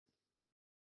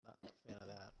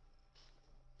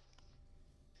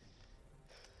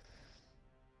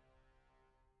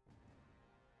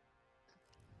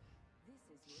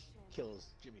kills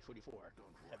Jimmy 44.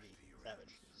 Heavy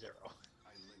Savage 0. I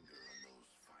linger on those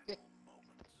final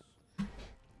moments.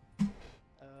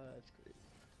 That's great.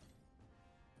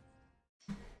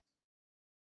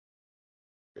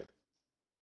 Good.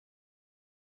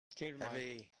 Change your mind.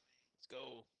 Heavy. Let's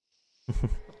go.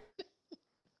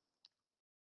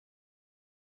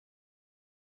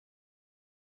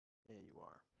 There you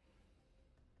are.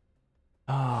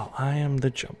 Oh, I am the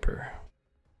jumper.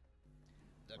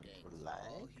 The game's Flag.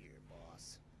 all here,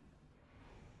 boss.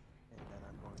 And then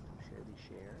I'm going to share the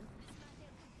share.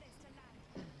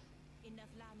 Enough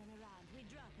lambing around. We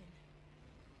dropping.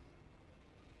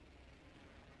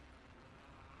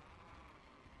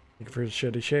 Thank you for the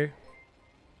show to share.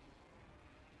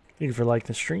 Thank you for liking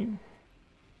the stream.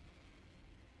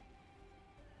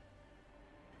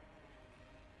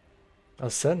 A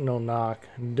sentinel knock.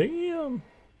 Damn.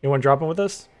 You want dropping with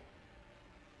us?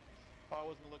 Oh, I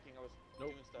wasn't looking. I was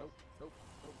doing stuff. Nope.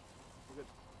 We're good.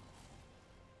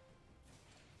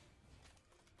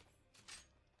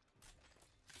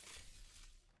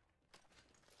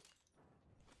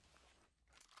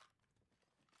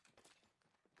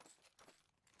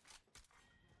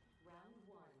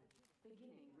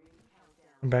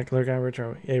 I'm back, lurk, and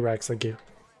return. Hey, Rex, thank you.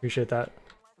 Appreciate that.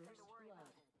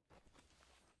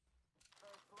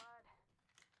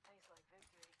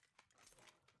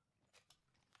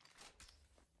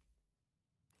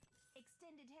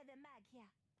 Extended heavy mag here.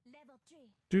 Level 3.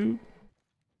 Dude.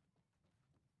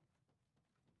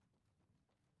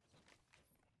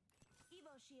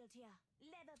 Evo shield here.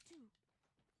 Level 2.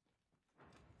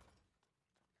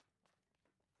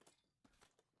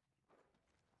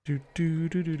 Do do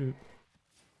do do do.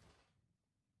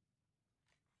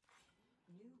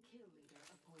 New kill leader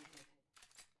appointed.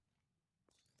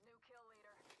 New kill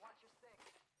leader. Watch your six.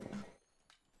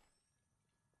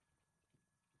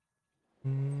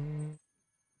 Mm.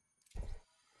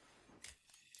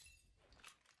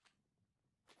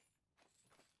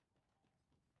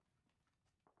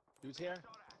 Dude's here.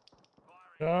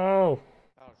 No.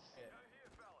 Oh, shit.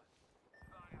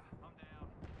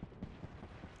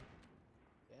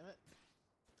 Damn it.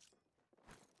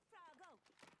 Frog, go.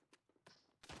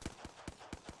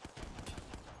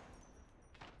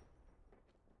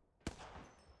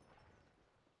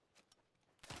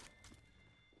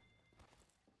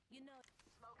 You know.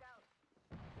 Smoke out.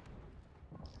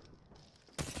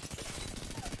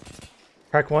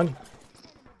 Crack one. Enemy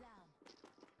down.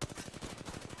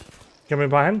 Coming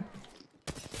behind.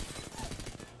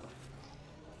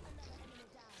 Enemy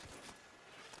down.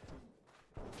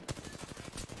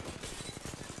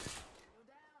 Go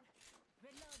down.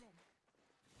 Reloading.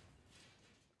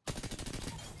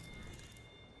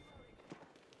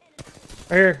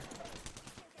 Right here. Taking fire.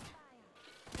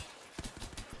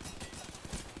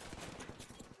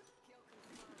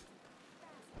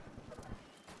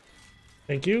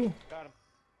 Thank you. Got him.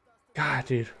 God,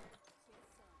 dude.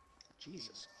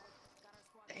 Jesus.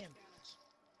 Damn.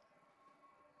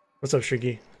 What's up,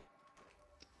 Shiggy?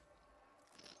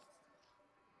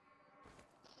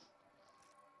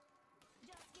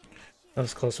 Just give me a shield. That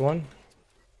was a close one.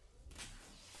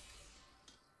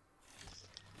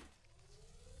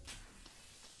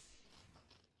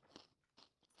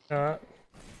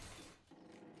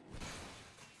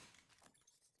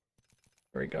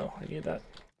 There we go. I need that.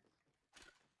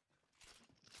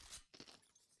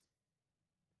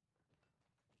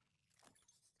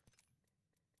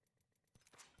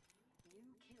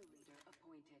 New kill leader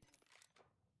appointed.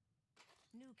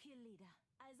 New kill leader.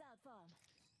 Eyes out for him.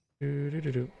 Do do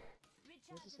do do.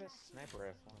 Where's this Recharging guy's my shield. sniper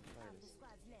rifle? There Half it the is.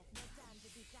 squad's left. No time to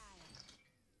be tired.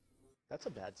 That's a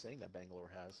bad saying that Bangalore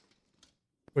has.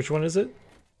 Which one is it?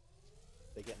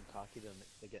 They getting cocky, then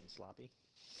they getting sloppy.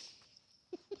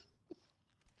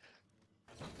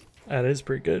 That is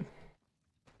pretty good.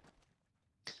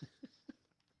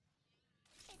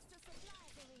 Extra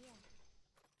supplies over here.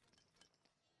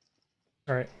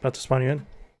 Alright, about to spawn you in.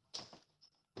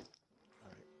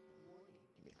 Alright.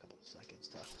 Give me a couple of seconds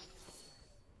to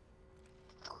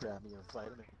grab me a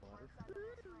vitamin water.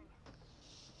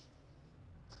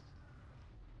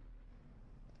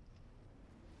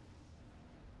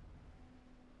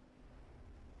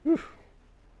 Whew.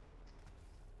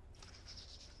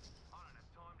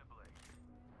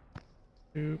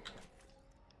 Doop.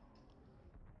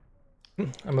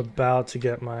 I'm about to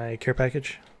get my care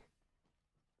package.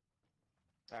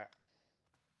 Alright.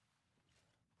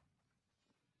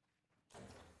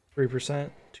 3%,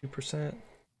 2%.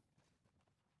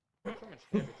 Pretty much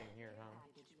everything here, huh?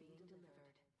 Package being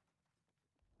delivered.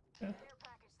 Yeah. Care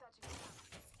package touching down.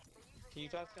 They usually Can you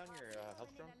toss down your health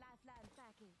Opening drum? a lifeline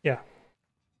package. Yeah.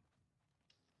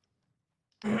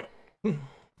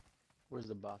 Where's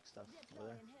the box stuff? Over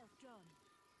there? Deploying health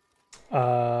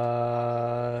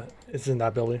drone. It's in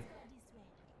that building. Go this way.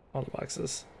 All the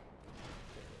boxes.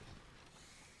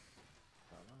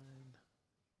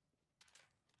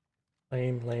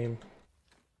 Frontline.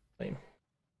 Lame.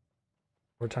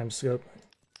 More time scope.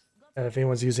 If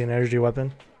anyone's using an energy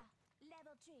weapon.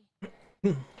 Level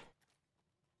 3.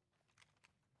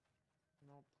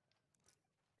 Nope.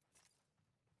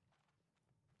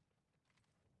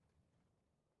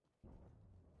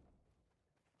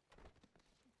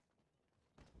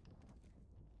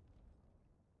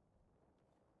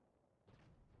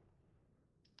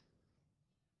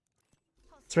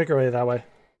 Let's make our way that way.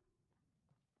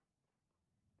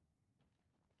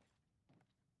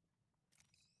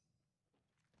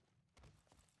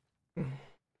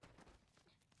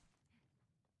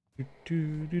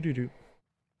 Do. Did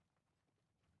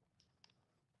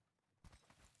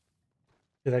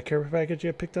that care package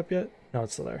get picked up yet? No,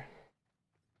 it's still there.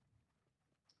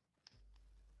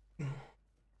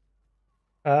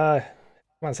 Come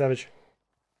on, Savage.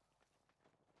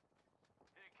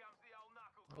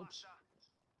 Oops.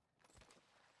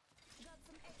 Got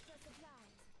some extra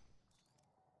supplies.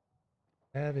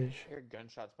 Savage. I hear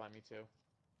gunshots by me too.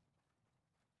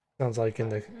 Sounds like in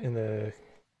the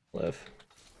cliff.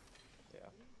 Yeah.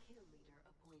 New kill leader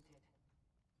appointed.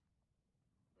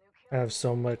 I have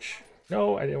so much.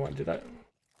 No, I didn't want to do that.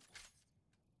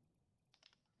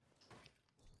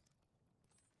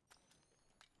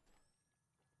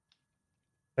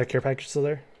 That care package still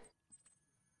there?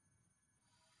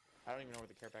 I don't even know where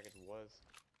the care package was.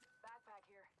 Backpack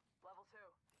here. Level 2.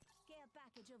 Care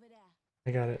package over there.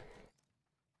 I got it.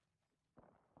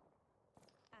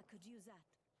 I could use that.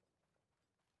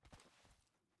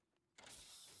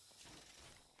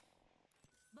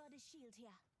 Body shield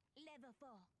here. Level 4.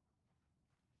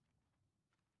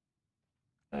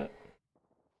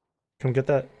 Come get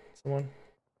that, someone.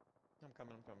 I'm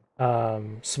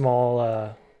coming.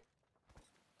 Small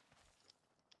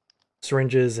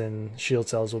syringes and shield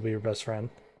cells will be your best friend.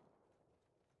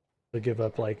 They'll give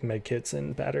up like med kits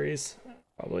and batteries,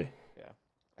 probably. Yeah.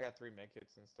 I got 3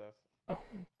 medkits and stuff. Oh.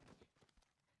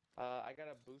 I got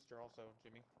a booster also,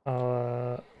 Jimmy.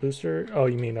 Booster? Oh,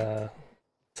 you mean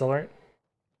accelerant?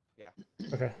 Yeah.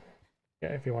 Okay. Yeah,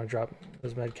 if you want to drop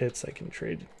those med kits, I can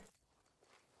trade.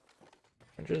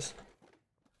 Syringes.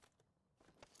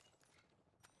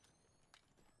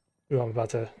 Ooh, I'm about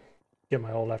to get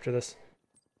my ult after this.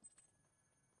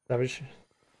 Savage.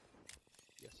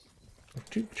 Yes.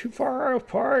 Too far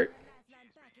apart.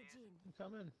 Lifeline package in. I'm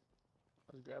coming.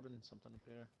 I was grabbing something up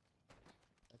here.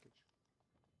 Package.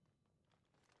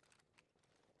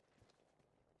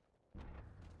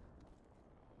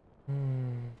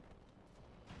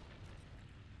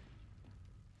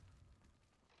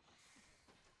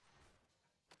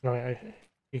 No,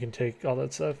 you can take all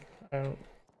that stuff. I don't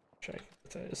check.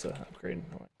 That is an upgrade.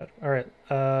 Oh my god. All right.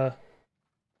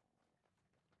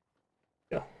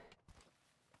 Yeah.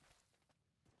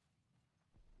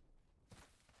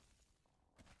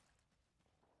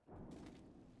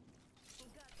 We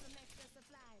got some extra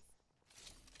supplies.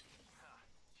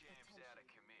 Jam's out of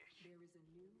commission. There is a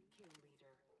new kill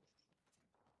leader.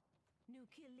 New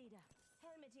kill leader.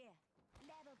 Helmet here.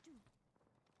 Level 2.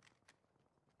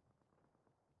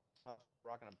 I was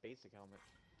rocking a basic helmet.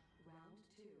 Round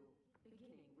 2.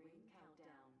 Beginning ring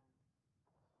countdown.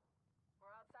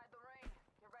 We're outside the ring.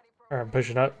 Get ready for All right, I'm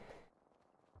pushing up.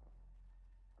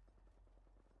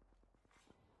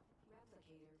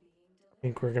 replicator being delivered. I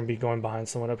think we're gonna be going behind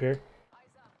someone up here.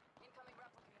 Eyes up. Incoming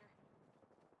replicator.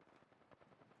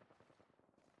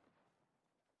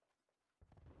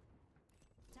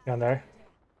 Down there.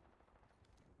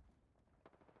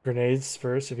 Grenades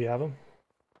first, if you have them.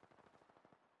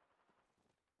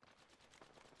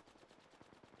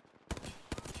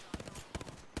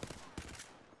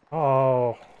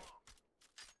 Oh,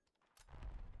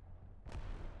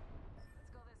 Let's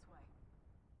go this way.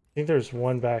 I think there's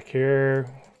one back here,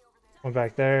 one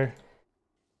back there.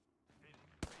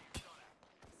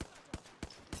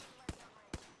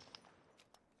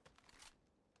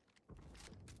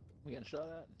 We getting shot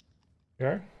at?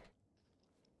 Here.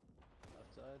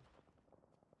 Left side.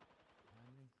 Behind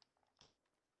me.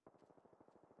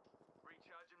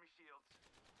 Recharging my shields.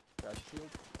 Grab shield.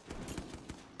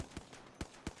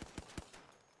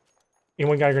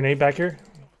 Anyone got a grenade back here?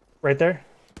 Right there.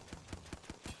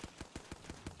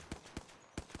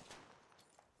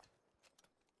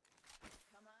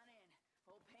 Come on in.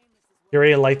 Hope painless is Get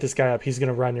ready to light this guy up. He's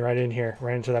gonna run right in here,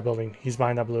 right into that building. He's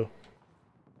behind that blue.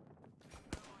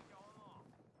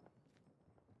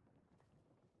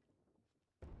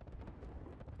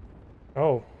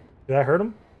 Oh, Did I hurt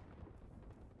him?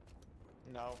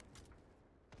 No.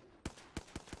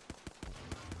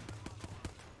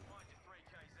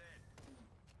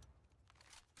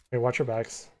 Hey, watch your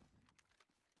backs.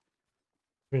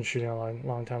 Been shooting a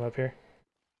long time up here.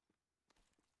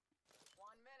 1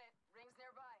 minute. Rings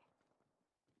nearby.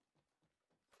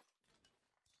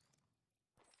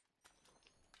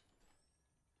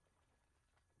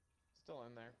 Still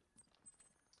in there.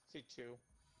 See two.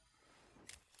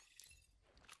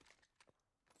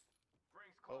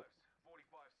 Rings close.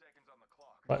 45 seconds on the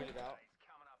clock. What? Get it out. It's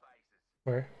coming up aces.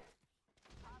 Where?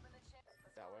 Pop in the chip.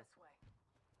 Let's That go way. this way.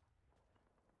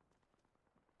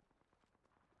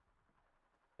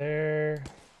 There.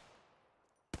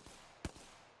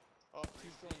 Oh, two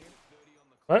still in here. 30 on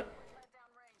the clock. What? Let down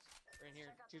range. Right in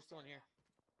here. Two still in here.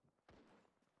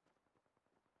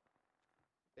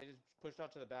 They just pushed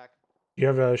out to the back. You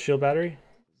have a shield battery?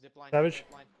 Zip line. Savage?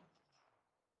 Zip line.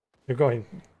 You're going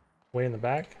way in the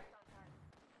back?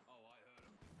 Oh, I heard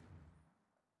him.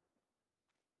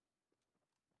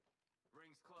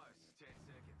 Rings close. 10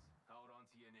 seconds. Hold on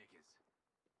to your knickers.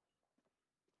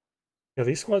 Yeah,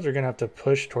 these squads are gonna have to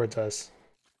push towards us.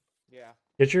 Yeah.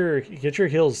 Get your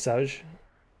heals, Savage.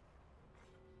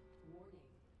 Warning.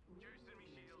 Juicing me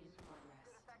shields. In progress.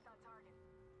 Good effect on target.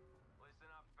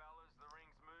 Listen up, fellas. The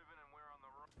ring's moving and we're on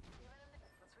the run.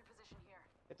 Let's reposition here.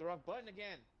 Hit the wrong button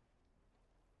again.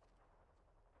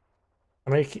 I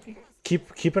mean,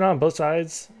 keep it on both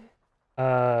sides.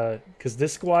 Because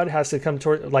this squad has to come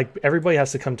toward, like, everybody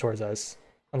has to come towards us,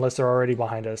 unless they're already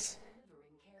behind us.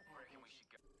 Delivering care Reckon we package.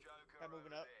 should go. Joker I'm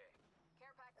moving over up. there.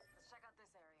 Care package. Let's check out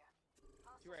this area.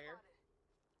 Hostile Two right here.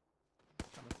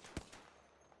 spotted.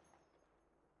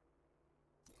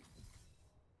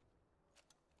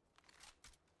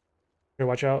 Here,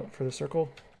 watch out for the circle.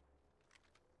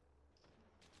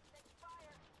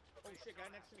 Oh shit, guy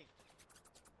next to me.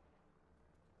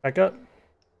 Back up.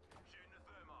 Shooting the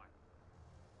thermite.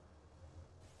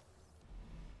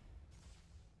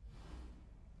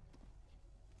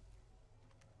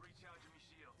 Recharging me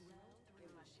shields.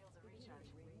 Giving my shields a recharge.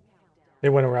 Ring countdown. They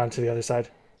went around to the other side.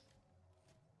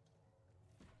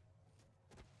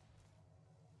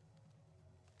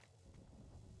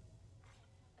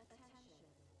 Attention.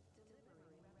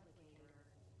 Delivering replicator.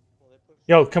 Well, they pushed.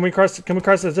 Yo, come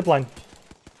across the zip line.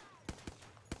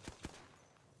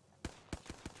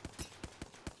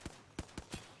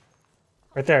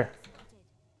 Right there. Spotted.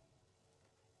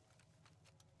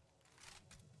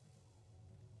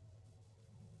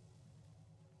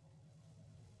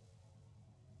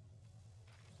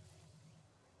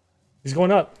 He's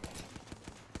going up.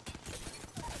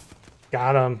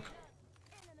 Got him.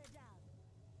 Enemy down.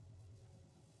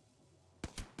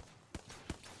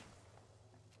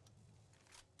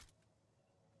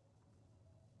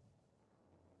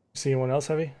 See anyone else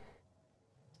heavy?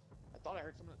 I thought I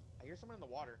heard someone. I hear someone in the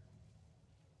water.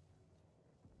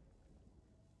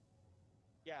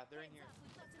 Yeah, they're in here.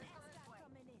 We've got an extract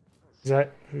coming in. Is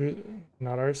that who?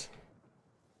 Not ours.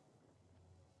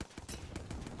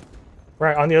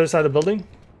 Right on the other side of the building.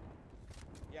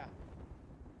 Yeah.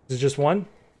 Is it just one?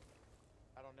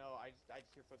 I don't know. I just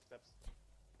hear footsteps.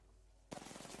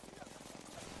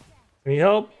 Need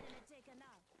help? Enemy taken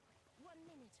out. 1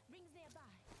 minute. Rings nearby.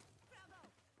 Bravo.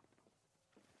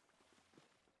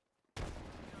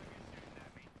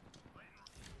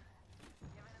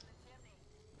 Giving him the chimney.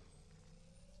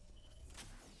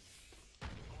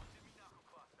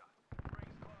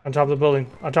 On top of the building.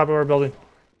 On top of our building.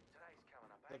 Today's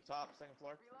coming up Up top, second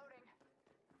floor. Reloading.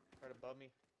 Right above me.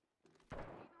 Eating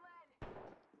lead.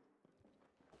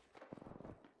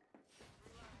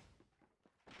 Reloading.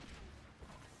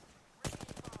 Ring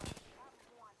info. Lost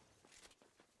one.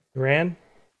 Ran.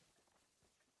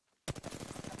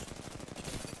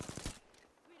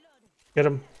 Reloading. Get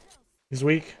him. He's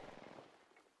weak.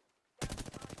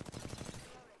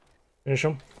 Finish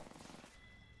him.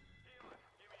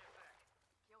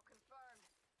 Kill confirmed.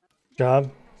 Job. My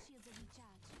shields are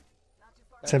recharged. Not too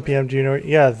far. 10 p.m. Do you know?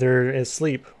 Yeah, they're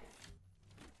asleep.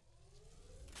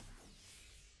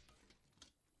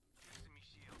 Juicing me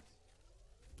shields.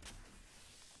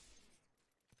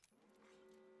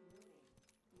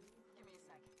 Give me a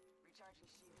sec. Recharging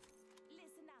shield.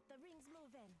 Listen up. The ring's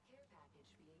moving. Care package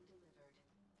being delivered.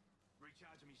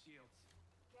 Recharging me shields.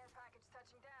 Care package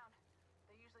touching down.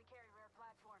 They usually carry rare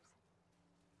platforms.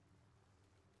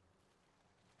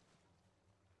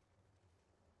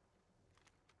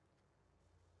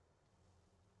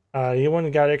 Anyone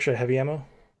got extra heavy ammo?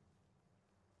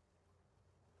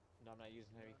 No, I'm not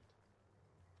using heavy.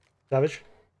 Savage?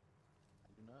 I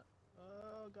do not.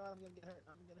 Oh god, I'm gonna get hurt.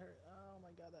 I'm gonna get hurt. Oh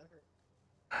my god, that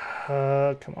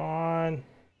hurt. Come on.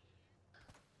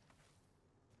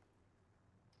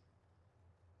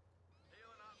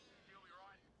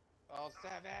 all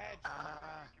savage.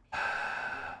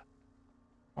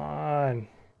 On.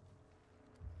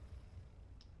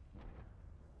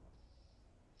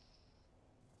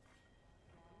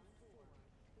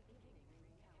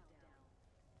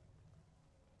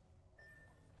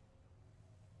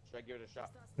 Should I give it a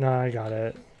shot? No, I got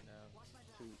it. No,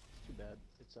 too bad.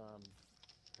 It's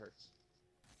hurts.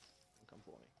 Don't come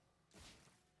for me.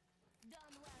 Don't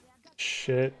worry, I got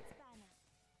Shit. spanner.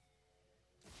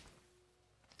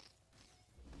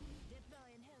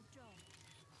 Deploying health drone.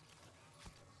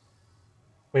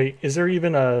 Wait, is there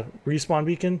even a respawn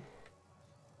beacon?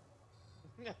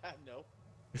 No.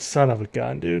 Son of a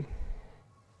gun, dude.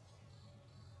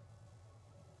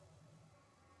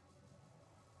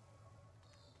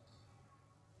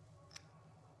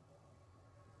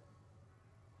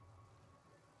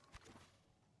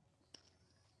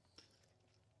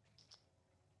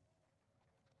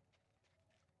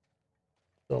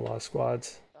 Still lost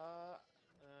squads.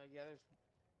 Yeah, there's...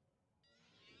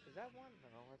 Is that one?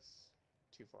 No, that's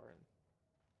too far in.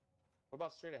 What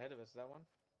about straight ahead of us? Is that one?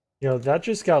 Yo, that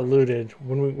just got looted.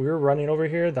 When we were running over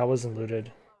here, that wasn't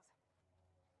looted.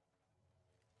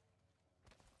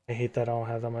 I hate that I don't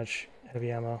have that much heavy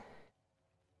ammo.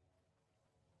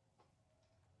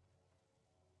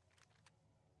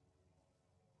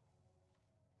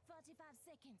 45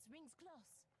 seconds, rings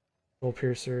close. Full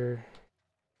piercer.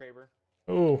 Kraber.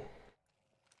 Ooh.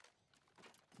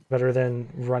 Better than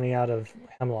running out of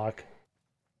hemlock.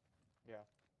 Yeah.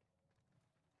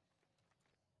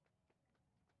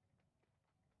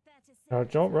 30 Now,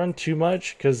 seconds. don't run too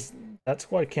much, because that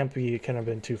squad can't be kind of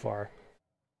been too far.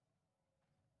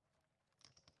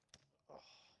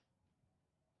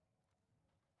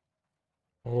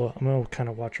 Well, I'm gonna kind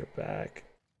of watch her back.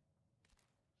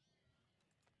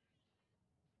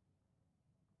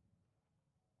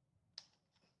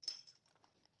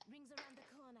 Rings around the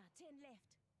corner, 10 left.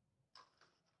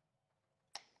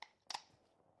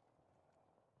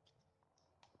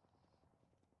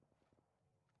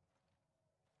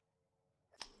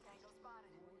 Tango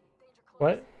spotted. Danger close.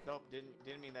 What? Nope,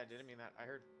 didn't mean that. Didn't mean that. I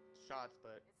heard shots,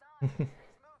 but It's on. Rings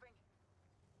moving.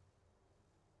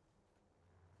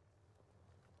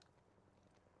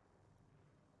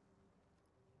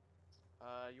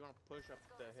 you want to push up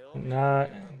the hill? Nah. Or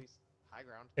at least high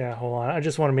ground. Yeah, hold on. I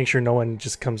just want to make sure no one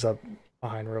just comes up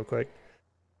behind real quick.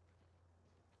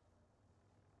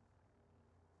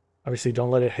 Obviously,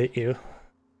 don't let it hit you.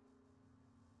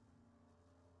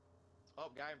 Oh,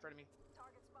 guy in front of me.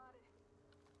 Target spotted.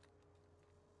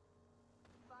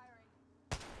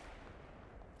 Firing.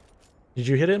 Did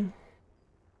you hit him?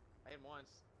 I hit him once.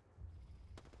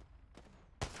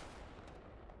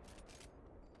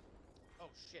 Oh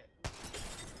shit.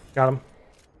 Got him.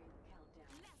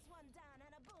 Last one down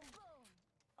and a boom boom.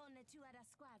 Only 2 other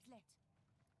squads left.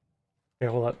 Okay,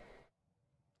 hold up.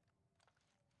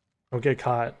 Don't get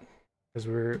caught, because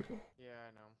we're Yeah,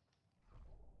 I know.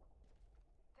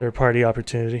 third party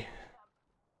opportunity.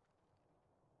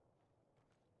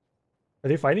 Are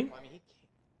they fighting? Well, I mean, he can't.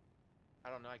 I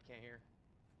don't know. I can't hear.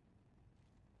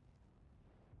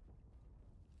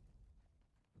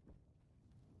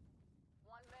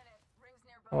 One minute. Rings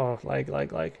nearby. Oh,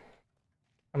 like.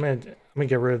 I'm gonna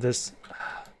get rid of this.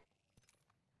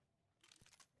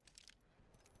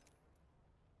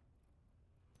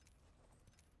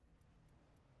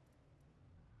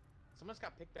 Someone's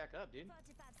got picked back up, dude.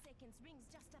 45 seconds, rings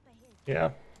just up ahead. Yeah.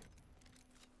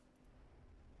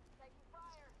 Taking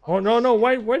fire. Oh no no!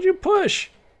 Why'd you push?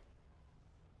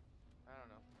 I don't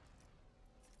know.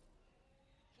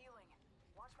 Healing.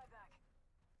 Watch my back.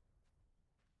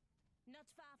 Not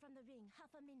far from the ring, half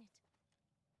a minute.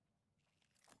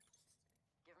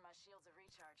 Giving my shields a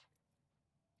recharge.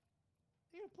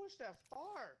 He didn't push that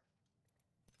far.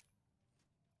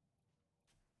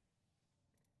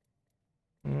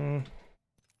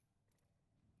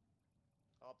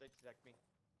 Oh, they detect me.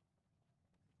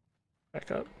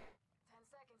 Back up. 10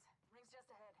 seconds. Rings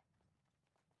just ahead.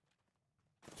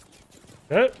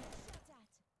 Good. Shot at.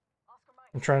 Oscar Mike.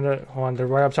 I'm trying to hold on. They're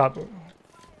right up top.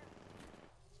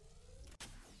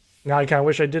 Now I kind of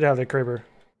wish I did have the Kraber.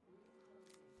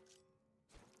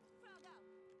 Frog out.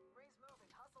 Rings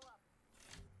moving. Hustle up.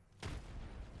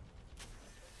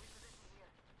 Reposition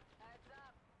here. Heads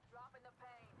up. Dropping the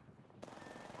pain.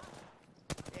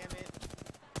 Damn it.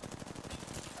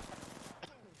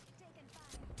 Taking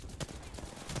fire.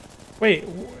 Wait.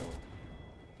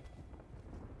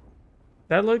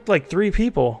 That looked like 3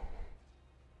 people.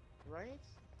 Right?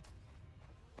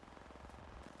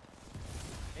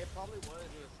 It probably was. It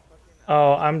was fucking.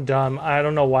 Oh, I'm dumb. I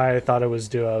don't know why I thought it was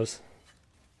duos.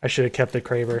 I should have kept the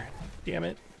Kraber. Damn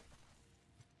it.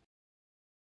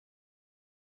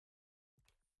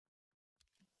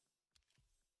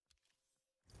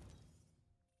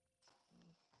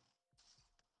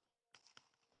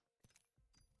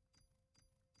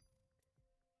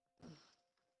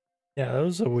 Yeah, that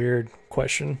was a weird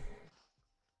question.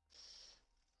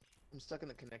 I'm stuck in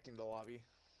the connecting the lobby.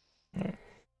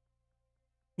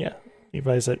 Yeah,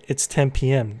 Levi said it's 10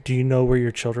 p.m. Do you know where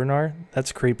your children are?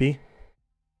 That's creepy.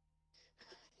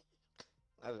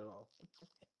 I don't know.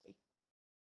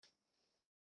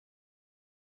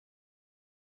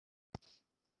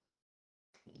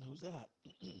 Who's that?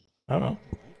 I don't know.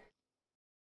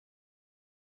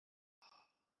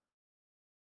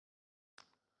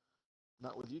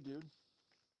 Not with you, dude.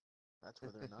 That's where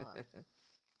they're not.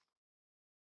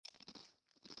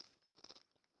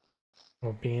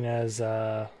 Well, being as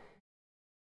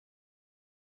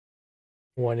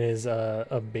one is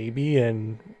a baby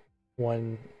and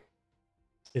one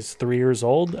is 3 years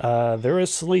old, they're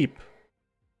asleep.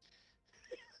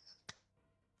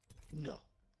 No.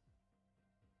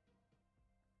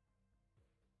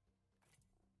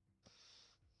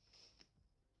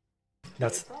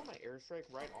 That's I brought my airstrike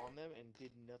right on them and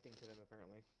did nothing to them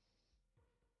apparently.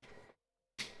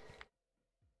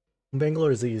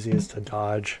 Bangalore is the easiest to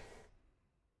dodge.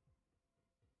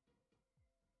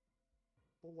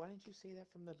 Well, why didn't you say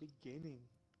that from the beginning?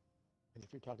 And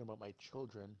if you're talking about my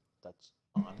children, that's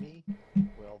on me.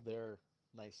 Well, they're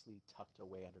nicely tucked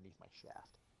away underneath my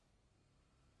shaft.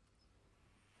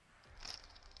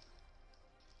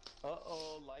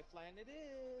 Uh-oh, lifeline it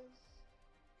is.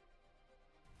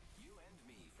 You and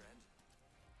me, friend.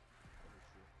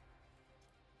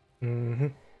 Mm-hmm.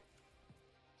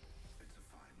 It's a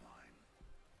fine line.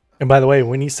 And by the way,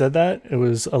 when you said that, it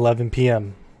was 11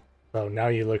 p.m. So now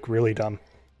you look really dumb.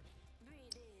 Breathe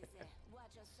easy.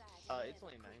 Watch your side. It's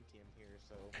only 9 p.m. here,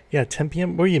 so Yeah, 10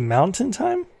 p.m. Were you Mountain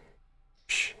Time?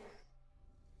 Shh.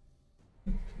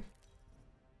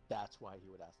 That's why he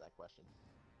would ask that question.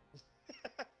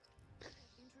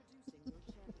 Introducing your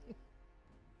champion.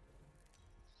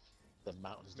 The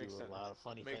mountains do Makes a sense. lot of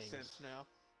funny makes things. sense now.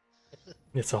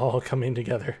 It's all coming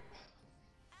together.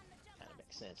 Kind of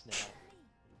makes sense now.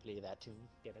 Play that tune.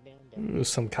 Get it down, Ooh,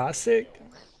 some caustic.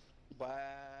 Wow.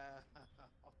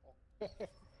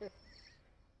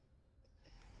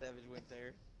 Savage went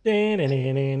there.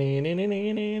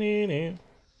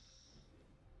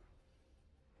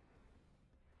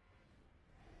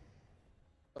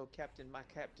 Oh, Captain, my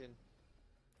Captain.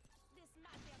 This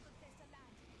might be a good place to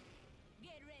land.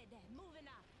 Get ready. Moving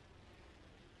up.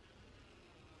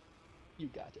 You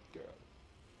got it, girl.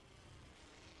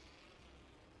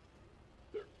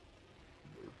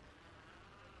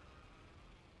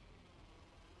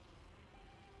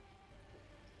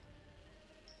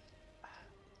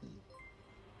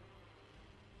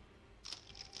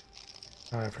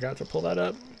 Oh, I forgot to pull that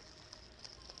up.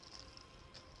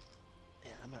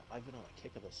 Yeah, I've been on a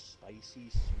kick of a spicy,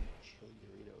 sweet chili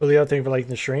Dorito. Julio, thank you for liking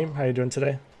the stream. How you doing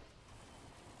today?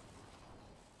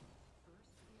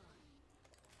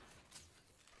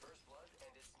 First blood, and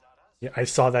it's not us. Yeah, I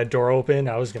saw that door open.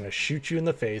 I was gonna shoot you in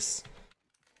the face.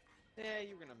 Yeah,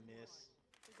 you're gonna miss.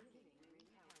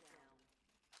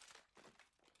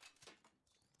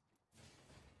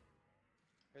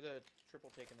 There's a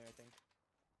triple take in there, I think.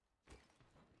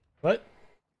 What?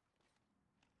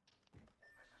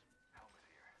 Helmet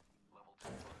here. Level 2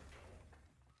 blood.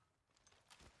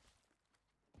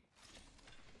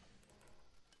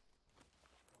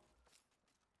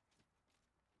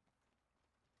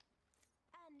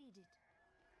 I need it.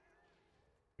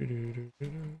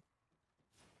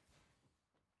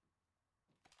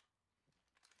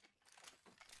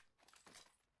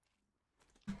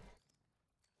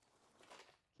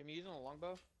 Can you use on a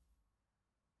longbow?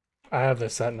 I have the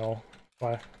Sentinel.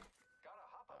 Why? Gotta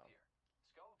hop up here.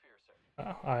 Skull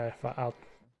piercer.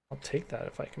 I'll take that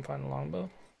if I can find a longbow.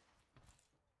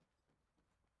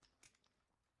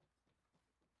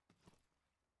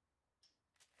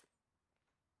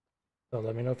 So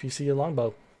let me know if you see a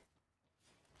longbow.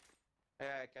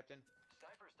 Hey, Captain.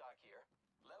 Sniper stock here.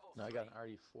 Level No, I 3. got an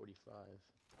RE45.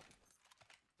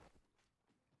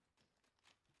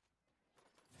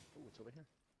 Oh, it's over here.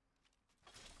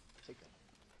 Take that.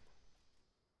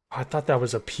 I thought that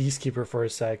was a Peacekeeper for a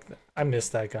sec. I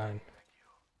missed that gun.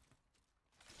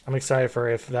 I'm excited for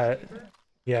if that...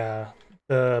 Yeah.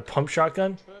 The pump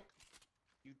shotgun?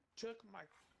 You took my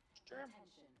germ.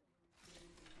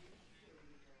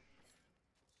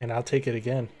 And I'll take it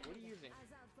again. What are you using?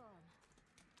 Eyes out for 'em.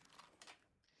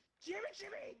 Jimmy!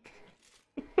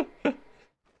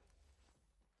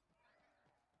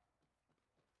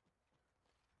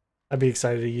 I'd be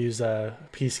excited to use a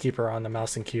Peacekeeper on the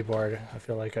mouse and keyboard. I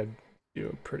feel like I'd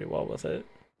do pretty well with it.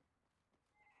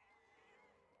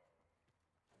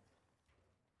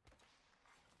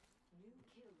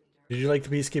 Did you like the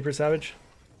Peacekeeper, Savage?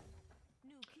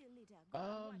 New kill leader. Go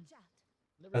watch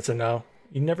out. That's a no.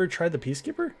 You never tried the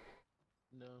Peacekeeper?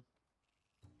 No.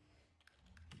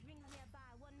 Rings nearby.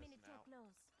 1 minute till out.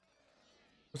 close.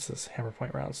 What's this? Hammer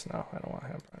point rounds? No, I don't want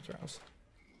hammer point rounds.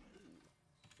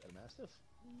 Got a Mastiff?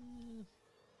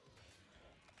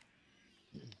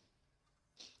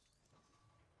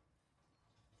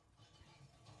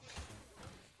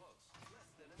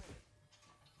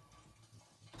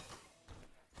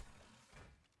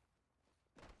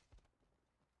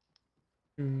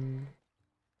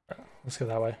 Let's go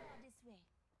that way. This way.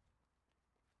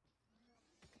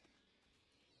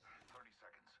 30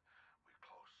 seconds. We're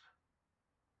close.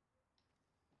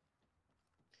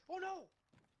 Oh no!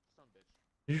 Son of a bitch.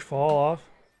 Did you fall off?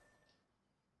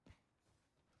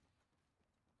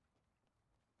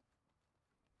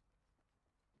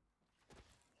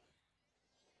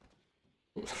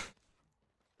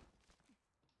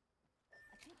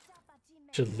 I picked up our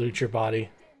teammate. Should loot your body. 10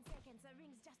 seconds. The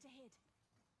ring's just ahead.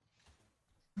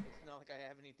 It's not like I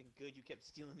have anything good. You kept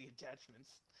stealing the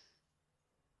attachments.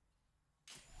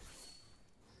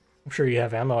 I'm sure you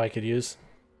have ammo I could use.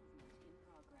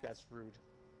 That's rude.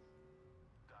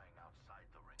 Dying outside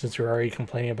the ring. Since you're already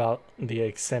complaining about the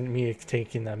extent me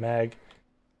taking that mag.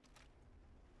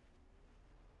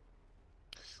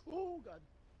 Oh god.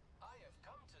 I have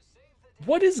come to save the day.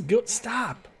 What is good?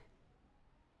 Stop!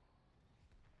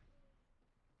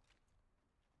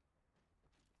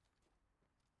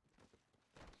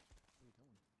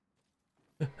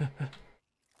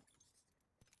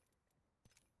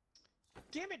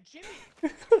 Damn it, Jimmy!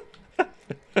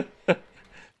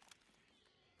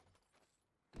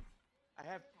 I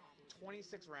have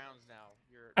 26 rounds now.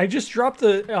 You're. I just dropped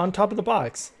the on top of the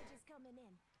box. Just coming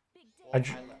in. Big day. Well,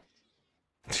 j-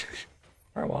 left.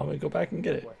 Alright, well, I'm gonna go back and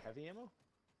get it. What, heavy ammo?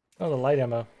 Oh, the light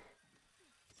ammo.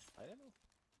 Light ammo?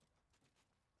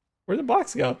 Where'd the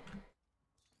box go?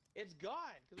 It's gone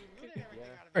because we looted everything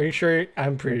Yeah. out of it. Are you sure?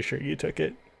 I'm pretty sure you took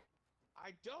it.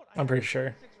 I don't. I I'm have pretty sure.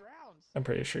 26 rounds. I'm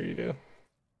pretty sure you do.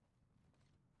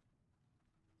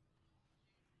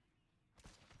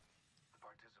 The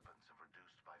participants have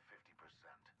reduced by 50%.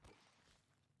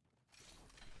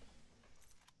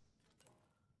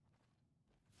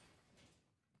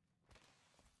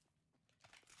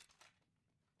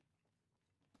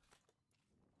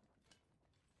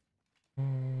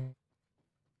 Mm.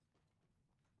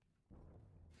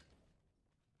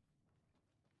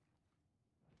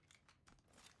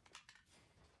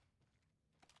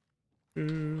 Do,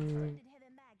 Did heavy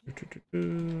mag do, here. do,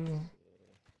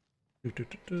 do, do, do,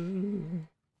 do, do.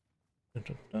 Dun,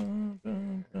 dun, dun,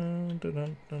 dun, dun, dun,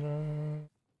 dun, dun, dun.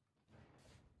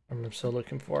 I'm still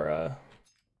looking for a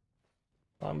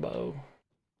longbow.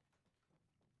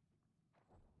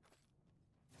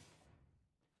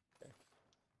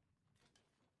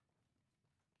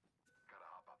 Gotta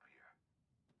hop up here.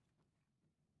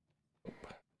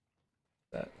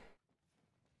 That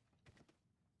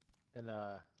And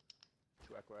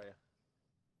Shrek, where are you?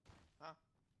 Huh?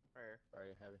 Right here. Where are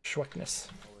you heavy? Schweckness.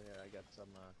 Over here, I got some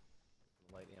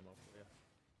light ammo for you.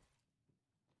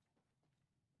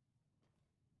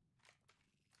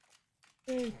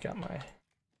 Hey, got my.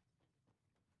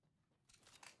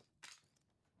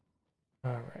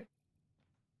 All right.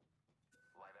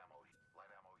 Light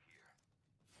ammo here.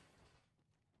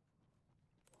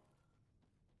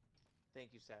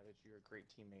 Thank you, Savage. You're a great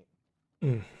teammate.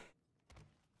 Mm.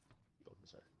 Welcome,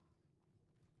 sir.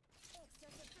 Extra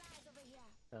supplies over here.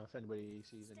 Now, if anybody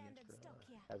sees any Standard extra stock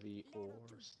here. heavy or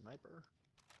Level 2. sniper,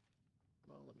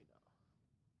 well, let me know.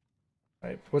 All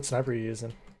right. What sniper are you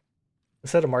using?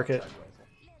 Instead of market. Side rifle.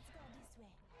 Let's go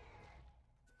this way.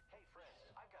 Hey friends,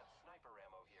 I've got sniper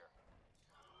ammo here.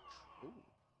 Ooh,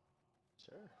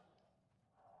 sure.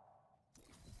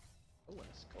 Oh, and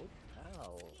a scope.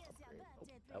 Ow, upgrade. Oh,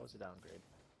 that was a downgrade.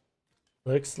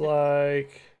 Looks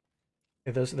like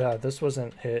this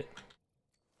wasn't hit.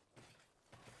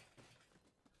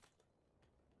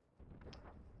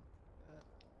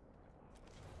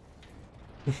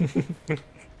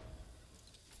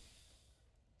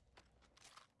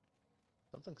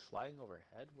 Something's flying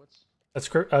overhead. What's? That's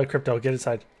crypto. Get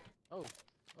inside. Oh,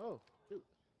 oh, shoot.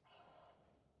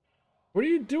 What are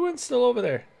you doing still over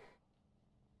there?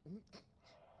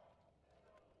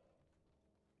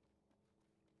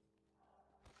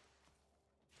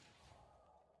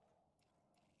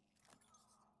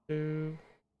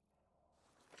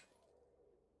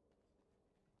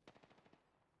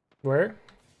 Where?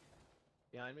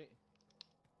 Behind me.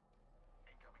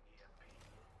 Incoming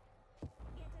EMP.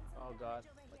 Getting some Oh god, damage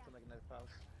over here. electromagnetic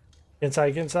pulse.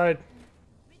 Inside. Get inside.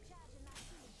 Recharging my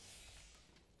shield.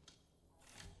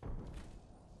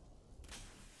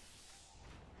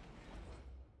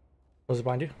 Was it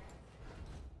behind you?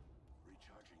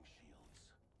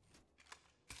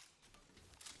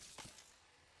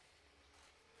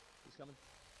 coming.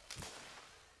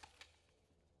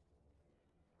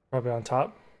 Probably on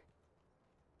top.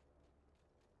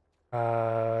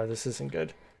 This isn't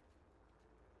good.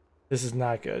 This is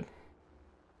not good.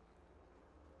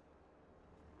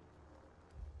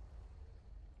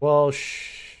 Well,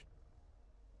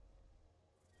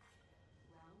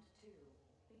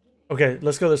 okay,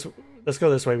 let's go this. Let's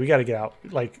go this way. We gotta get out.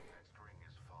 Like,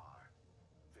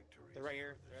 They're right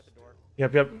here. They're at the door.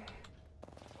 yep, yep.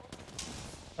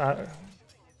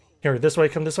 Here, this way.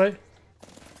 Come this way.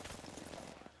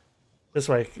 This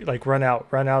way. Like, run out.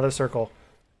 Run out of the circle.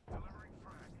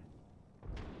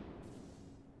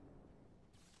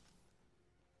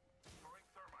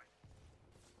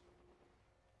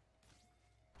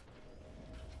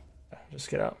 Just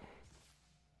get out.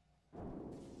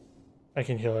 I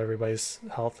can heal everybody's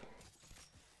health.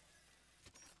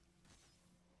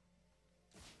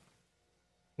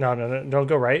 No, no, no, don't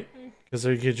go right, because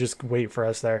you could just wait for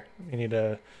us there. We need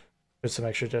to put some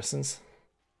extra distance.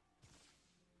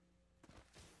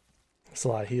 It's a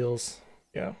lot of heals.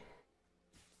 Yeah.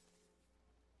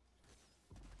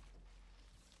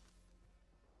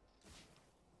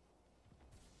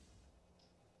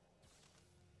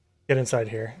 Get inside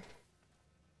here.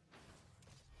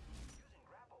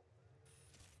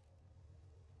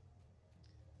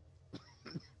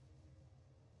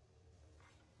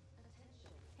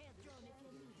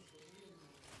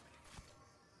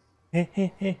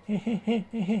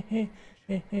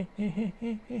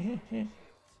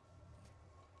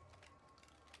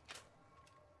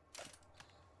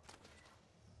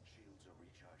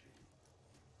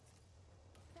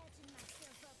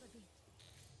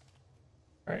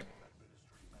 All right.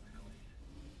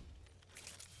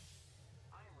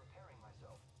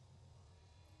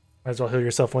 Might as well heal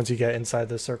yourself once you get inside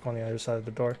the circle on the other side of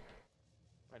the door.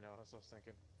 I know, that's what I was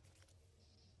thinking.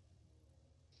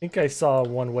 I think I saw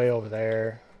one way over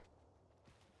there.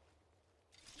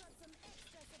 Want some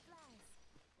extra supplies?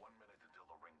 1 minute until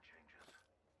the ring changes.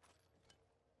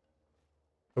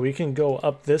 We can go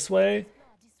up this way,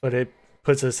 but it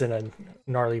puts us in a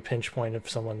gnarly pinch point if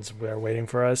someone's there waiting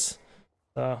for us.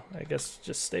 So I guess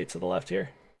just stay to the left here.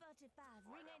 45,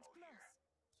 ring ain't close.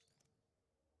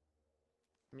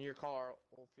 Give me your car.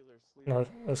 We'll feel their sleep. No,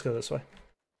 let's go this way.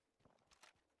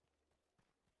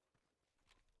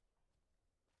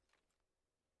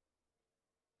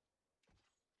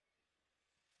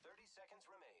 30 seconds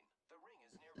remain. The ring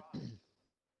is nearby.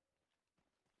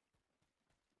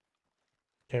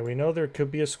 Okay, we know there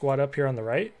could be a squad up here on the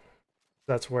right.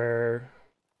 That's where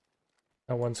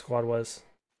that one squad was.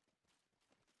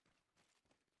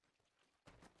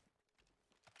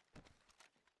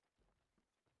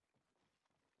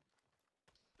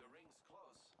 The ring's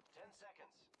close. 10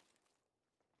 seconds.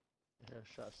 I hear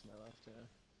shots to my left, yeah.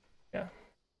 Yeah.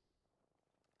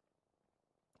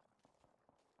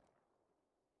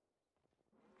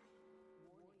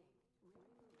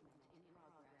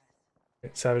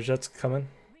 Okay, Savage Jet's coming.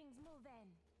 Rings moving.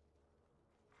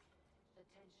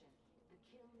 Attention. The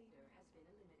kill leader has been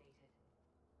eliminated.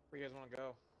 Where you guys want to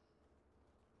go?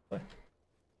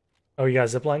 Oh, you got a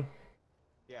zip line?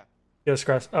 Yeah. Get us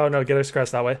across. Oh no, get us across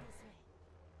that way.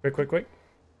 Quick, quick, quick.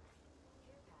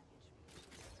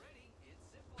 Ready? It's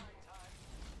zipline time.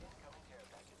 Incoming care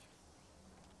package.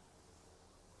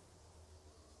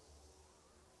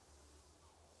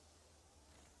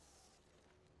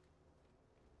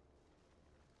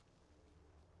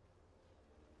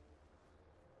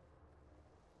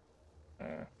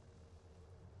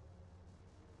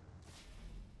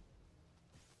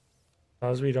 As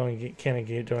long as we can't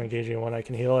engage anyone, I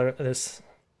can heal this.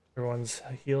 Everyone's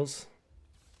heals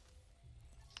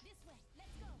This way,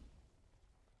 let's go.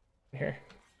 here.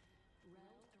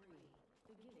 Round 3.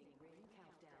 Beginning ring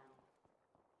countdown.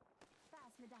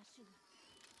 Pass me that sugar.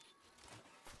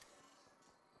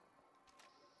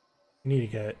 You need to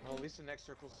get Well, at least the next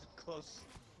circle's close.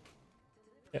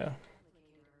 yeah.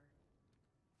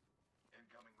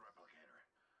 Incoming replicator.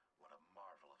 What a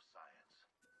marvel of science.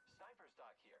 Sniper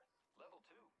stock here. Level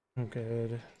 2.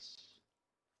 Good.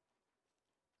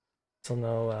 So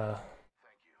no.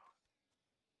 Thank you.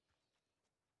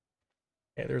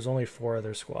 Okay, there's only 4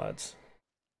 other squads.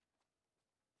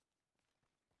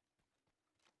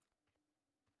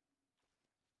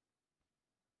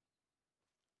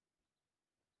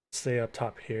 Stay up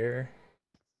top here.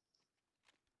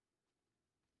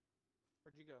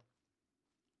 Where'd you go?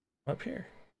 Up here.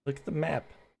 Look at the map.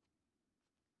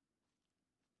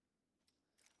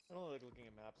 I don't like looking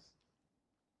at maps.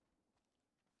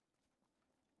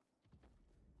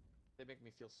 They make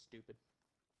me feel stupid.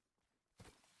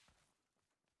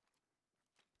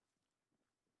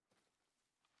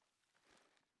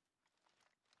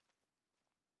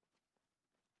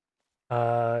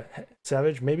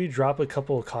 Savage, maybe drop a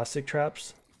couple of caustic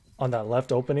traps on that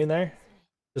left opening there,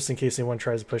 just in case anyone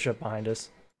tries to push up behind us.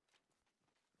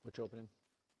 Which opening?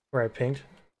 Where I pinged.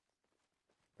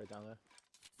 Right down there.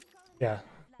 Yeah,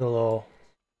 the little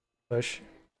push.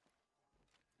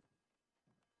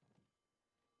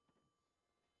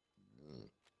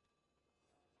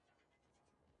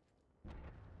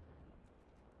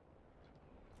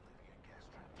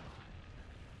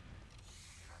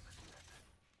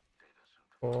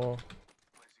 Cool.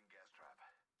 Placing gas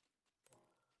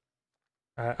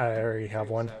trap. I already have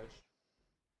one. Savage.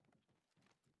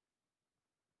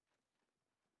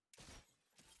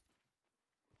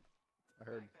 I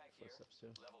heard Backpack here. footsteps too.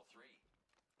 Level 3.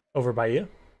 Over by you?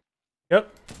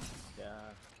 Yep. Yeah.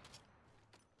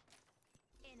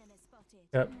 Enemy spotted.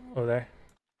 Yep. Over there.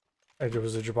 It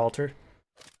was a Gibraltar.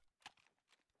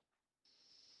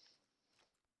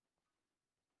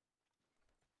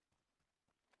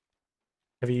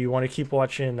 If you want to keep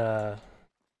watching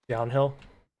downhill,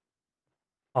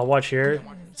 I'll watch here.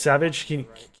 Savage, can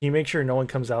you make sure no one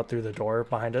comes out through the door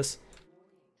behind us?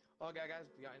 Oh, guys,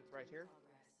 right here.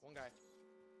 One guy.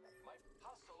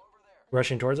 Hostile over there.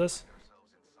 Rushing towards us?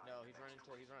 No, he's running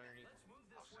underneath.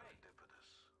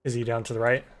 Is he down to the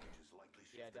right?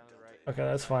 Yeah, down to the right. Okay,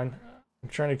 that's fine. I'm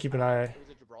trying to keep an eye. It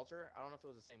was a Gibraltar. I don't know if it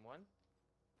was the same one.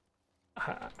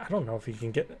 I don't know if he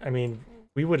can get. I mean,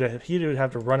 he would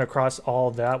have to run across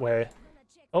all that way.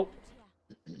 Oh,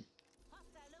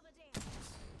 Hostile over there.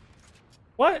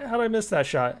 what? How did I miss that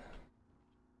shot?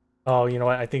 Oh, you know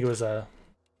what? I think it was a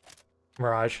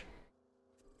mirage.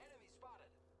 Enemy spotted.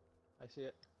 I see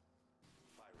it.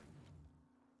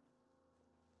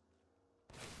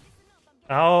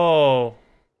 Oh.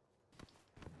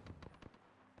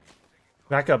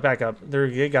 Back up, back up.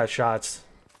 They got shots.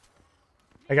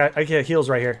 I get heals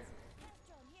right here.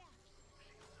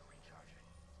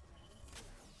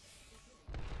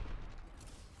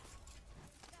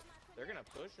 They're gonna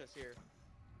push us here.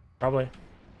 Probably.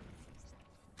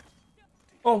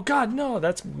 Oh god, no,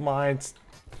 that's mine.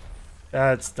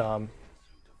 That's dumb.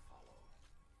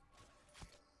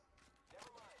 Never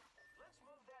mind. Let's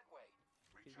move that way.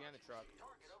 He's behind the truck.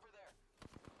 Target over there.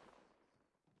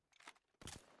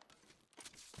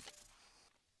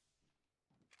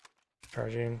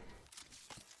 Charging.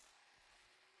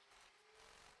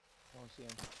 I don't see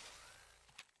him.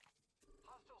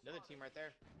 Another team right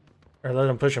there. Or let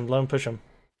him push him. Let him push him.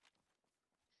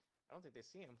 I don't think they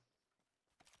see him.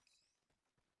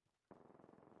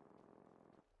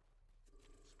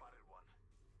 Spotted one.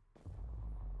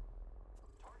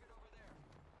 Target over there.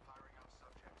 Firing on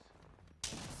subjects.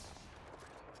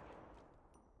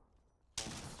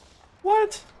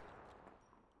 What?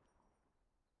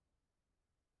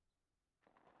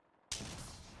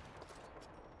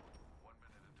 One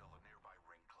minute until the nearby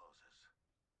ring closes.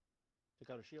 Took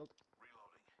out a shield.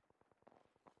 Reloading.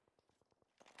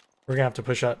 We're gonna have to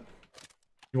push up.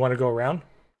 You want to go around?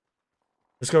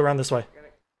 Let's go around this way.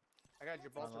 I got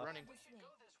Gibraltar left. running. We should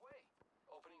go this way.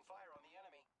 Opening fire on the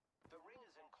enemy. The ring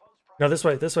is in close proximity. No, this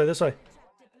way, this way, this way. Trap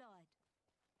deployed.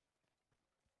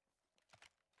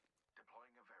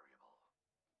 Deploying a variable.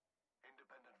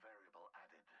 Independent variable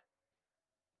added.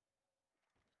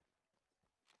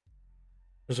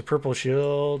 There's a purple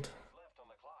shield. Left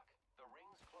on the clock. The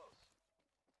ring's close.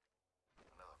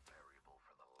 Another variable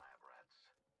for the lab rats.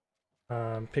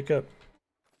 Pick up.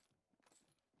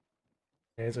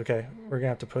 It's okay. We're gonna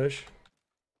have to push.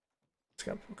 Let's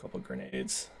got a couple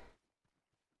grenades.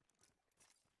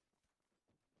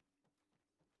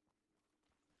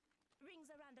 Rings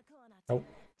around the corner. Nope.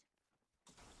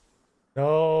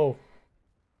 No.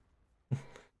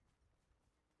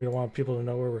 We don't want people to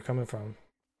know where we're coming from.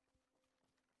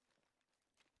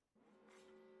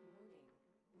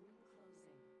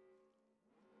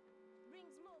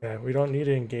 Rings moving. Yeah, we don't need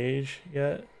to engage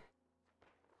yet.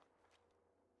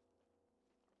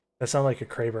 That sounds like a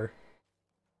Kraber.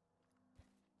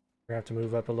 We're gonna have to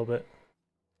move up a little bit.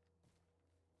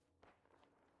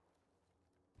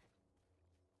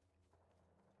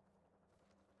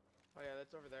 Oh yeah,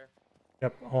 that's over there.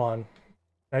 Yep, hold on.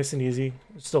 Nice and easy.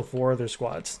 There's still 4 other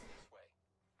squads. This way.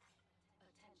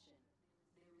 Attention.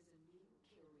 There is a new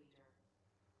kill leader.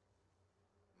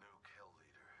 New kill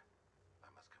leader.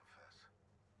 I must confess,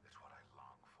 it's what I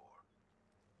long for.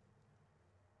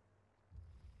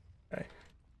 Okay.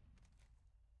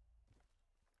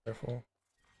 Careful.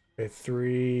 Okay,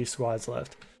 3 squads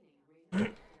left. Beginning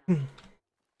ring countdown.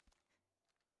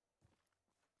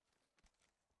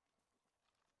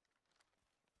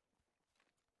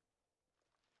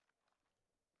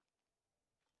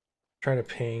 Trying to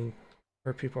ping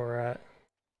where people are at.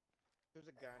 There's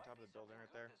a guy on top of the building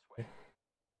right there. This way.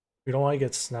 We don't want to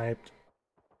get sniped.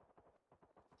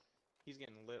 He's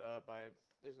getting lit up by.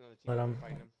 There's another team Let him.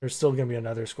 fighting him. There's still gonna be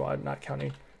another squad, not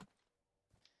counting.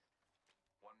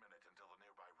 1 minute until the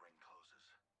nearby ring closes.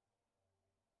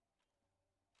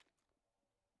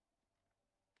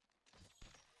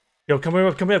 Yo, come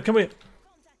here, come here, come here.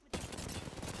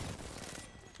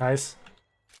 Nice.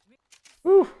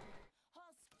 Woo.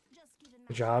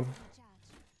 Good job.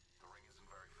 The ring isn't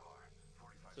very far.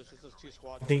 45 So it's just those two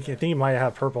squads. I think you might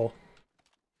have purple.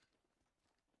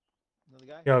 Another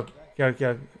guy? Yo, Another guy?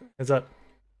 yeah. Heads up.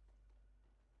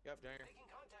 Yep, down here. making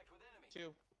contact with enemy.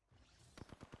 Two.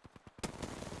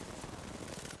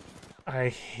 I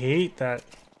hate that.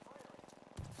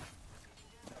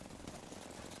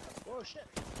 Oh shit!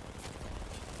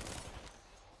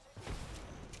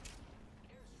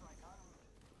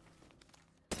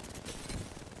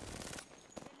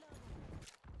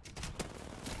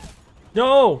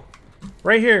 No!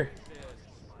 Right here.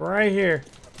 Right here.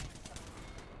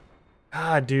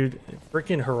 God, dude.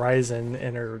 Freaking Horizon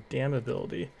and her damn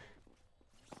ability.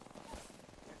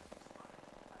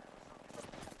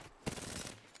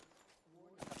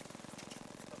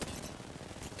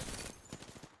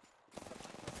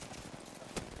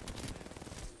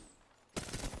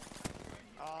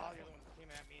 Oh, the other one came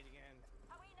at me again.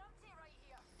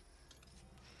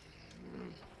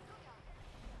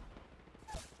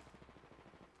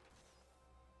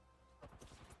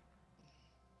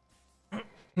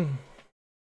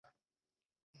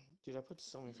 Dude, I put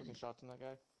so many freaking shots in that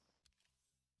guy.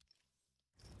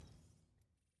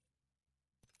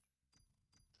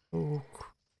 Oh,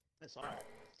 I saw it.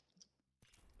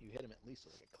 You hit him at least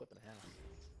with like a clip and a half.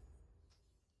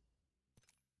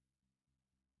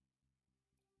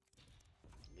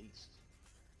 At least.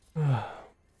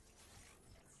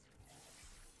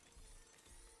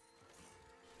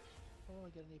 Oh, I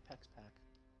get an Apex pack.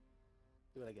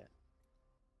 See what I get.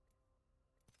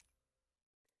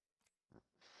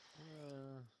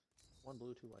 1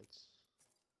 blue, 2 whites.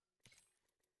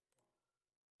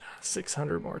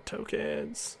 600 more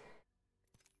tokens.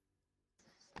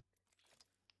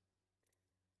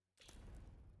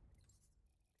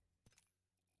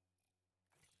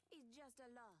 It's just a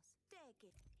loss. Take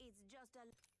it. It's just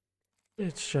a.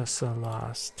 It's just a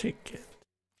lost ticket.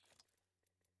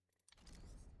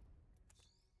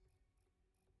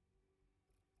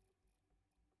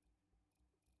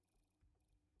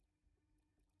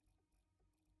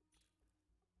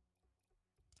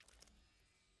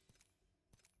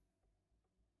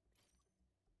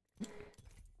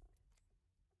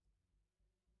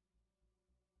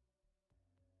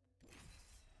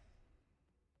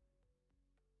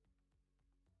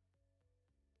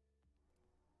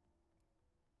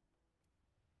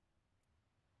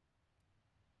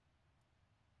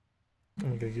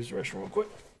 I'm gonna use the restroom real quick.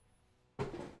 The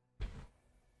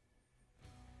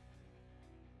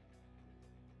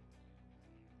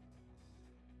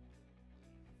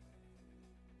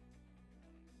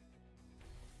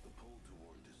pull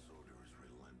toward disorder is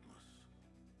relentless.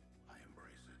 I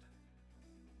embrace it.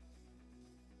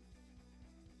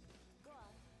 Go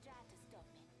on. Try to stop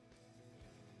me.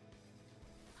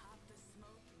 Pop the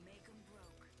smoke, make 'em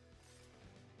broke.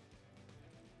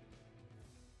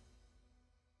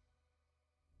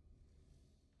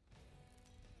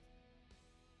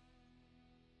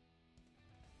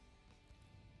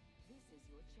 This is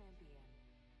your champion.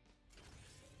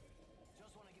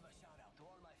 Just want to give a shout out to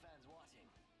all my fans watching.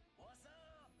 What's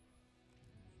up?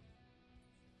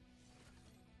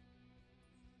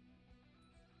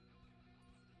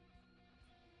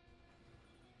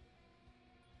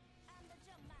 I'm the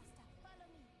jump master. Follow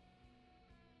me.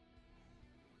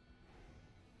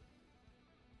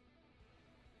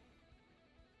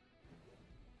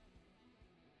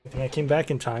 I think I came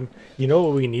back in time. You know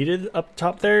what we needed up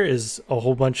top there is a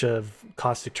whole bunch of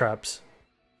caustic traps.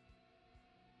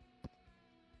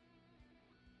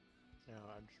 Yeah,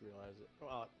 I just realized it.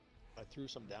 Well, I threw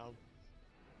some down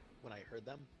when I heard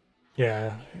them.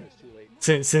 Yeah. It was too late.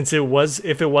 Since it was,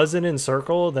 if it wasn't in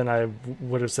circle, then I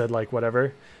would have said like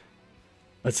whatever.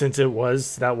 But since it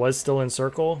was, that was still in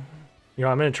circle. You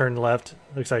know, I'm gonna turn left.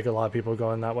 Looks like a lot of people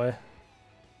going that way.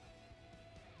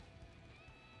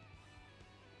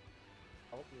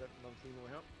 Oh, we got another team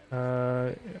going up.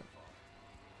 Yeah.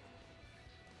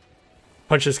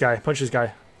 Punch this guy. Punch this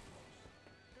guy.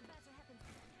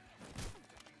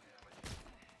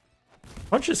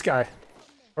 Punch this guy.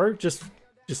 Or just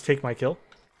take my kill.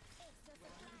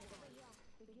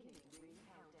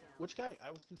 Which guy?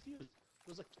 I was confused.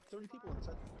 There was like 30 people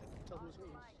inside. I couldn't tell who was who.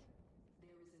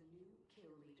 There is a new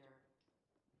kill leader.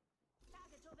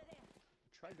 Target over there.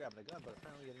 Tried grabbing a gun, but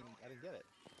apparently I didn't get it.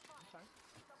 Okay.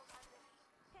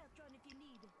 you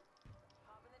need.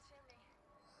 Hop in the chimney.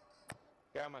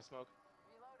 Get out my smoke.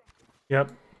 Reloading.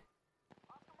 Yep.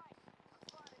 Off the right.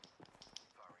 Spotted.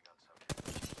 Firing on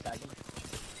subject. Tagging.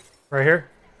 Right here.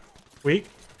 Weak.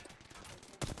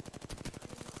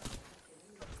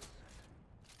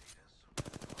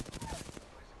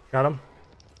 Got him.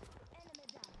 Enemy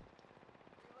down.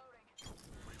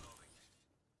 Reloading.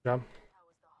 Got him. That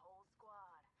was the whole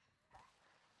squad.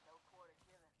 No quarter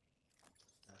given.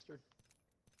 Bastard.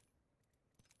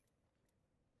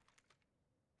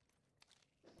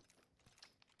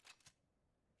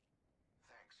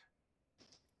 Thanks.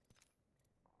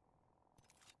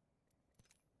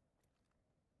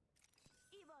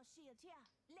 Evo shield here.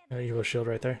 Level. Evo shield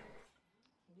right there.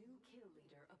 New kill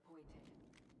leader appointed.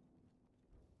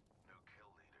 New kill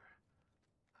leader.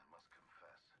 I must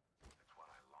confess, it's what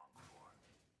I long for.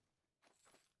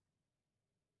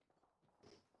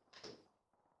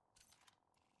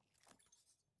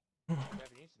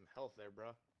 Jeff, you need some health there,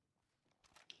 bro.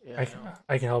 Yeah, I I can, know.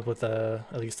 I can help with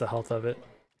at least the health of it.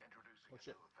 Introducing Oh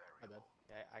shit. a My bad.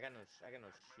 Yeah, I got no shield.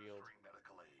 transferring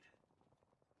medical aid.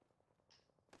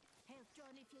 Health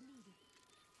drone if you need it.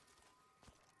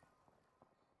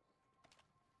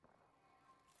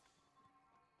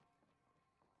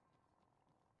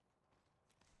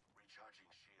 Recharging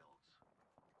shields.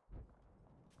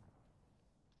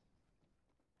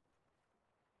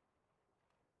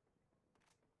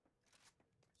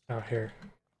 Out here.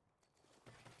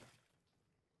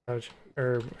 Ouch.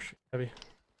 Heavy.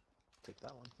 Take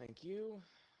that one. Thank you.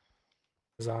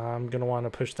 Because I'm gonna want to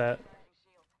push that Adding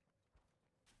shield.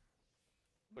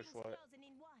 Push Rings what? frozen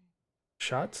in one.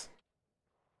 shots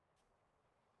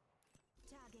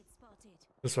Target spotted.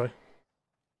 this way.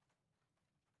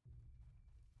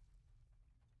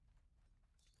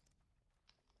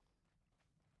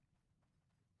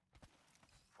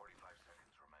 Forty-five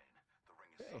seconds remain. The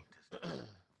ring is Okay. so distant.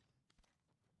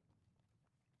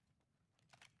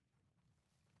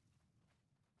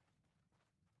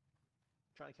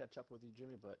 Trying to catch up with you,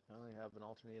 Jimmy, but I only have an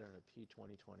alternator and a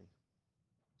P2020.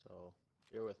 So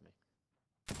bear with me.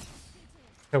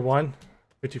 Hit one.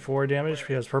 54 damage.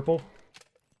 He has purple.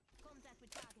 Contact with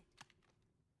target.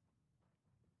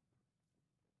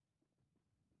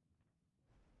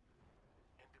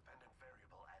 Independent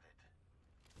variable added.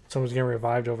 Someone's getting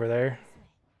revived over there.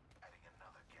 This way. Adding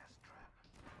another gas trap.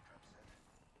 Trap set.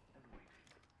 And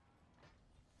waiting.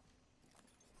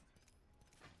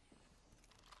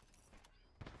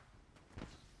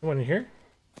 Anyone in here?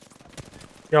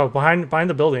 Yo, behind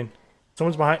the building.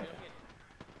 Someone's behind.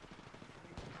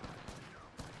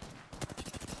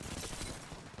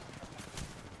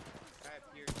 Guy up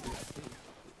here.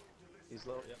 He's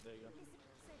low. Yep, there you go.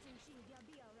 Setting shield. You'll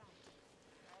be alright.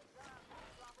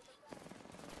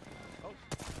 Oh.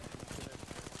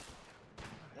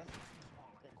 Yeah.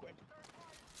 They're quick.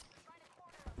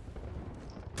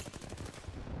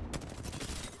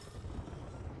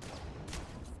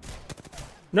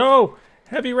 No!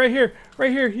 Heavy right here.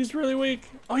 Right here. He's really weak.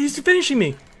 Oh, he's finishing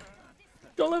me.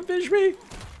 Don't let him finish me.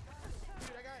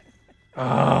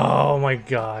 Oh my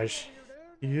gosh.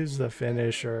 He is the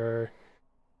finisher.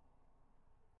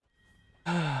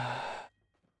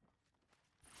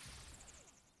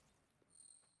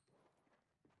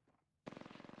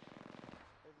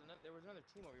 There was another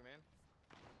team over here, man.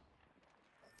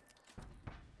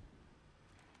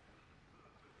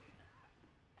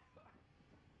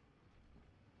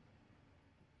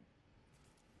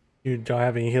 You don't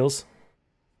have any heals?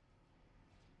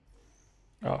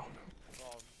 Oh. Well,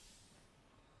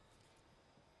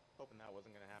 hoping that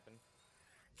wasn't gonna happen.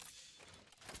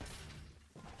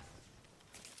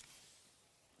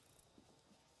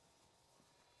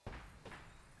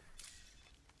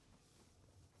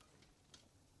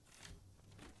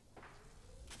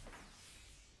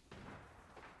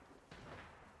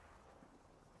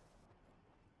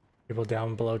 People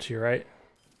down below to your right.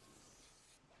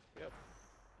 Yep.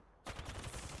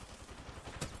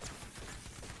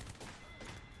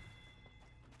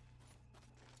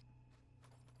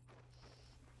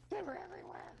 They were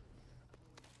everywhere.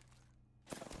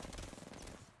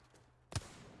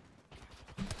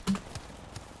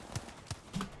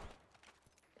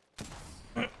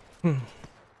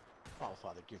 Oh,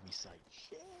 Father, give me sight.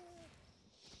 Shit.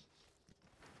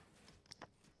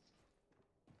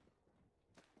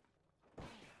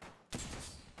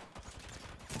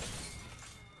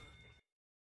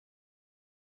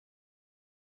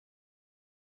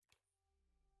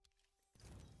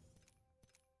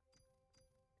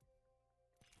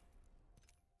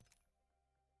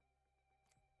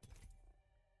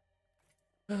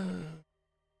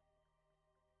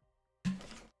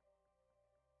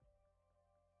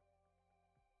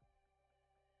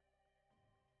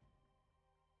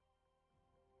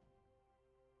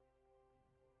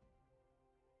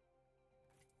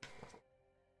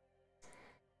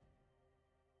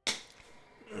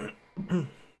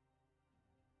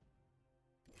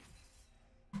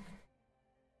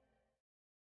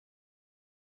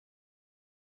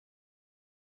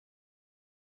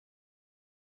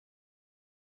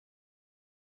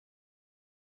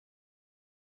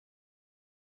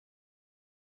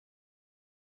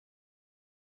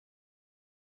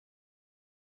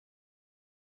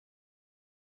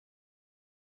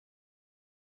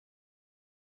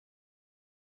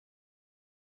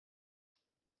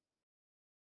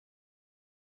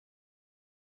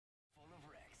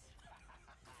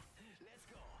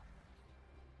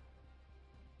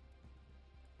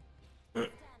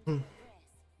 under the press.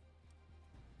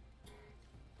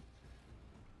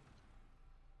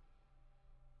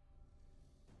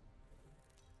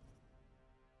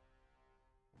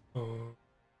 Oh.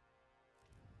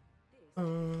 This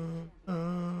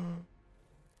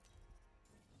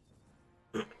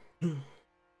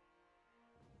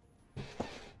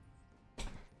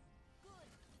Good.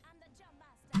 I'm the jump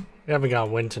master. We haven't got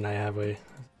a win tonight, have we?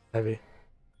 Heavy.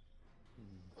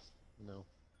 No.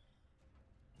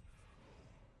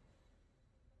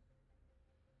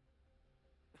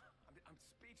 I'm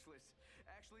speechless.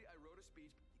 Actually, I wrote a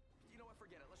speech. You know what?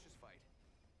 Forget it. Let's just fight.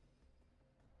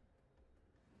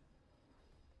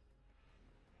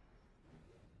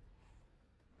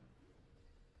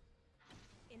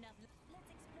 Enough. Let's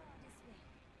explore this way.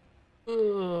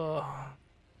 Ugh.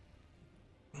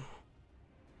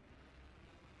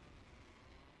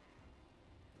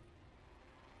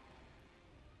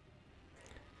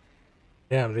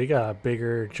 Damn, they got a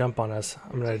bigger jump on us.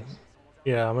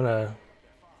 Yeah, I'm gonna.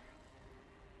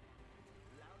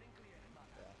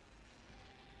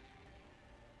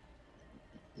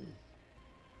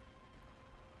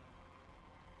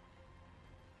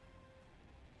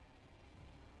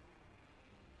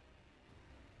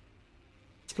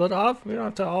 Split off. We don't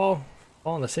have to all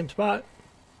fall in the same spot.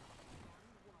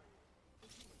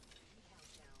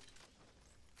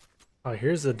 Oh,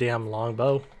 here's the damn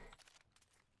longbow.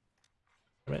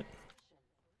 Damn it.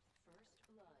 first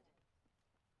blood.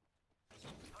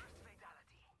 First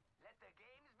fatality. Let the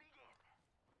games begin.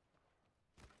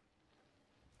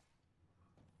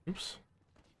 Oops.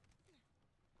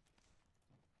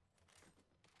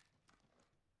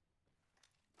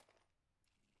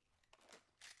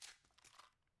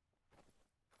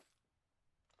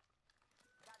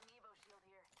 Got an Evo shield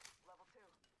here. Level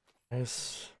 2.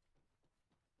 Nice.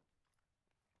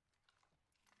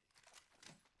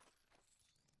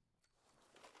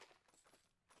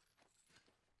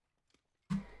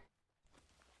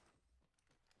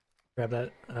 Grab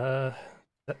that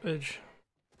savage.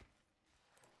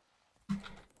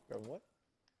 Grab what?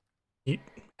 Eat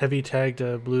heavy tagged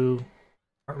blue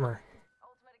armor.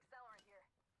 Ultimate accelerant here.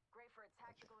 Great for a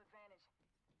tactical advantage.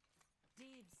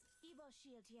 Dibs. Evo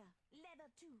shield here. Leather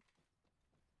 2.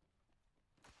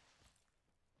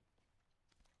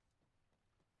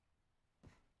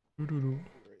 Doo-doo-doo.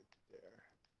 Right there.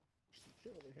 There's some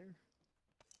shit over here.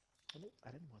 Oh, nope,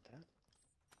 I didn't want that.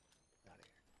 Out of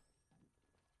here.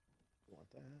 Want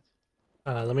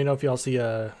that? Let me know if y'all see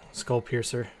a skull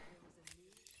piercer.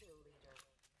 New kill leader.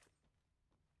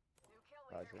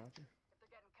 Roger, roger. If they're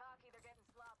getting cocky, they're getting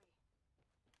sloppy.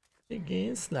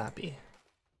 Again, snappy.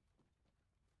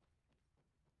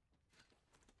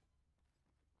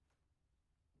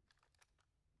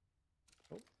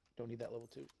 Oh, don't need that level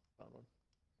 2. Found one.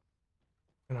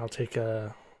 And I'll take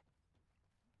a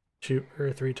shoot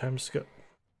or 3 times scope.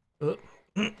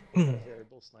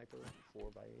 Variable sniper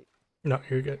 4x8. No,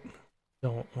 you're good.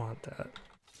 Don't want that.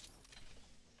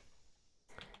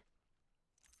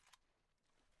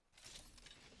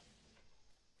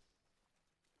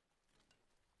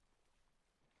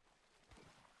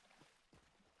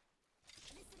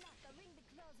 Listen up. The ring be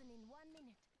closing in 1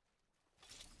 minute.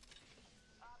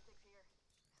 Optics here.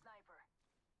 Sniper.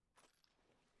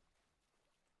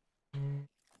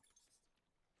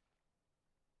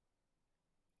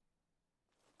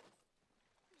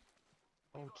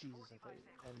 Oh Jesus! I thought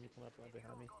enemy come up right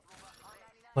behind me.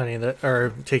 Plenty of that,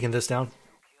 or taking this down.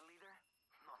 Kill leader?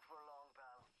 Not for long,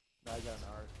 pal. I got an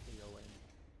R. Go in.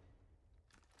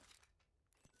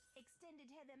 Extended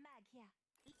heavy mag here.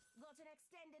 Got an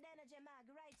extended energy mag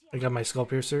right here. I got my skull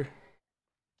piercer.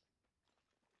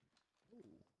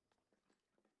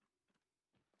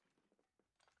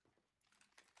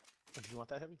 Did you want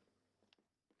that heavy?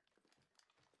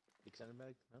 Extended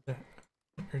mag? No.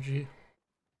 Energy.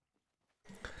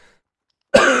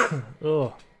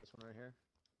 Oh, This one right here.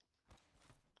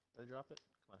 Did I drop it?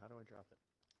 Come on, how do I drop it?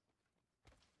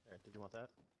 There. Did you want that?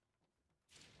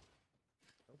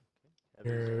 Oh,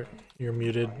 okay. you're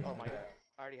muted. Oh my god.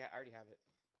 I already have it.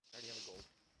 I already have a gold.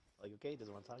 Like, okay,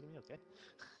 doesn't want to talk to me? Okay.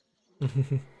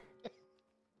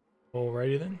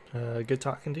 Alrighty then. Good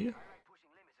talking to you. I like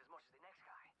pushing limits as much as the next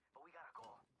guy, but we gotta go.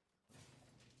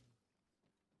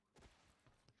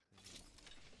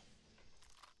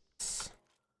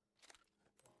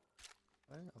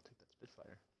 Alright, I'll take that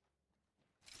Spitfire.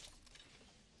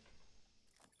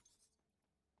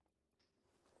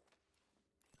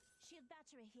 Shield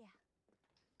battery here.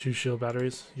 2 shield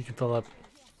batteries. You can fill up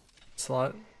Here.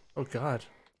 slot. Oh god.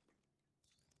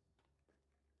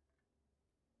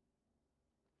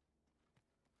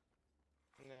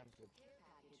 Yeah, I'm good.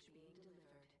 Package being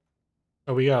delivered.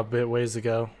 Oh, we got a bit ways to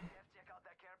go.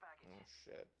 Oh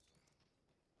shit.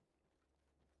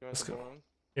 You want Let's to go. go on?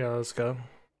 Yeah, let's go.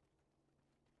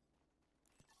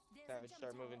 There's Savage, a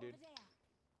start jump moving, tower dude. over there.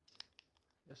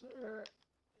 Yes, sir.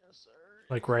 Yes, sir.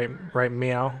 Like right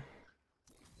meow.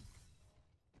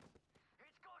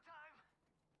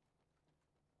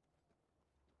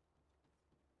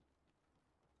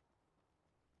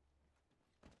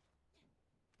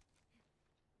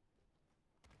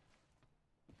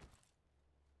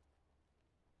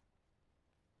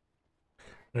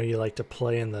 I know you like to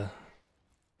play in the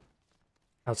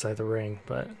outside the ring,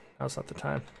 but now's not the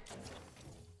time.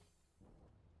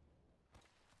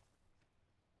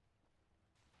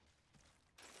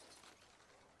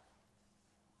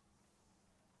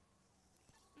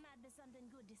 Might be something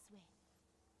good this way.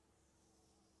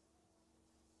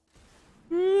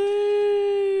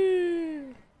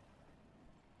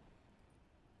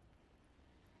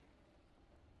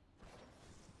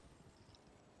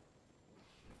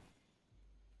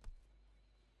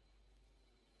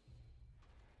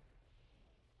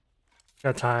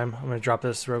 Got time. I'm gonna drop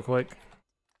this real quick.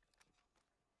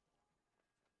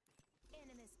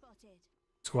 Enemy spotted.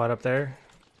 Squad up there.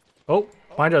 Oh,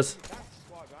 behind us. Back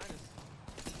squad behind us.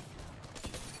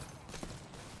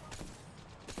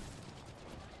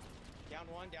 Down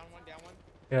one, down one, down one.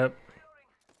 Yep.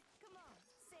 Come on,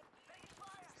 sick.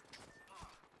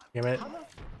 Damn it. Come on,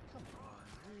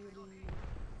 really?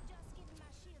 Just giving my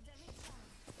shields a recharge.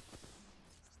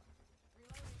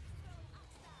 Enemy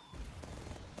down.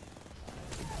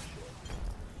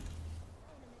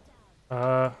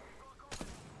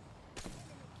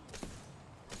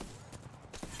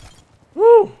 Woo!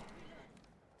 Very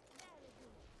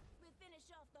good. We finish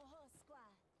off the whole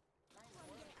squad. One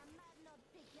day I might not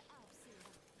pick you up soon.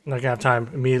 Not gonna have time.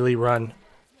 Immediately run.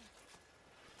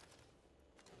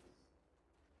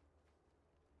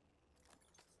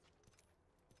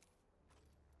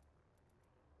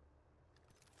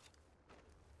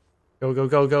 Go, go,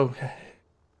 go, go.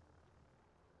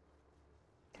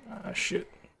 Ah, shit.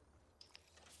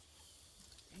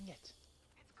 Dang it.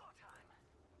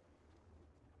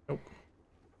 Nope.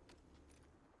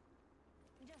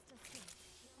 Just a sec.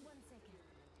 1 second.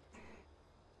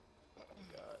 Oh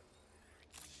god.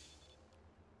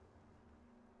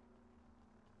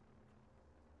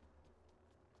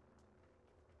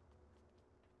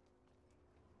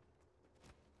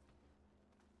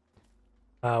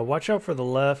 Watch out for the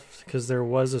left, because there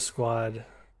was a squad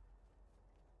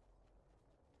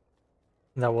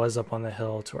that was up on the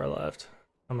hill to our left.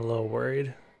 I'm a little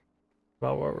worried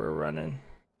about what we're running.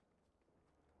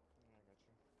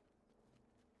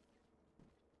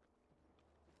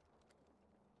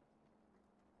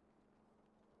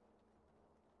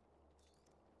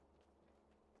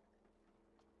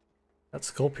 That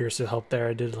skull piercer helped there.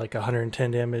 I did like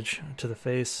 110 damage to the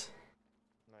face.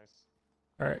 Nice.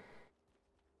 All right.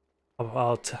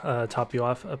 I'll top you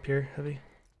off up here, Heavy.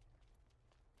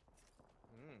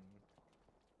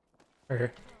 Right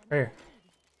here. Right here.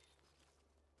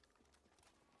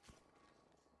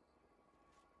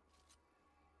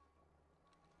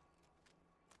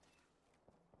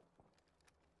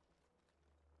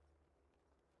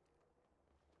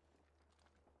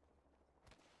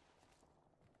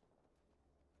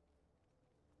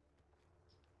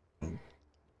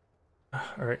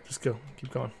 All right, let's go.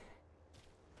 Keep going.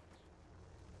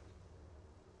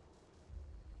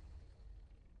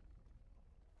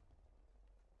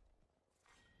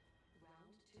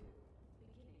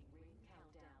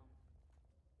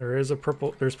 There is a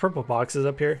purple. There's purple boxes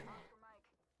up here.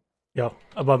 Yo,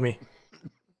 above me.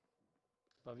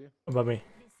 Love you. Above me.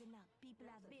 Listen up. People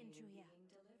have been through here.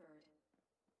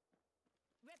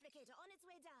 Replicator on its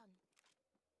way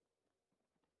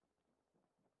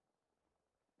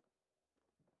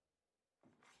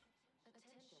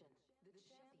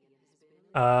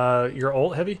down. Your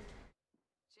ult, Heavy?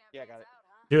 Yeah, I got it.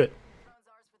 Do it. Throne's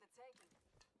ours for the taking.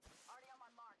 Already on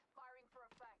my mark. Firing for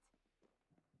effect.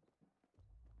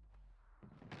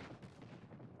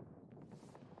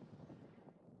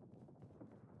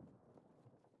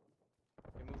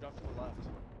 It moved off to the left.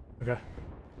 Okay.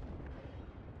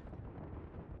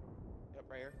 Yep,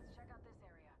 right here. Check out this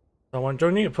area.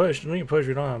 Don't need to push. Don't need to push.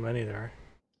 We don't have many there.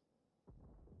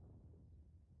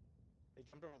 They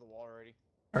jumped over the wall already.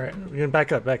 All right, we're gonna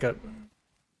back up. Back up.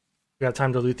 We got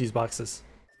time to loot these boxes. Death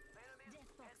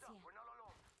box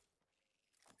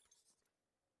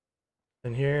here.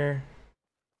 In here.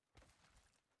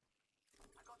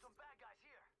 I got some bad guys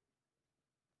here.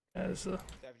 As Savage,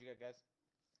 you got guys?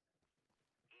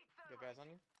 You got guys on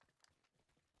you?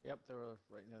 Yep, they were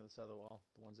right near the side of the wall.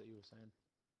 The ones that you were saying.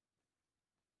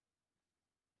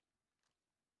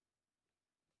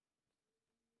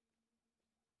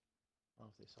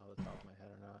 if they saw the top of my head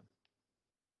or not.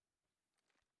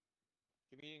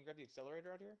 Did you grab the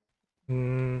accelerator out here?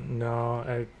 No,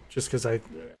 I just because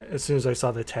as soon as I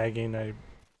saw the tagging,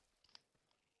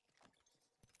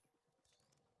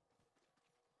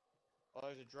 Oh,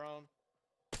 there's a drone.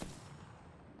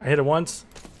 I hit it once.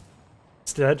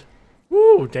 It's dead.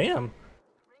 Woo, damn.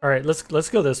 All right, let's go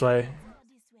this way, Go this way.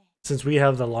 since we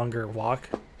have the longer walk.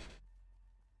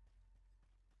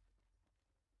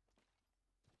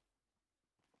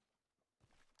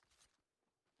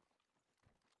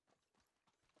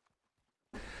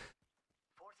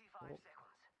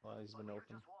 Well, he's been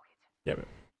open. Yeah, but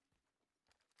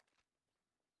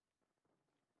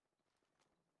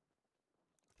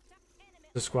Enemy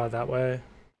the squad that way.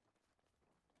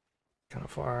 Kind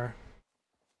of far.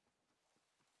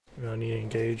 We don't need to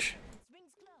engage.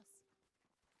 rings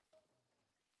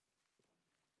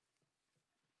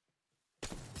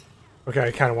close. Okay,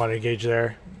 I kind of want to engage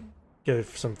there. Get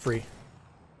some free.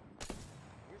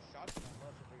 Your shots from that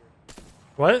left over here.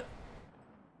 What?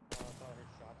 I thought I heard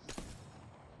shots.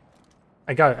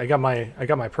 I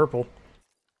got my purple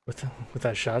with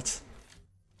that shots.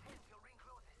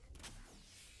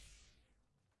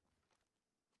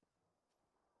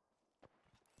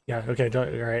 Yeah, okay, don't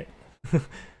all right. Listen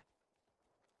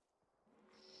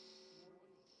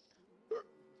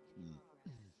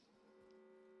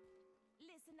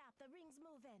up, the ring's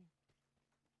moving.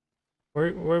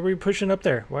 Where are we pushing up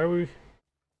there? Why are we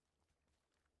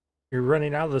You're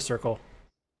running out of the circle.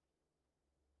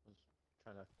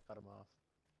 Trying to cut him off.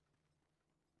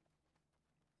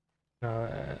 No,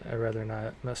 I'd rather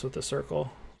not mess with the circle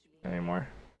anymore.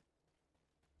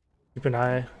 Keep an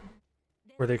eye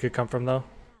where they could come from though.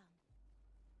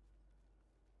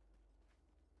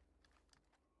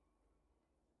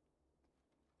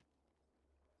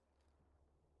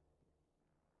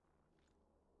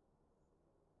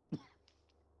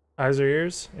 Eyes or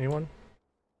ears? Anyone?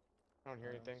 I don't hear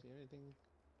anything. See anything?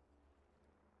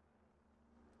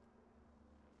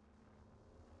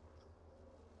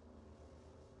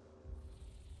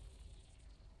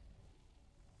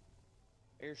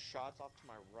 I hear shots off to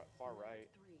my far right,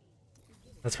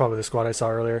 That's probably the squad I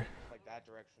saw earlier. like that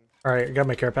direction. Alright, I got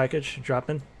my care package.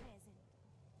 Dropping.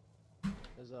 Present.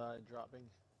 There's dropping.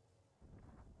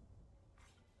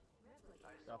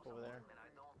 Drop over there.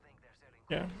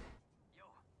 Yeah.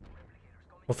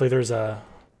 Hopefully there's a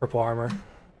purple armor.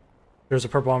 There's a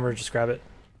purple armor, just grab it.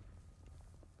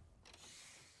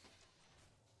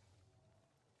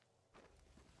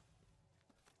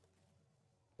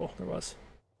 Oh, there was.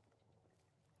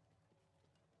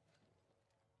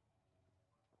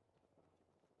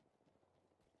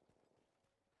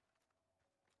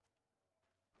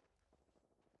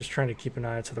 Just trying to keep an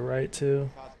eye to the right too.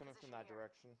 Shots coming from that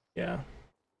direction. Yeah.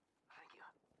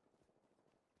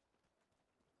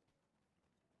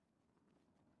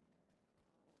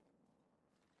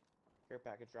 Care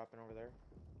package dropping over there.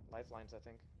 Lifelines, I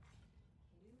think.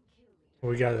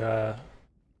 We got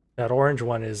that orange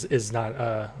one is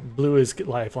not blue is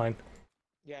lifeline.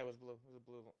 Yeah, it was blue. It was a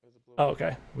blue. It was a blue. Oh,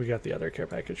 okay. We got the other care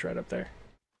package right up there.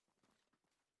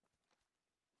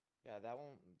 Yeah, that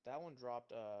one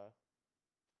dropped over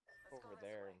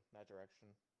there in that direction.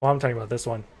 Well, I'm talking about this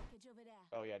one. Package over there.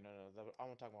 Oh yeah, no.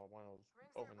 I'm talking about one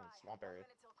over in the swamp area.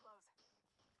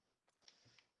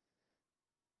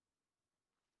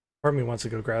 Part of me wants to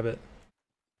go grab it.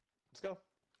 Let's go.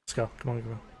 Let's go. Come on,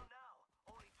 come on.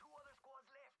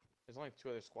 There's only 2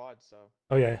 other squads, so.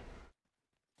 Oh yeah.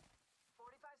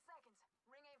 45 seconds.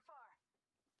 Ring ain't far.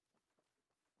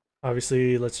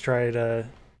 Obviously, let's try to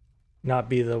not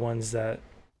be the ones that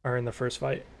are in the first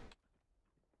fight.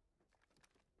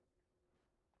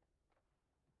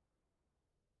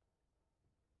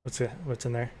 What's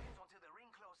in there?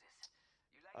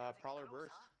 Prowler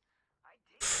burst.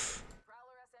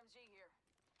 Prowler SMG here.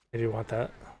 I do want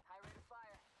that. High rate of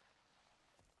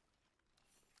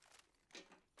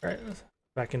fire. Alright,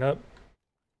 backing up.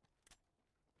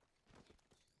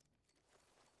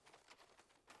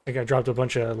 I think I dropped a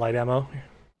bunch of light ammo.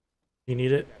 You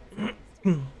need it?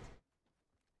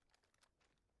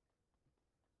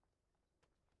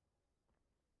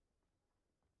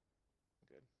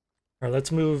 Alright,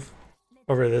 let's move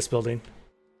over to this building.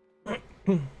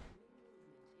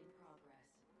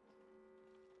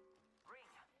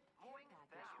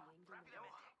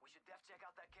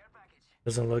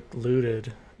 Doesn't look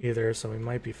looted either, so we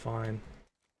might be fine.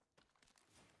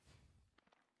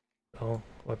 Oh,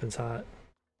 weapon's hot.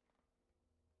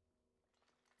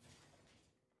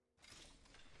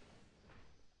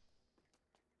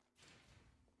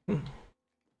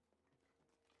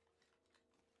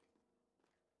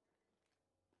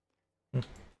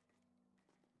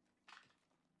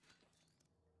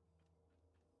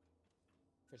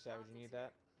 Savage, you need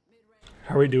that?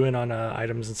 How are we doing on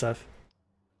items and stuff?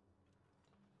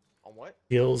 On what?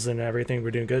 Heals and everything.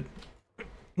 We're doing good.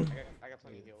 I got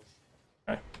plenty of heals.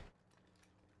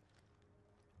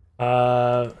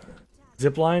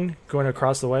 Zip line going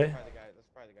across the way. Probably the guy. That's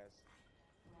probably the guys.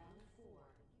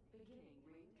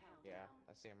 Yeah,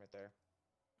 I see him right there.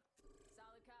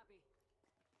 Solid copy.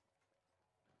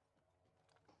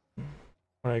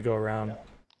 I'm gonna go around.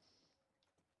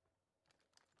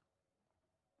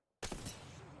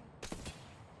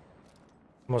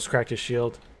 Almost cracked his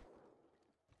shield.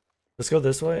 Let's go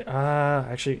this way.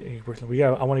 Actually, we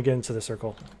got. I want to get into the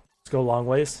circle. Let's go long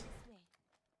ways.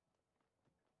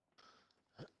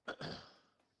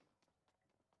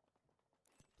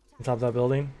 On top of that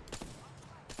building.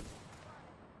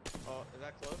 Oh, is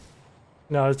that close?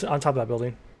 No, it's on top of that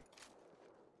building.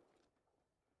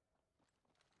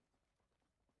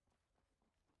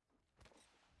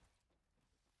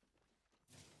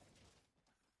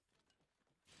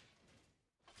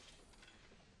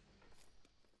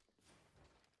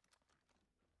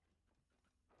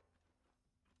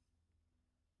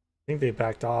 I think they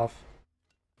backed off.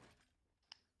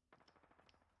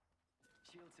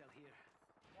 Shield cell here.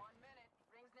 1 minute.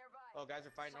 Rings nearby. Oh, guys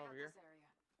are fighting Check over out here. this area.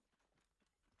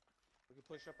 We can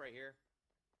push up right here.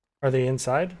 Are they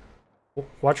inside?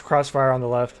 Watch crossfire on the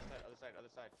left. Other side, other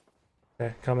side.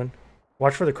 Okay, coming.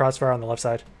 Watch for the crossfire on the left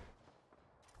side.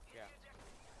 Yeah.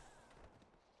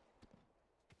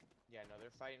 Yeah, no,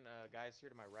 they're fighting guys here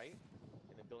to my right,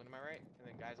 in the building to my right, and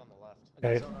then guys on the left.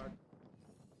 Okay.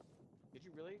 Did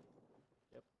you really?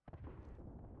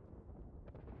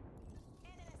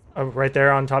 Right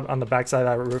there on top, on the back side of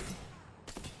that roof.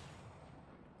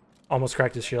 Almost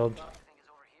cracked his shield. Everything is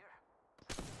over here.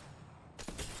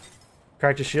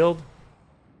 Cracked his shield.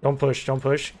 Don't push,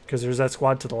 because there's that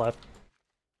squad to the left.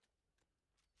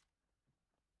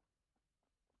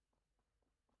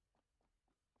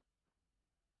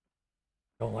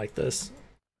 Don't like this.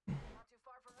 Not too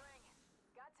far from ring.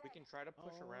 Got We tape. can try to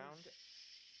push around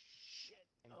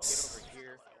and get over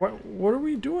here. What are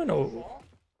we doing? Oh.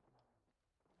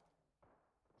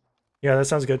 Yeah, that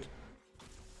sounds good.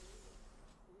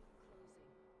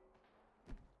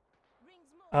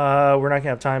 We're not gonna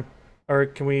have time. Or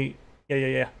can we? Yeah.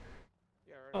 Yeah,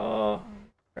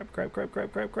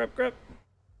 right. Crap.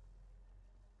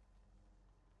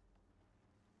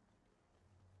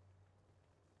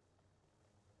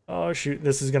 Oh shoot,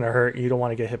 this is gonna hurt. You don't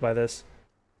want to get hit by this.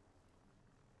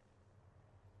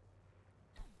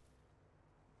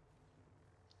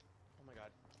 Oh my god,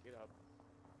 get up.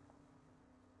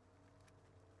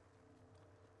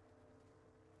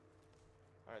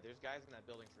 Alright, there's guys in that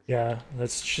building for sure. Yeah,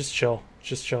 let's just chill.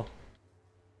 Just chill.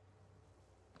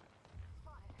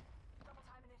 Spotted. Double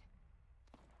timing it.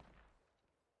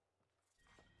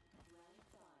 Round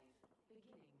 5.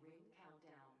 Beginning ring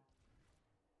countdown.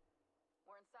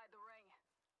 We're inside the ring.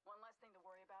 One less thing to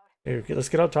worry about. Here, let's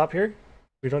get up top here.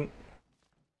 We don't.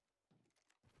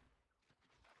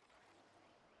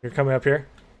 You're coming up here.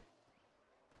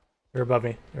 They're above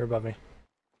me. They're above me.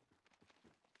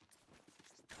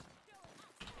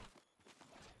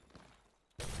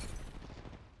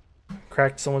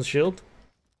 Cracked someone's shield.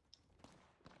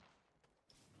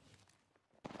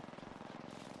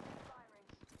 Firing.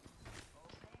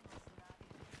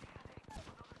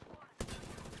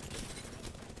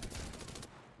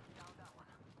 Down that one.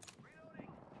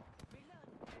 Reloading.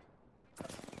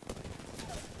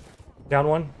 Down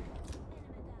one.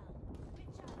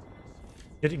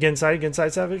 Get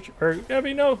inside, Savage. Or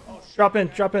Abby, no. Drop in.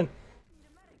 Taking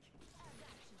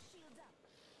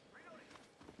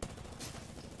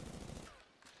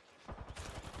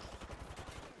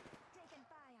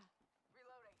fire.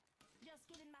 Reloading. Just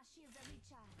giving my shields a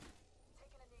recharge.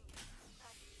 Taking a knee.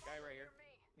 Guy right here. Near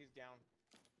me. He's down.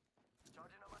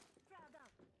 Charging over. Frag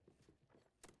up.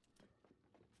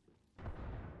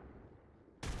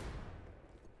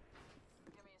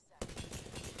 Give me a sec.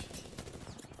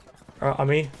 On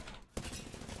me.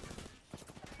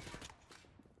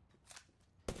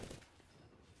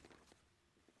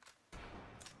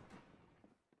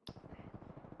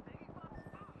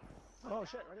 Oh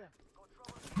shit, right here.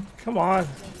 Come on.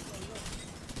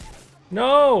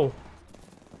 No.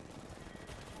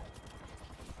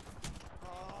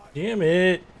 Damn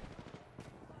it.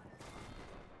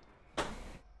 I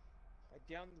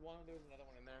downed one, there was another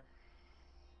one in there.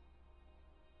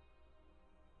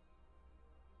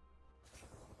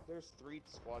 There's 3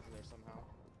 squads in there somehow.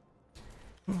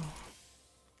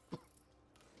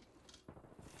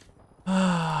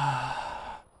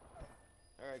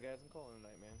 Alright guys, I'm calling it a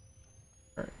night, man.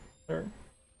 Sure.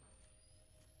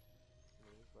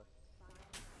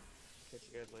 Catch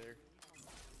you guys it later.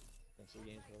 Thanks for the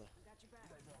games, brother. Got your back.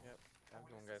 Yep. Have a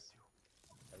good one, guys.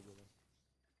 Have a good one.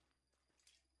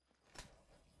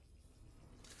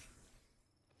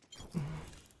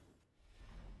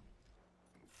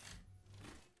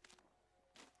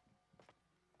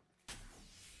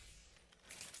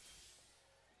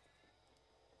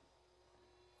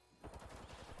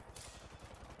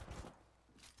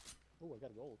 Oh, I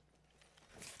got gold.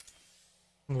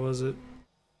 What was it?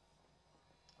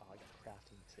 Oh, I got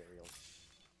crafting materials.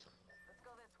 Let's go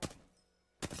this way.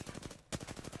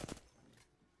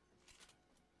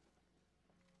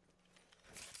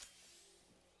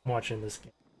 I'm watching this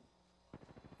game.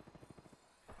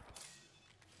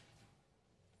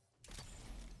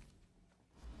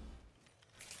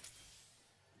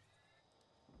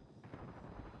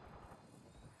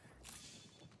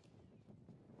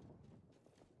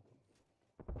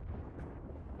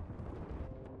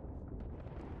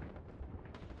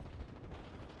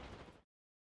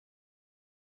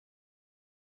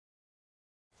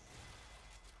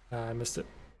 I missed it.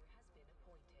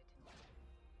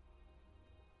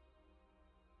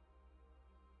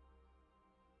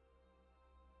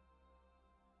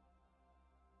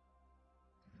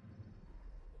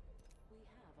 We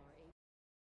have our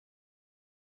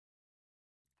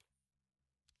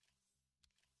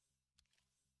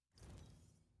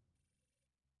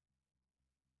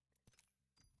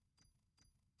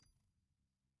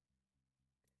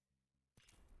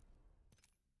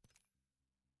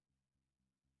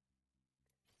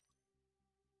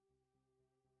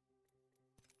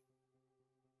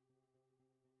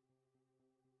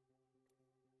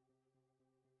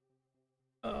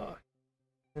A.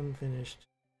 I'm finished.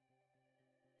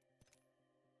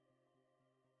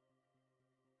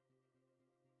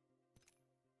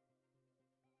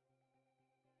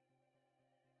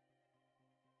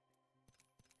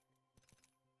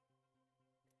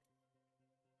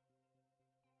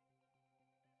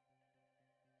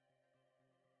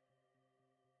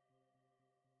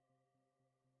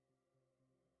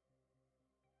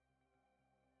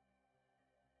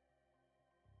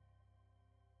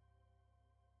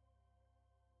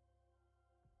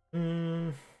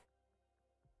 Hmm.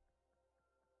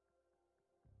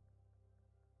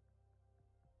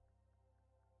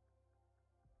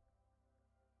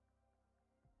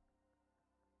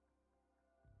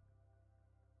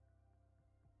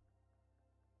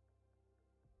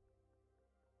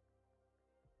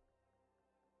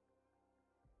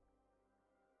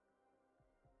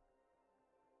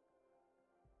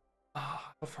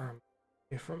 How far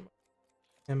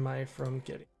am I from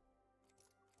getting?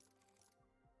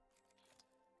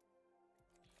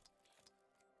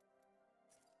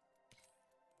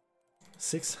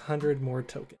 600 more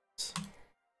tokens.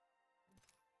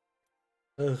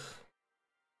 Ugh. I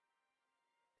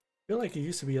feel like it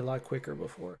used to be a lot quicker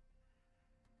before.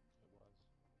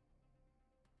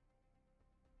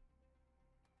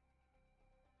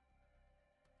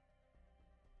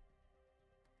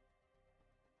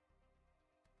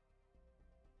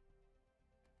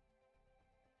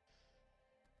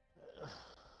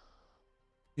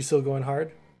 You still going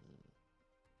hard?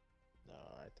 No,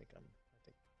 I think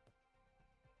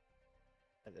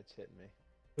it's hitting me.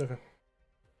 Okay.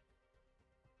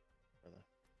 Brother.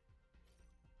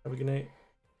 Have a good night.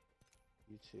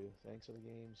 You too. Thanks for the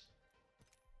games.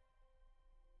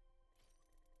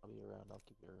 I'll be around. I'll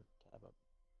keep your tab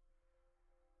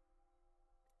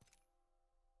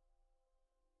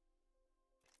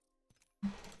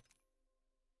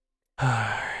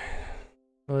up.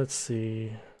 Let's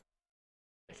see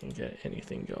if I can get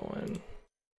anything going.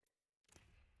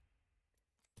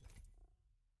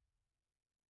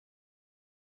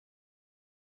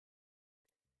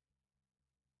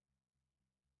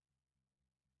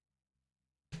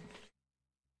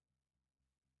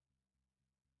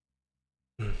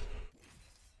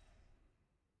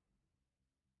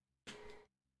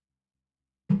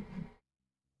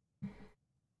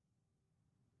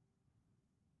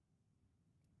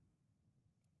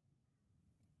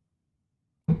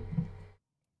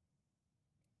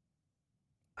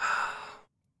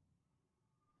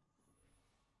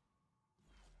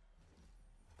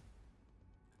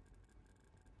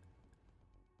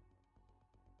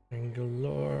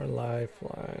 Bangalore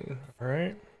lifeline. All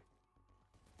right.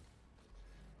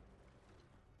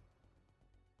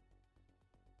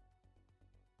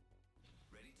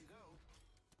 Ready to go.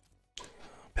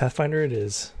 Pathfinder it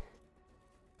is.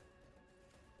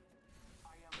 I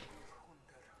am Wolf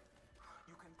Hunter.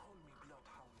 You can call me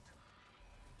Bloodhound.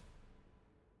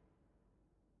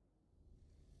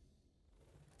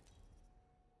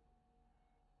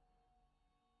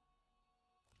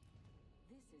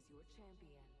 This is is your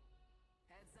champion.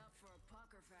 Heads up for a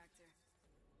pucker factor.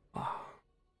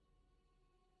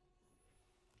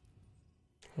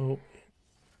 Oh.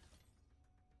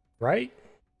 Right?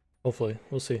 Hopefully.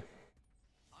 We'll see.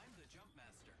 I'm the jump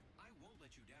master. I won't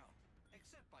let you down,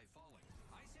 except by falling.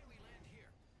 I say we land here.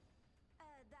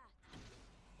 That.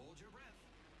 Hold your breath.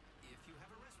 If you have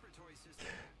a respiratory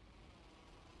system.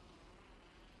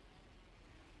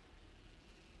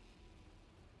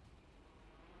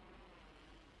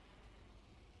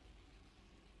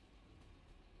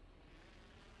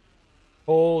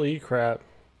 Holy crap.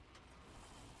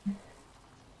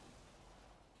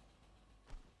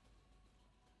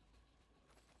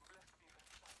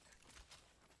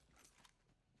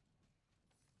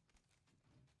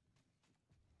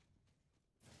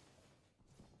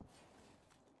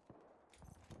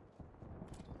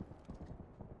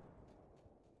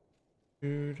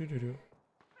 Do, do, do, do.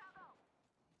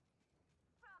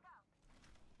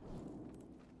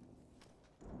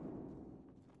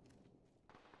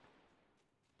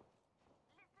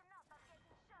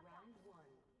 Round 1.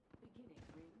 Beginning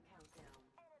ring countdown.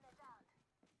 Enemy down.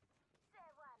 Say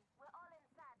one. We're all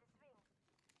inside this ring.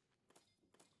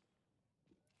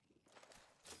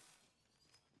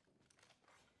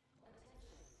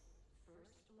 Attention.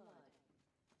 First blood.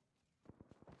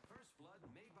 First blood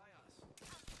made by us.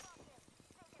 Focus.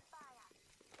 Taking fire.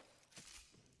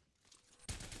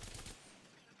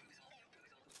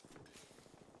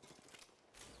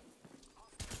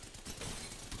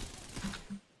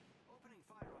 Opening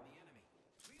fire on the enemy.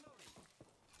 Reloading.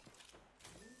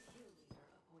 New kill leader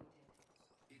appointed.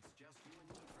 It's just you and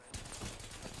me, friend.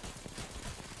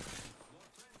 More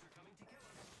friends are coming to kill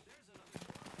us. There's another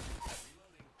squad.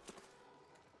 Reloading.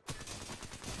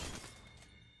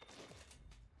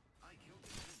 I killed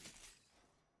the enemy.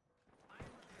 I'm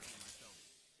repairing myself.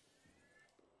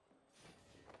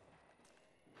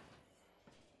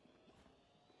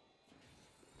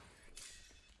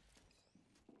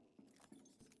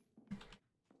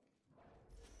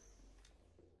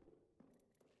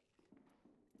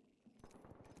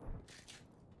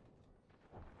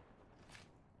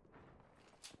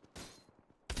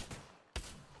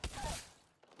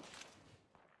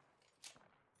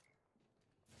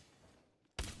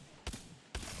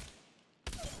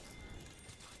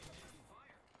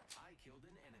 I killed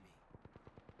an enemy.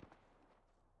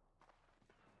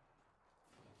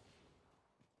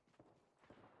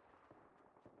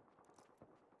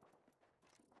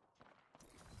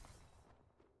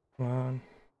 Come on.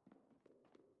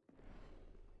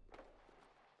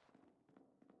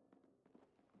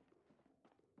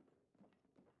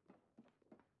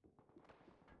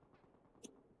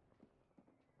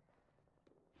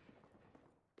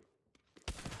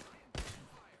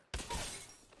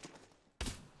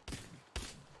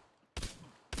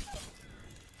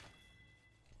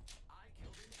 I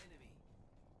killed an enemy.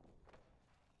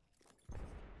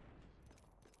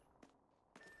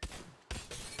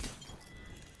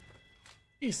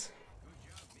 Jeez. Good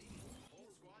job, me.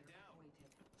 Whole squad down.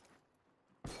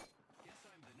 Guess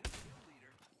I'm the new kill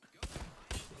leader. Go.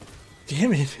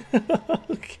 Damn it.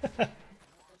 God.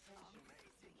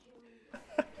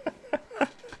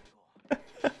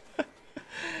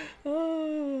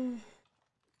 Oh.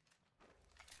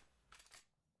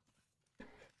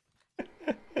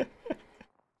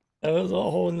 That was a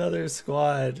whole nother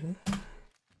squad.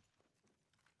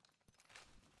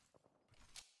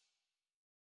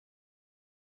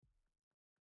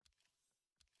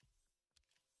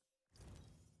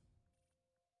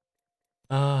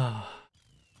 Ah.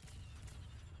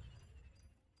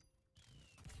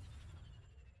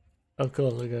 Oh,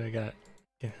 cool. Look what I got.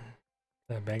 Yeah.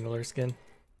 That Bangalore skin.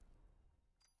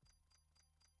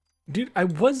 Dude, I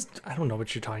don't know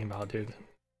what you're talking about, dude.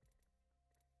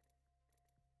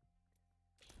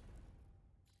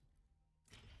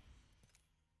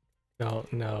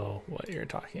 Don't know what you're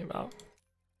talking about.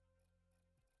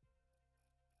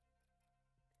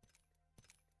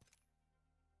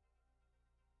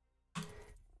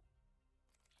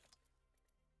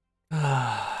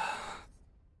 Ah.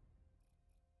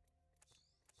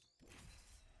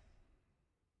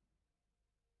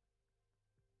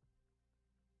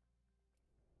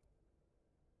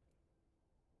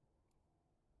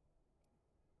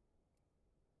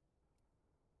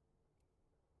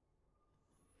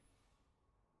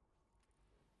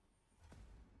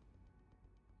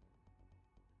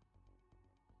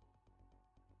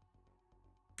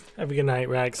 Have a good night,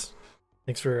 Rax.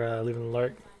 Thanks for leaving the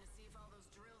alert. Time to see if all those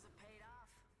drills have paid off.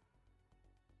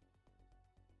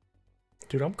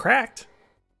 Dude, I'm cracked.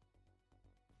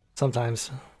 Sometimes.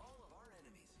 All of our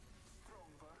enemies. Strong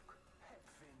work. Head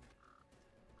fin.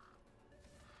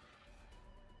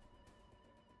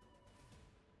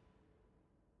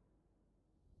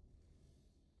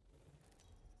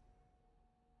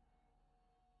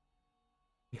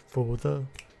 For the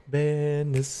bare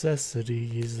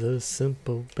necessities, the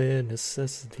simple bare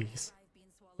necessities.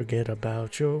 Forget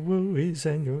about your worries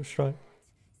and your strife.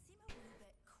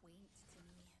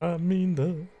 I mean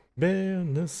the bare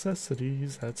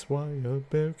necessities. That's why a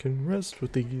bear can rest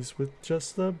with ease, with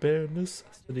just the bare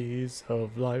necessities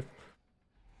of life.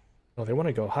 Oh, they want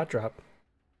to go hot drop.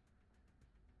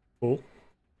 Cool.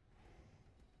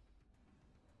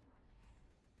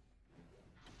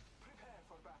 Prepare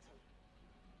for battle.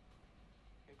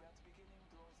 A bad beginning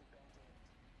draws a bad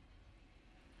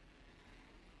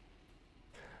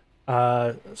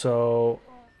end.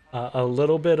 A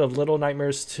little bit of Little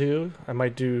Nightmares 2. I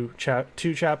might do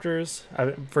 2 chapters.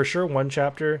 For sure 1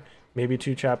 chapter, maybe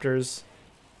 2 chapters.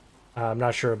 I'm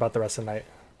not sure about the rest of the night.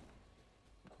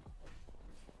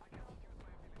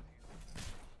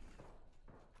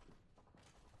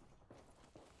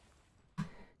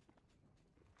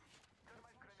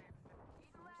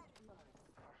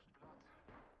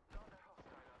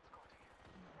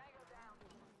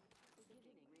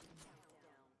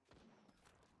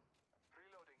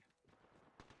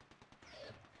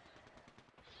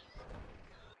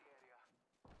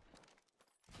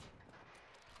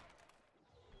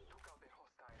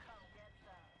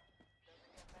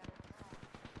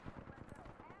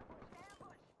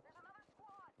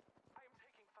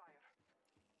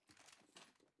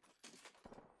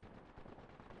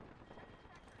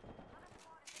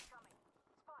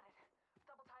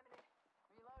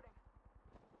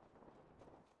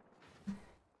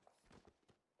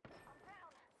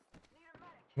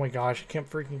 Oh my gosh, I can't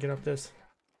freaking get up this.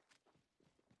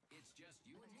 It's just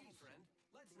you and me, friend.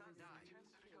 Let's not die. Chance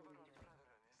to recover our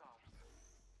brethren is ours.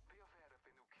 Be aware of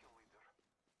the new kill leader.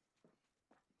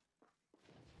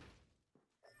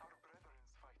 Our brethren's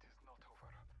fight is not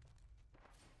over.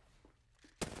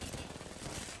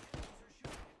 They're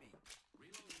shooting at me.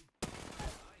 Reloading.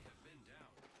 I have been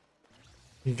down.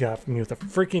 You got me with a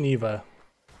freaking Eva.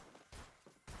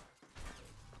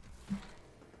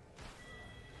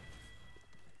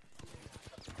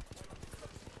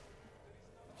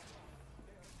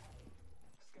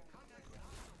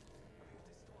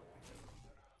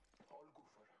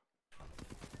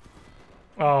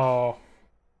 Oh,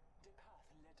 The path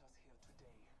led us here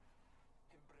today.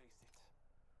 Embrace it.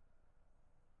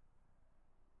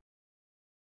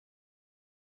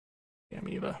 damn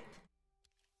Eva.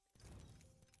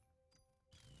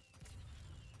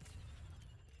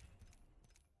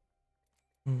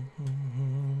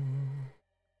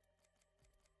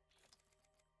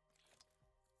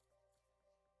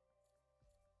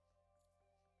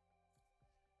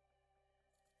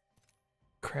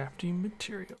 Crafting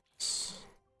materials.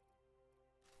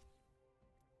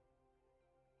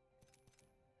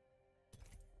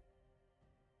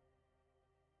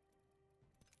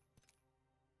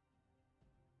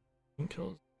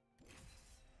 Kills.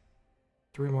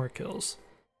 3 more kills.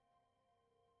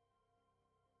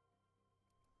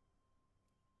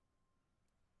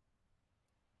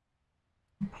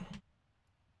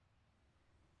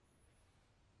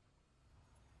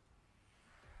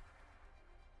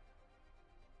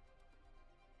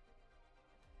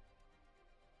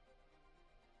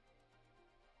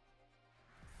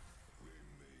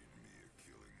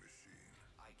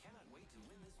 I cannot wait to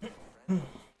win this battle, friend.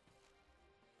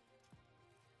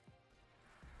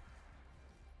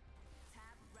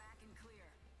 Tap, rack, and clear.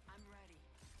 I'm ready.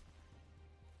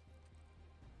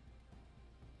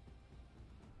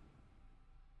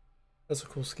 That's a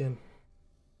cool skin.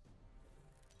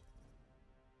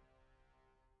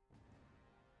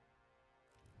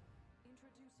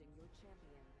 Introducing your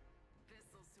champion.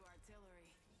 Pistols to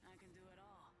artillery. I can do it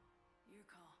all. Your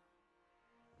call.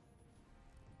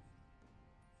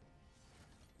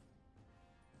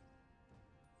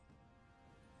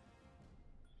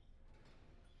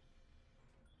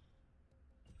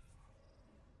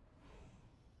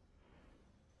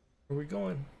 Where are we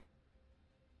going?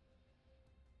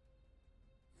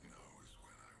 Now is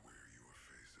when I wear your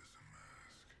face as a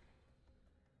mask.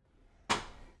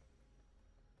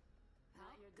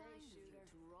 Not your day, shooter.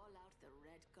 To roll out the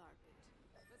red carpet.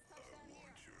 Let's touch down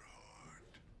here. Want your heart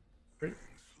Great.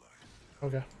 being sliced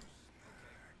Okay.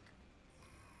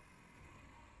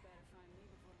 Better find me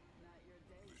before. Not your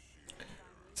day.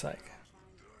 It's like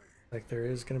there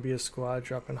is gonna be a squad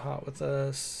dropping hot with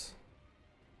us.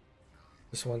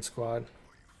 Just one squad.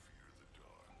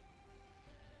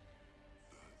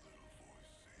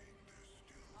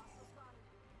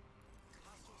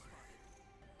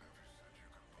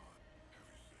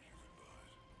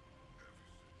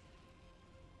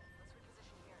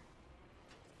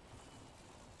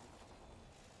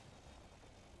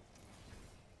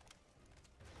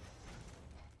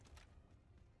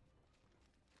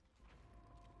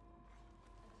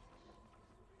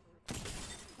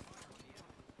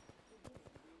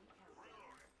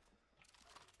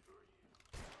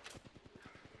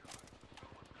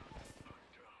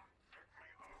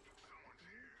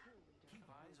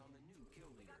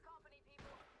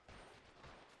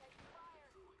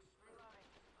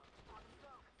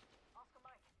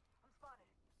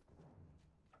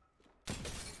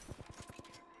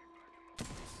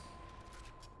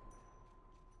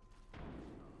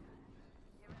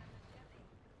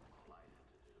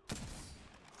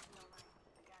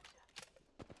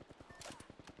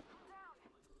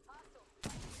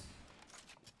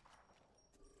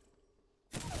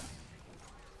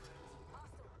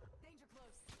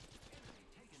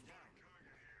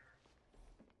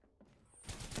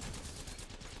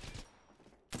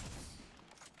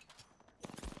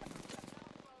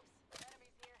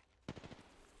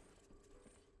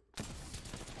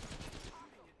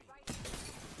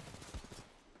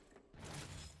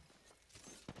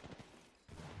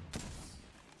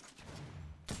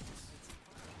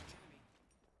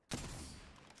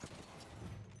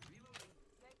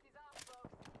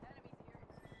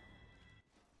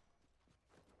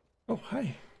 Oh,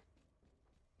 hi.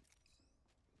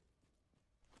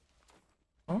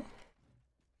 Huh?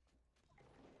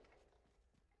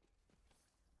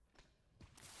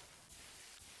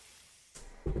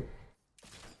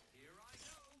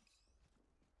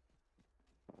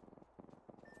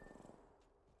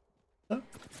 Oh.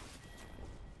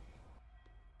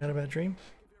 Had a bad dream?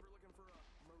 If you're ever looking for a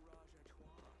mirage à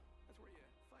trois, that's where you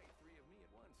fight three of me at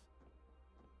once.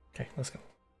 Okay, let's go.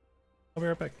 I'll be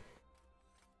right back.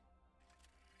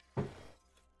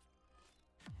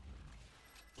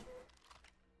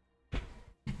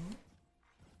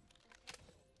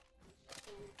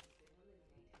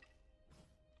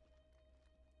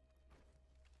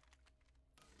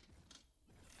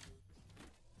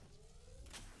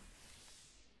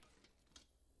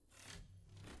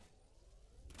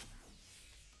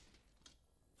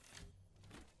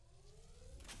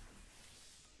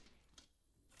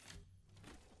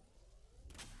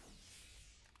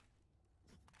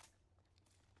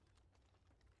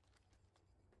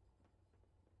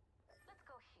 Let's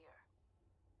go here.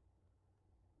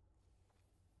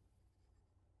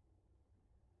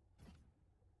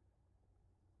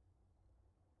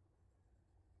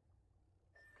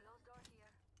 Closed door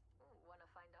here. Ooh, wanna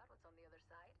find out what's on the other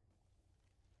side?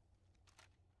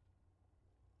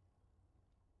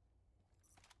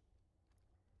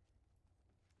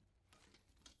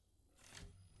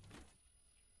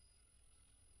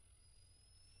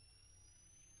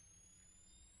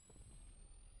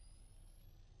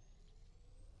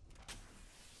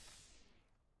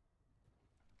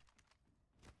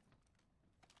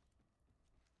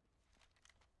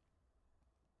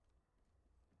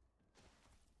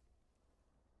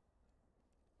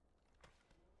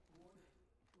 Warning.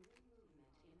 Ring movement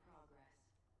in progress.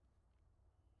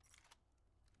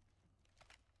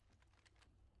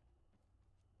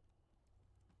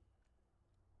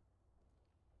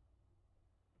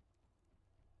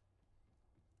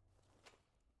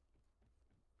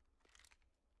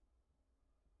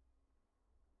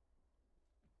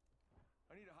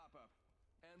 I need a hop up.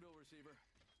 Anvil receiver.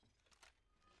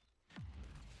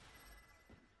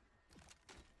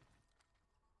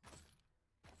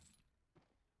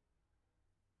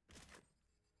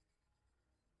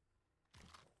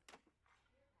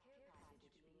 Care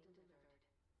package being delivered.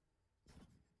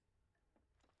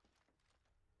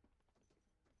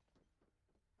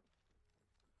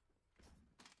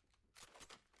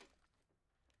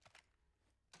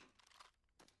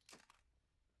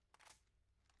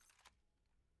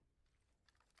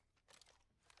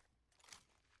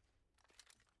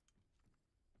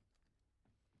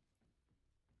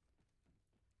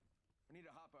 I need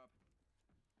a hop up.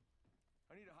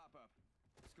 I need a hop up.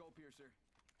 Skull piercer.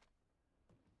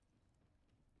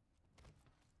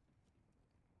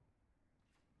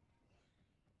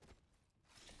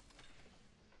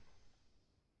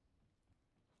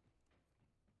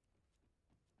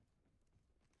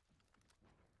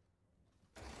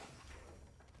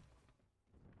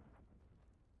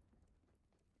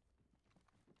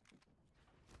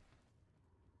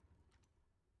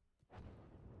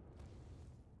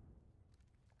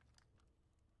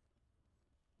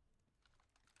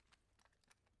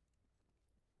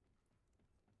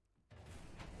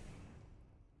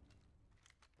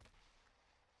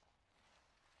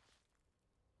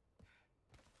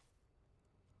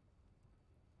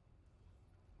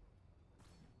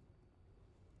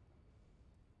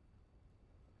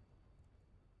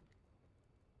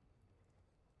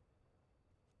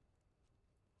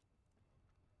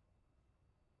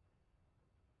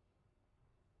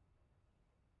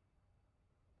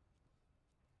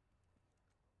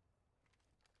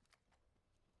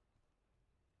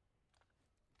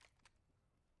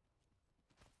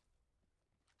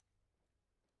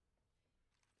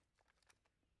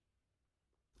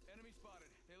 Enemy spotted.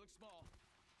 They look small.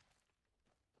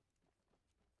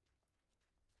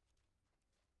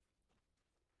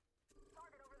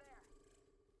 Target over there.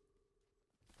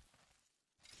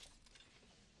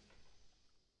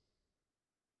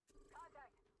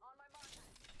 Contact on my mark.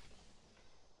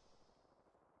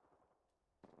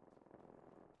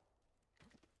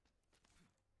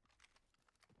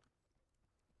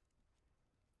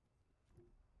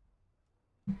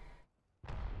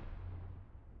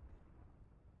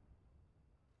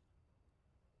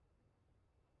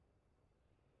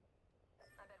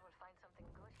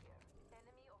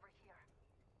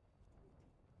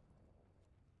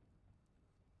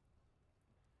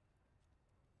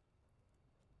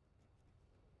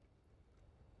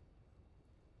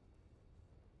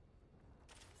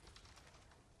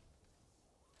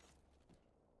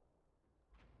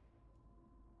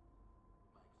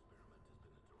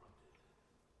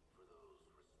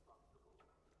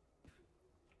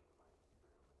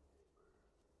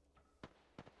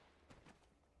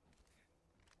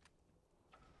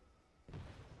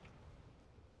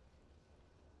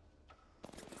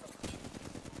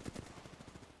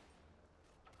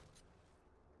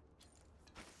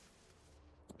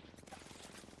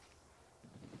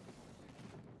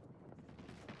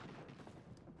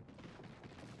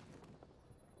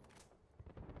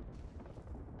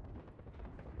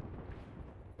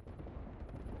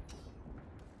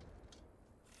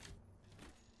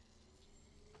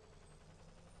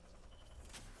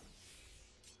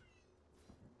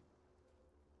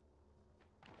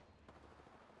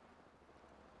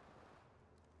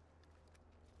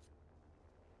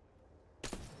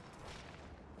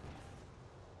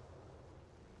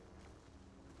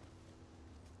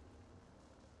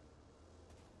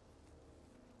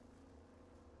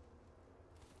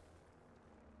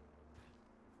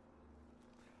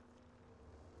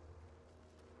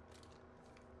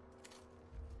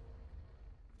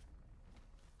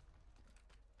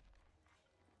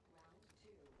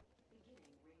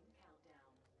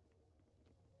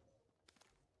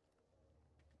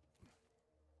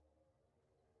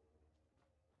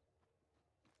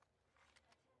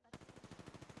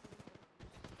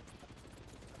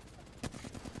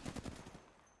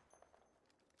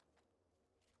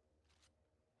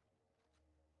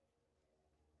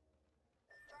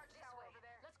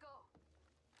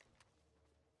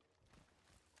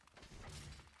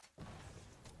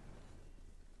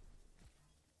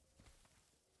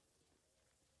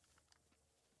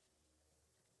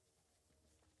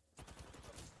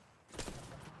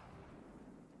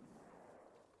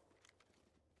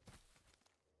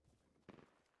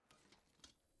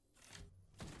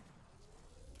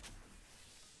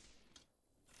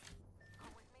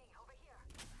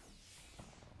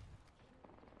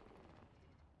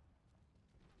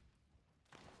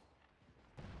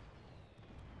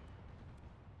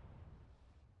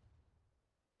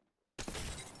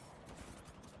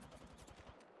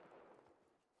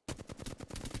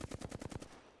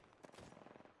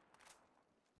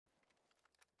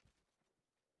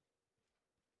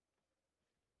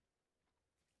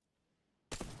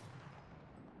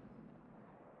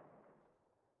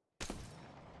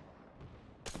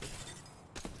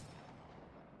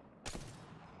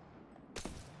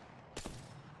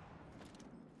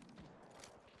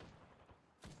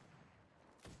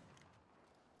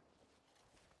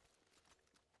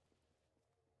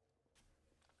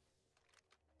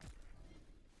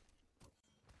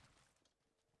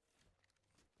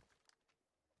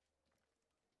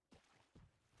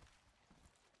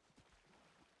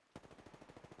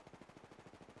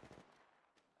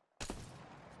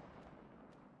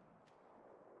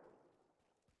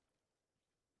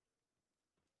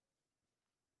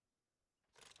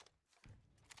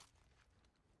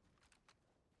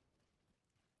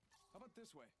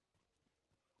 this way?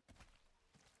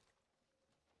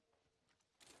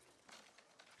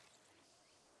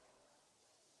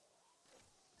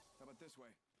 How about this way?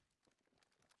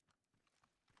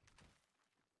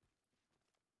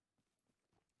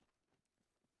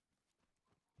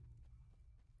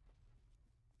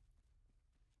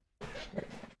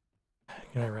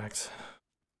 Good night, Rex.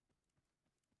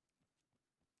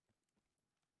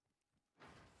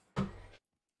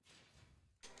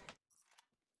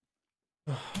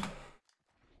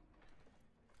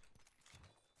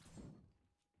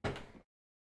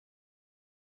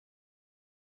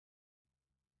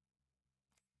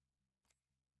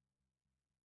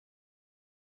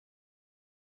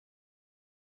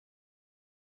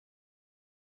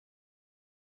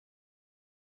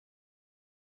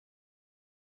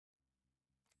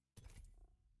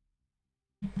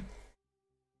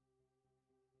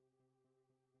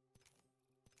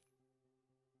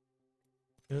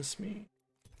 Just me.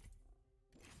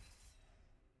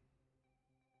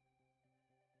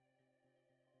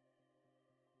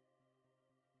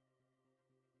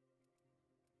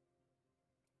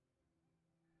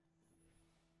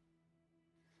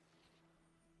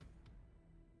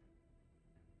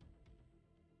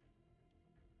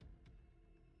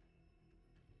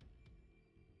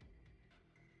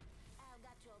 Al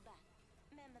got your back.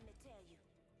 Remember me tell you.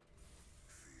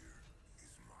 Fear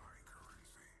is my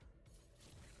currency.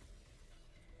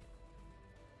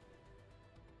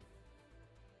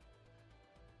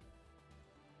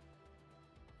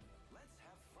 Let's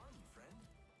have fun, friend.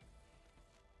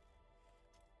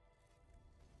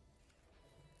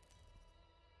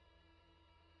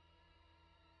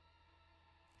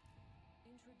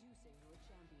 Introducing your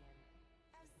champion.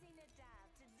 I've seen it all.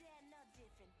 Today no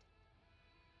different.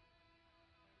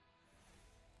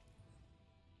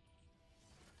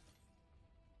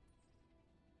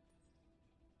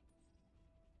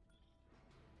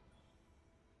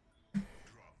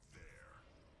 Drop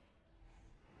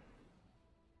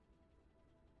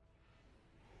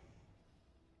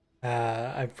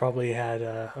there. I've probably had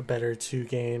a better 2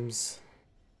 games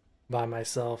by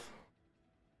myself.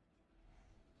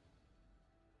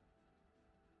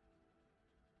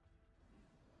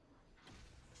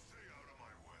 Stay out of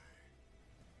my way.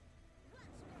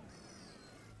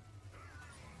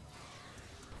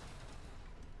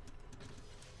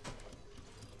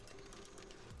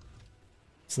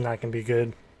 It's not gonna be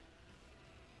good.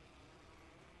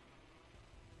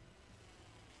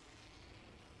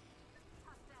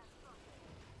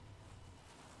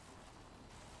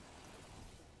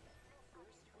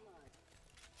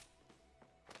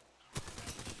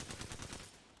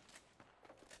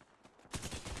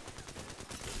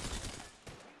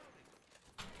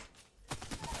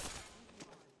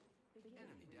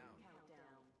 Enemy down.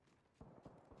 Countdown.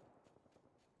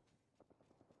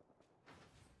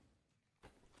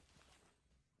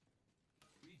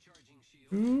 Recharging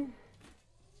shield. Ooh.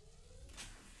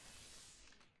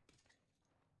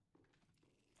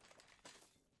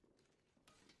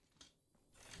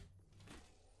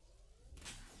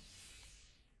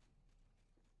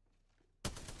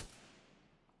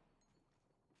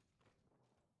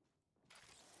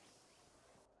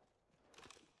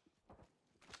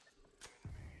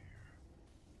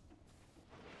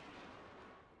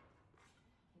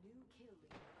 New kill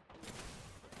leader appears.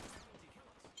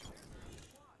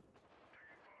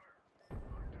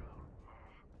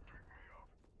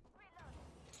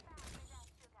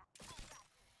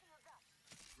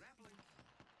 Grappling.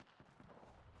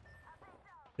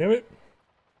 Damn it.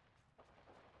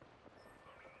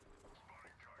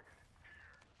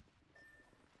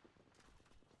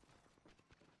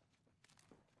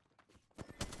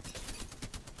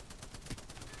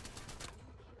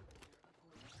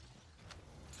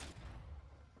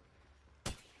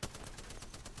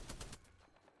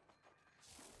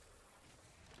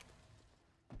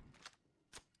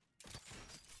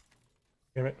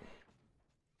 Damn it.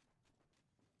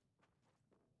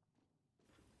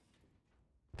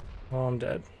 Oh, I'm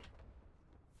dead.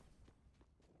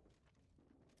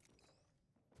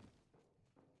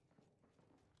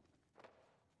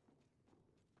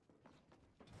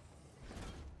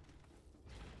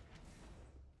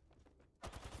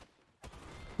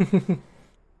 Are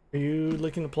you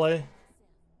looking to play? You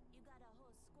got a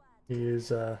whole squad. Use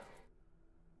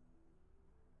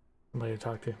somebody to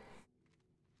talk to.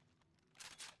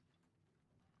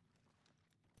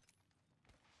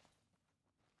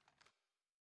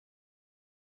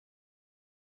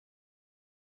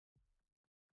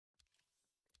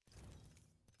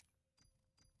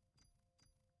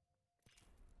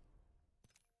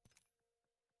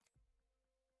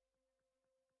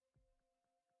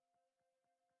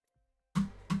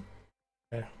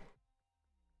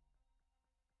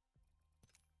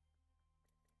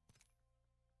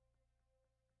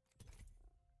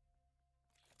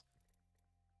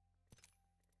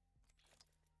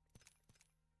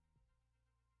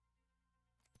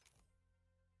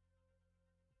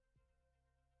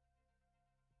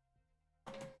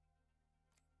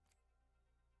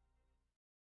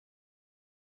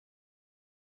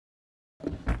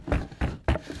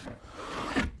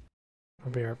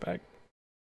 I'll be right back.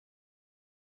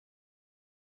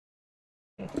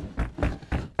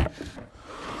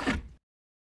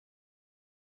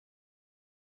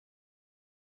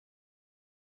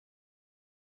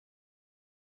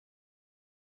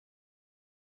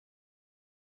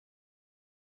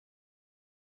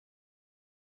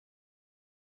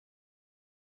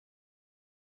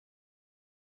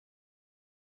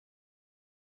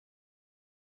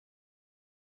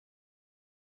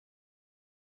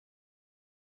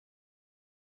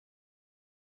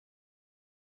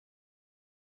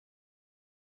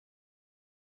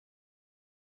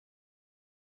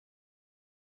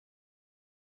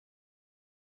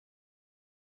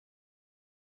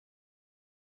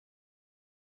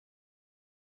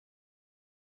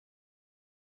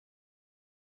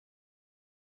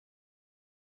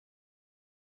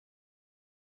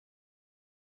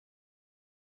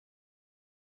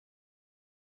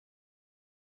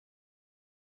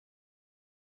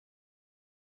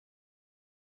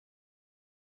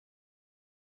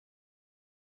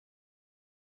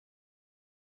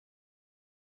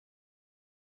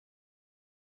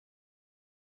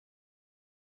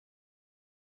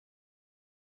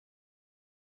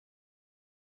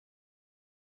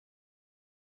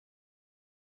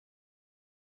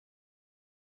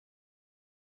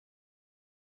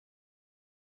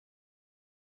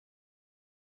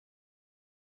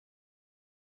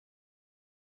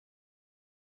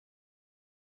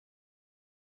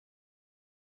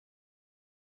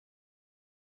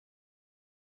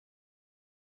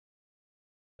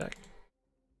 Back.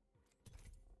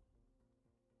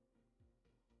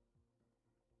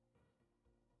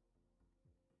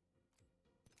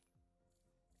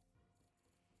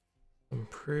 Some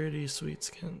pretty sweet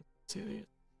skin. Let's see these.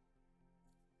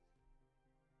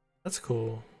 That's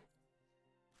cool.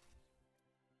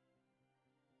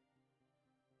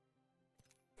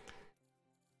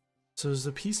 So is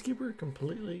the Peacekeeper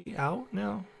completely out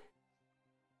now?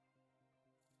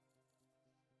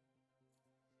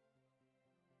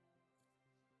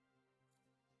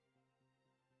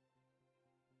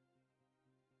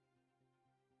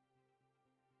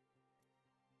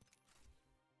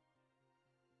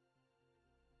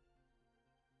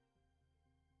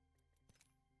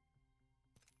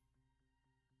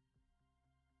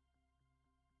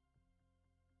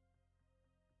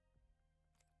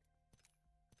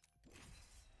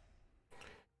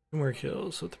 Two more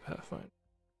kills with the Pathfinder.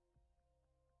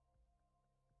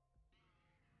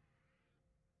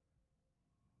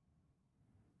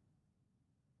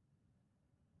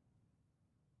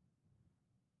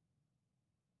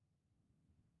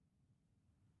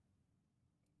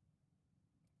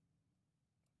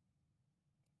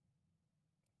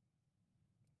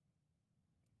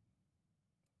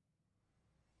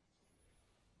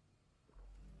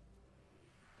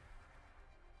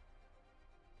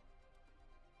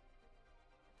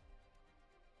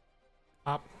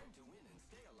 Up.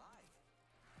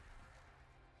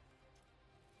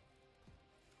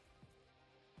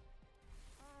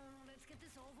 Let's get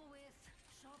this over with.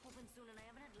 Shop open soon and I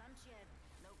haven't had lunch yet.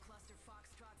 No cluster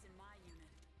foxtrots in my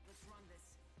unit. Let's run this.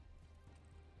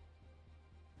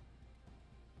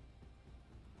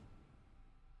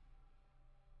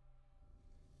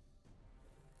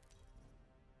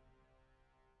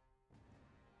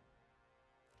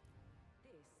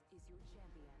 This is your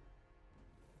champion.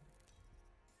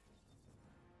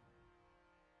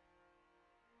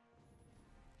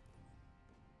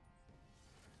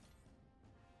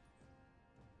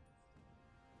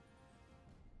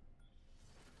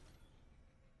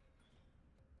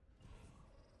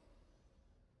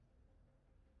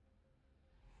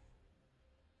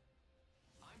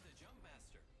 I'm the jump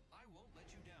master. I won't let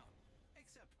you down.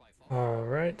 Except by falling. All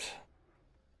right.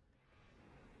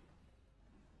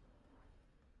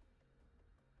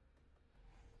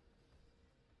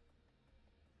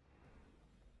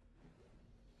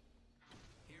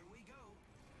 Here we go.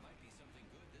 Might be something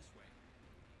good this way.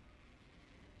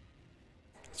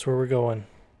 That's where we're going.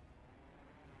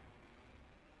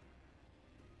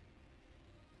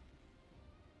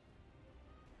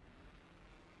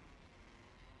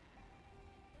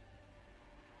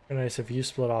 Very nice if you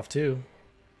split off too.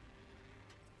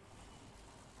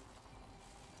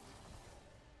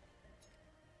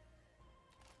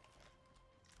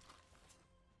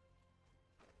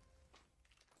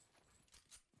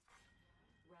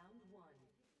 Round one.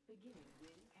 Beginning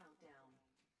ring countdown.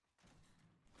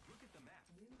 Look at the map.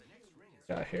 The next ring is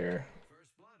Got here.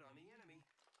 first blood on the enemy.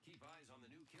 Keep eyes on the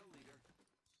new kill leader.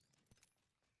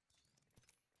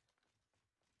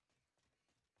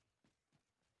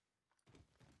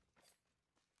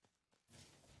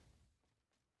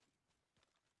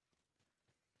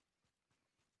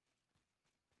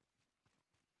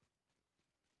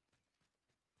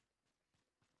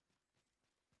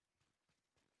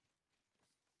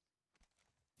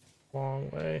 Long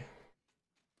way.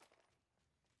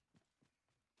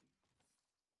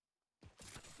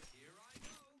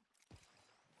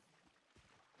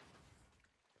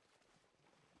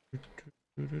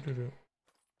 Do-do-do-do-do.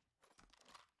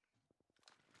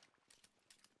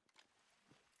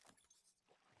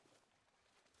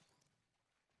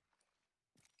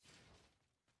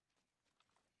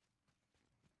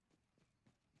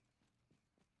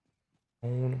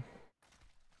 Oh.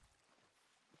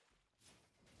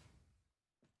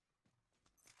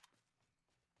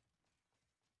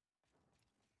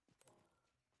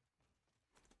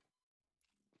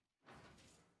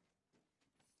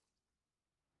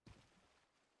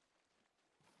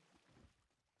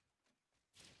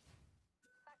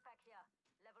 Backpack here.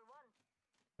 Level 1.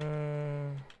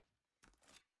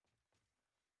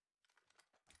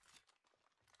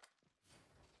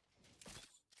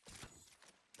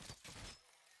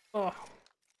 Oh.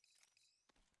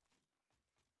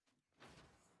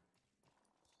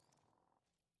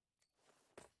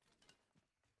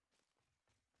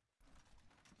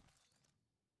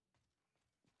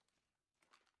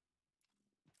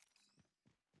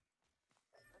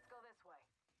 Let's go this way.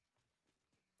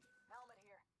 Helmet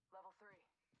here. Level 3.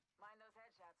 Mind those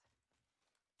headshots.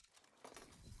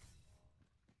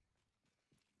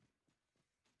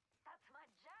 That's my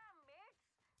jam, mates.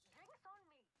 Drinks on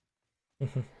me.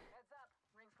 Heads up.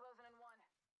 Ring's closing in 1.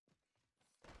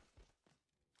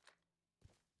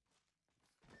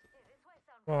 Hey, this way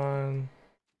sounds One.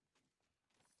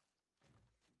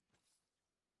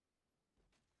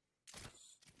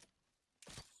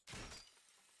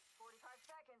 45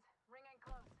 seconds. Ring ain't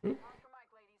close. Oop. Pause for mic,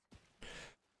 ladies.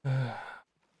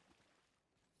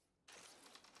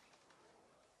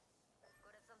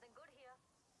 Could have something good here.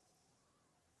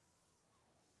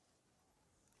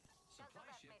 Supply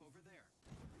ship over there.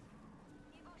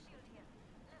 Evo shield here.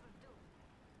 Level 2.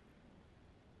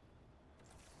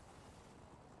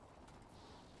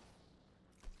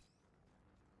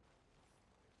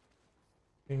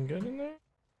 Anything good in there?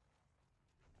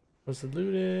 Was it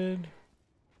looted?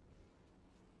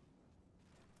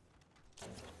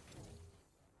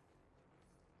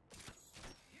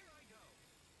 Here I go.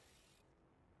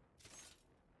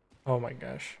 Oh my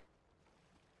gosh.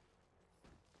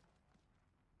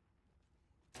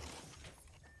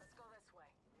 Let's go this way.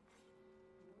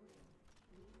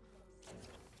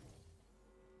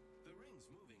 The ring's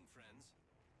moving, friends.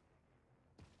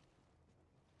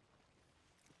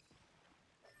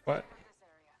 What? Check this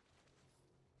area.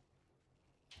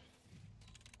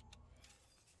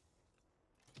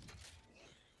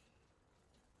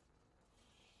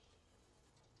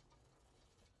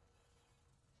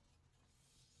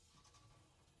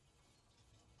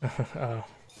 Oh.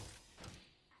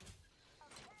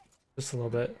 Just a little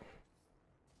bit.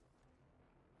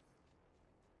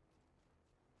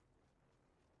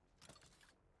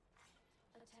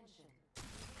 Attention.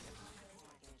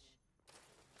 Package.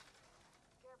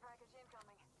 Care package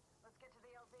incoming. Let's get to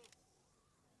the LZ.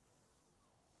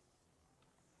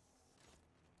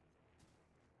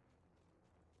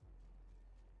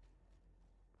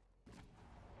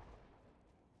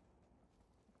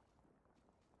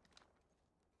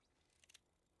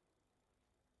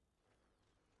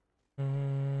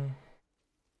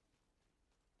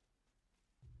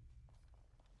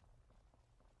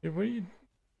 Dude, what are you?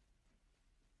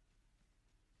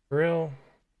 Real?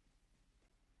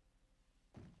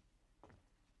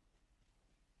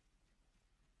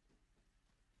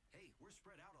 Hey, we're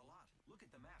spread out a lot. Look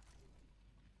at the map.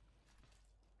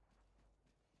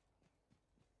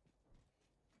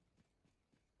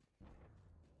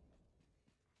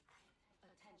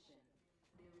 Attention.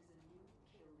 There is a new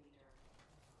kill leader.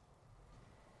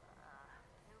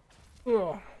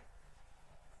 Ugh.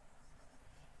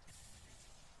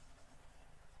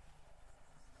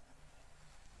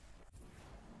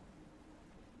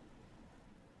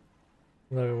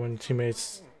 Love it when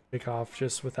teammates take off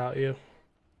just without you.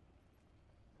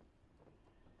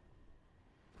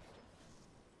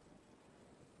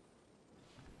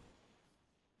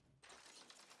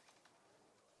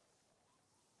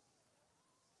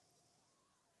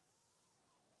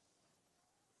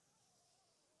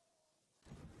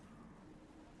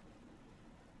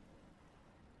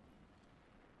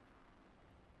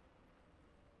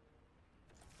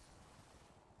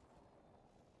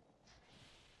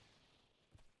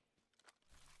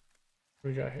 What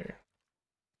we got here?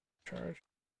 Charge.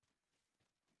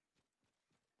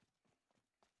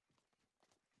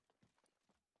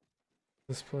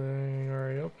 Display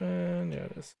already open. Yeah,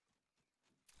 it is.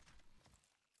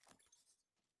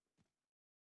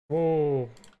 Whoa.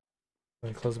 Let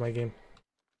me close my game.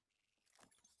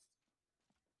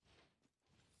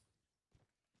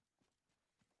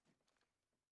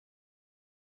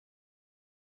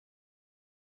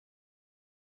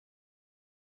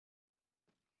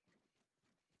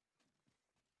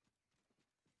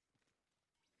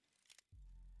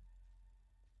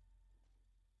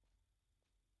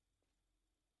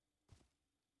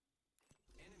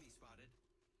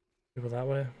 People that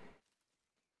way.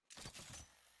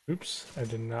 Oops, I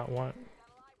did not want.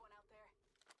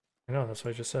 I know, that's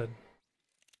what I just said.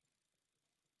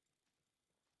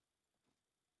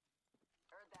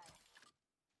 Heard that.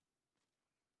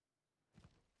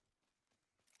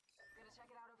 Gonna check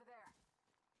it out over there.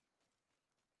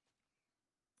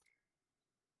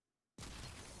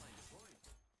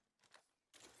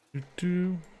 Doo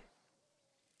doo.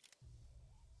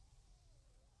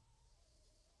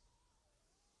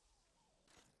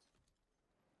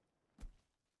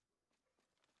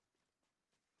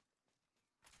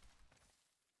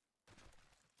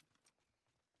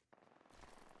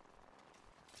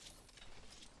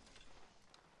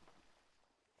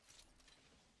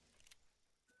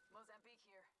 Mozambique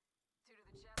here. 2 to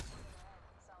the chest, 1 to the head.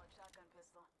 Solid shotgun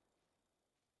pistol.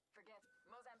 Forget.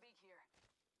 Mozambique here.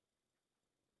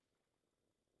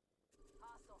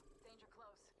 Hostile. Danger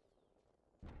close.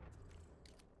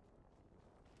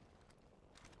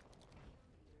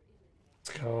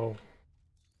 Let's go.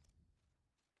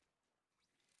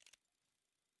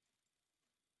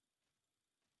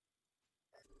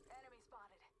 Enemy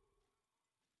spotted.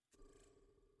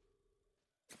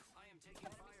 I am taking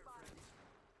fire, friends.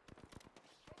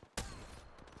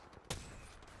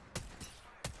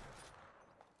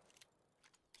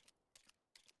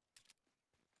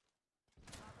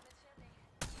 Top of the chimney.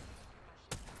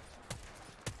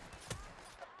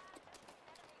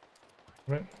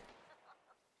 Right.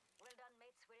 Well done,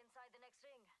 mates. We're inside the next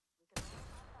ring. We can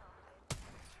all hop now.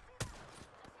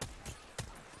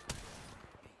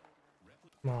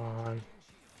 Come on.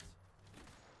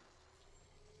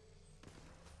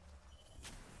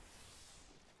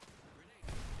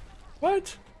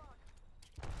 What?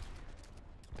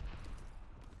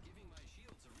 Giving my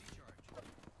shields a recharge.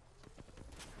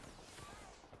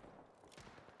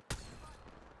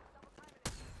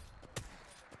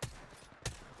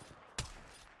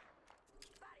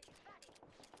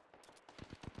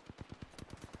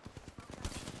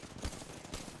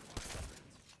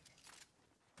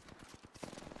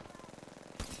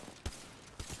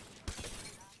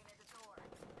 Knocking at the door.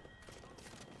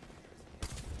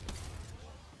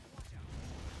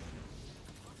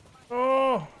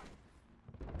 Oh!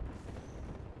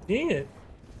 Dang it.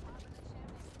 Top of the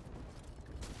chimney.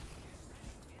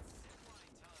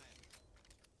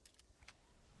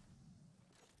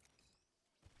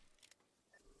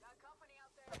 Got company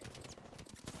out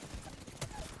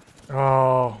there.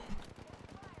 Oh.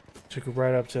 Took it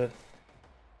right up to.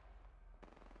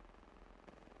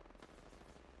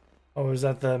 Oh, was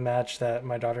that the match that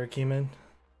my daughter came in?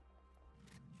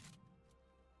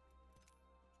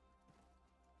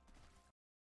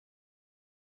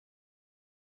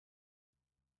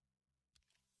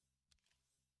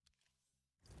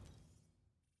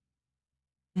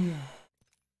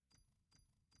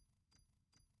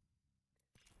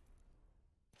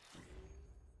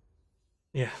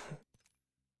 Yeah.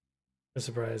 I'm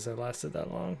surprised that lasted that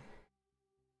long.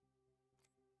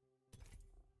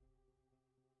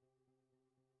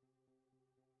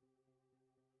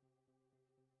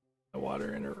 The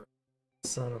water in her.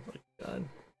 Son of a gun.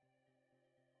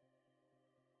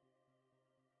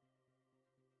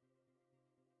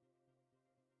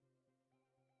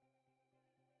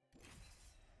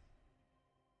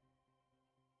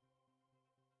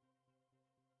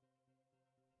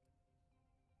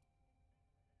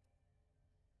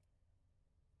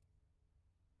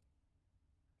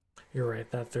 You're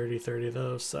right, that 30-30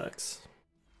 though sucks.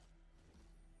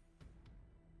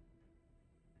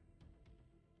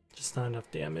 Just not enough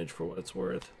damage for what it's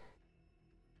worth.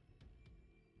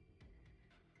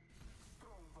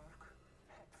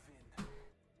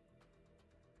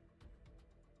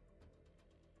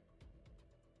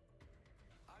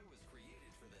 I was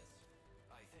created for this,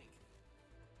 I think.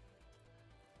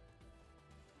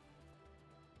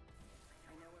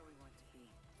 I know where we want to be.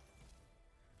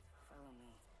 Follow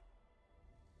me.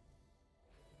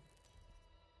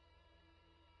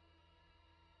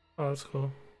 Oh, that's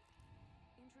cool.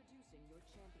 Introducing your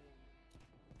champion.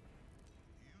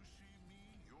 You see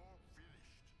me, you're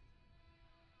finished.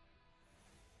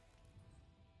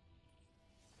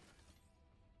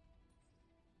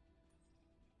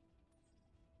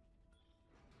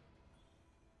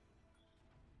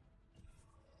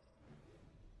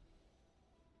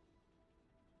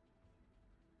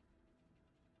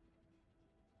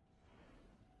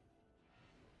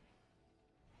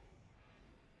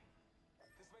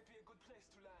 This might be a good place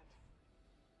to land.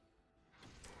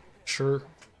 Sure.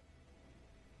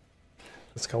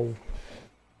 Let's go.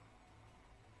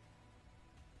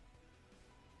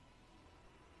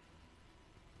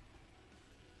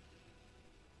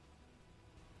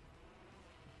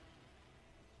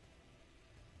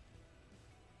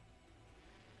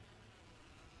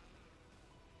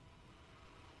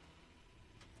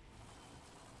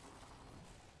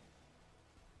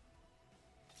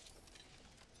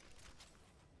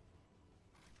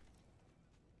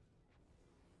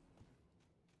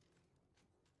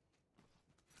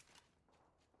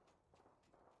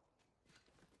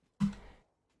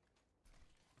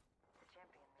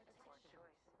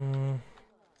 Mm.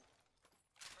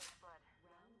 First blood.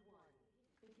 Round 1.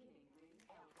 Beginning ring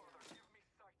countdown. Give me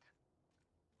sight.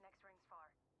 Next ring's far.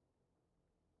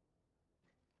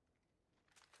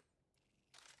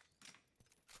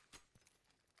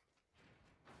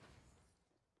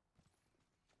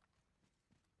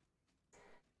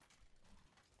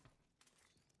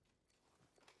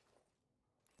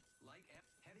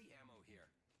 Heavy ammo here.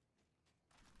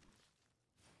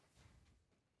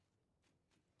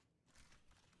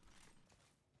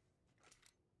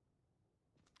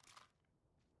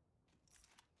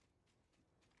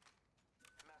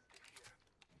 Mastiff here.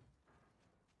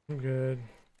 I'm good.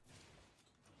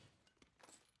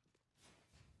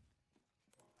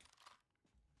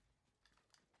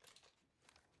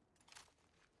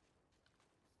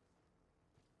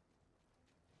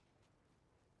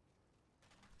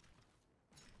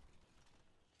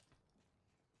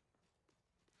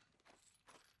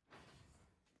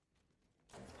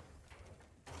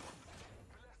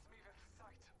 Bless me with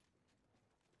sight.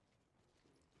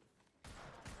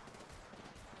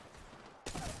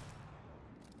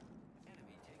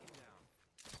 Enemy taken down.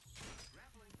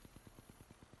 Grappling.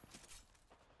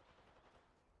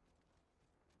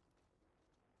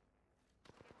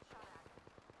 Getting shot at.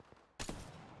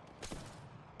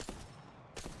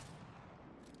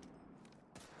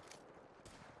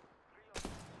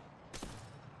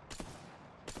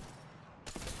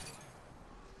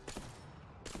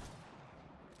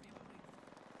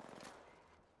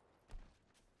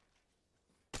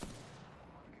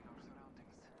 Marking our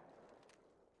surroundings.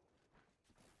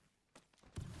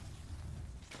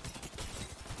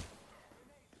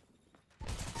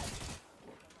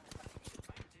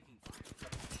 I'm taking fire.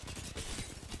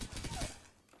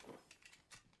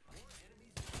 More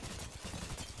enemies.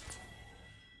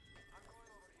 I'm going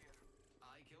over here.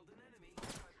 I killed an enemy.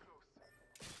 Guys close.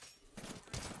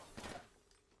 So far, taking fire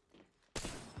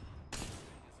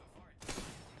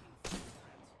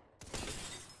threats.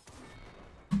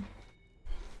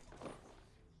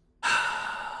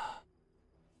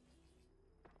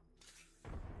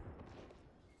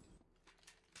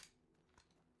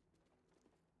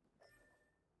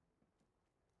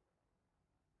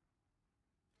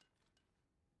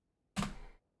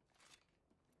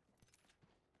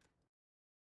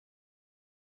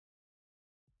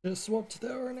 Just swapped the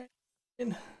R9.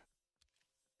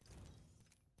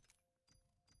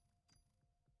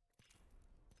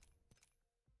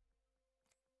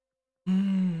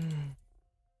 Hmm.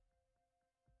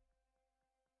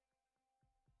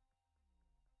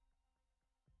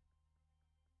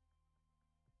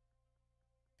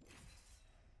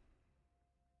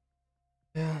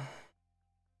 Yeah.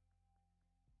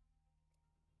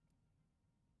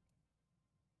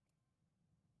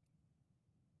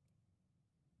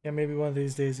 Yeah, maybe one of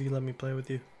these days you let me play with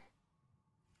you.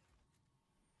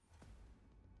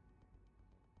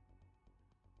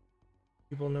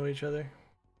 People know each other.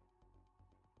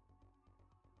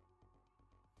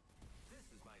 This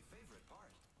is my favorite part.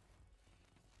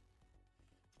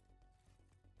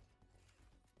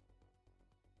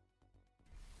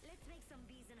 Let's make some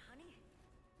bees and honey.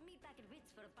 Meet back at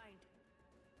Wits for a pint.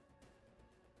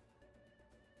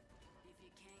 If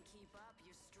you can't keep up,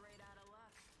 you're straight out of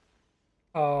luck.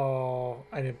 Oh,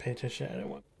 I didn't pay attention. I didn't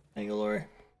want Bangalore.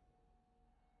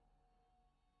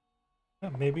 Yeah,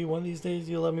 maybe one of these days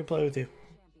you'll let me play with you.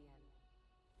 Champion.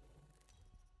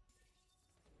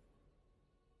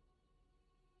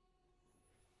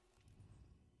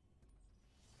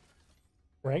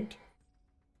 Ranked?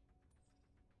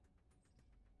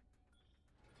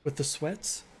 With the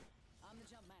sweats? I'm the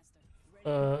jump master. Ready?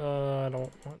 I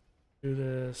don't want to do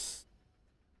this.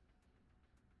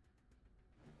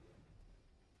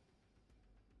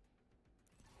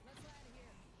 Let's land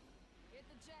here. Hit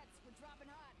the jets. We're dropping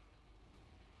hot.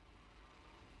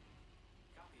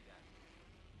 Copy that.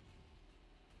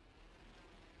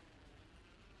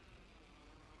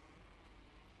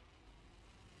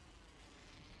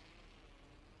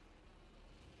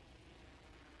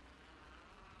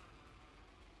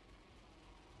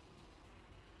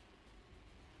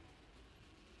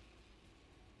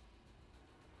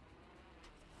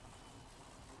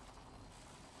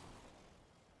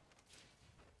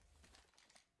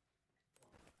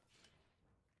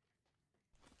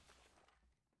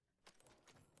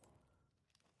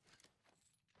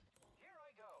 Here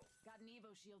I go. Got an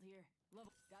Evo shield here.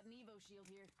 Got an Evo shield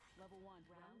here. Level 1.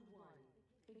 Round 1.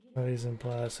 Beginning. Oh, he's in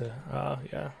Plaza. Oh,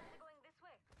 yeah. Going this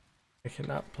way. I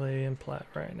cannot play in Plat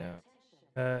right now.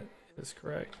 That is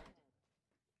correct.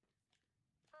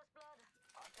 First blood.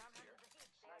 Can't handle the heat.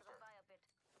 There's a fire pit.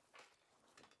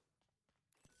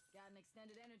 Got an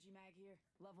extended energy mag here.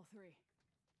 Level 3.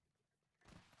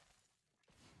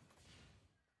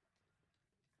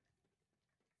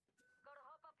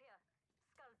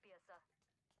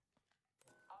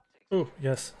 piercer. Optics. Oh,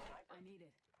 yes. I need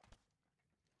it.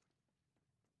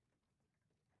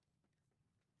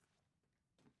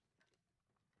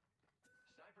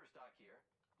 Sniper stock here.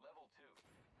 Level 2.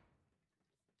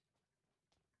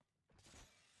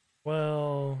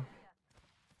 Well,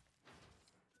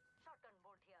 Shotgun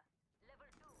bolt here. Level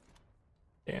 2.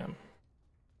 damn.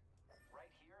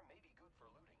 Right here may be good for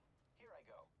looting. Here I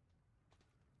go.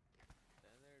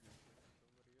 Stand there, just pick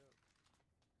somebody up.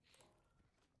 Yeah.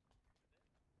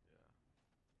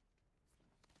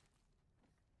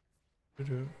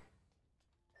 Doo-doo.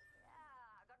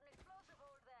 Yeah, got an explosive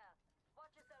hold there.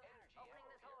 Watch yourself. Energy Opening ammo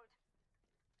this here. hold.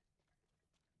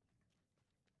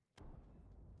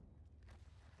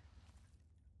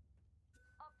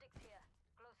 Optics here.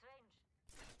 Close range.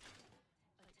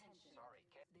 Attention. Sorry,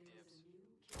 There is dibs. a new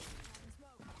kill. Having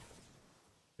smoke.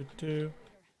 Doo-doo. Leader.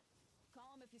 Call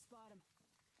him if you spot him.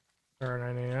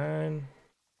 R99.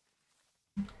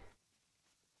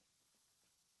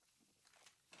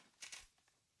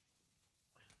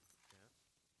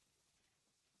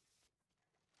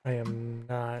 I am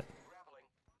not. Grappling.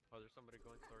 Oh, there's somebody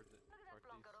going towards it. Look at that Northeast.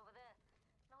 blocker over there.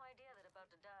 No idea they're about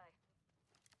to die.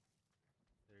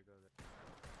 There you go. There.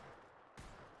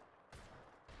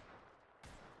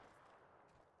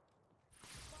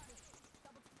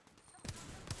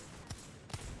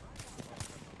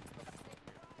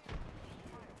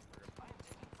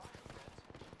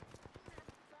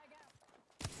 Frag out.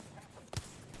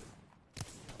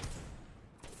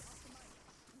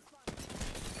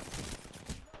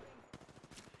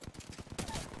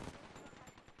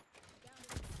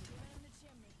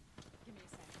 Give me a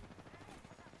sec.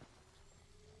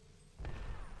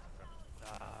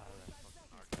 Ah, that's fucking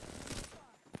hard.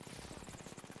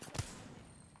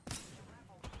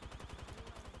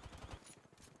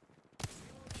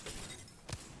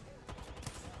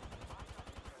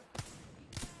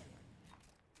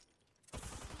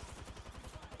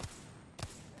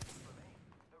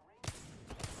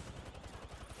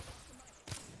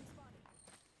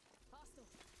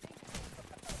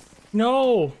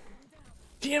 No!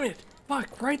 Damn it!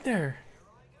 Fuck, right there!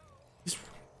 Just,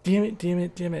 damn it, damn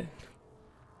it, damn it.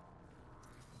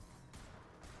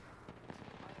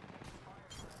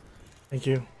 Thank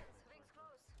you. Rings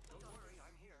close. Don't worry,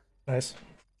 I'm here. Nice.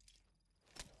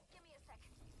 Give me a sec.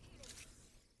 Healing.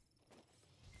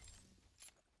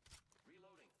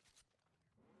 Reloading.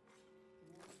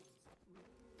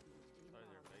 Sorry,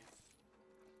 their base.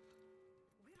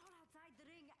 We're all outside the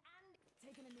ring and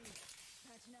taking a knee.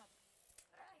 Patching up.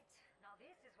 Right. Now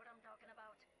this is what I'm talking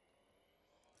about.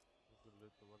 This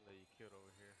is the one that you killed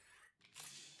over here.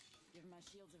 Give my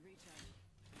shields a recharge.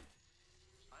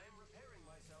 I am repairing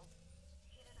myself.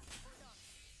 Healing up. Hold on.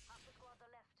 Half the squad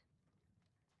are left.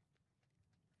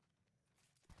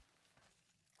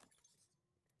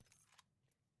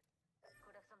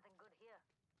 Could have something good here.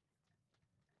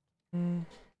 Mm.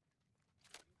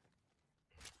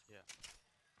 Yeah.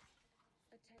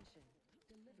 Attention.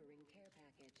 Delivering care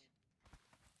package.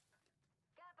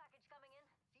 Care package coming in.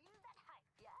 Feel that hype,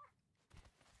 yeah?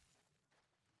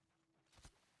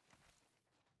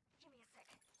 Give me a sec.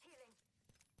 Healing.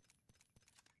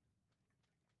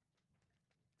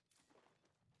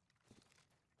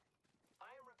 I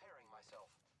am repairing myself.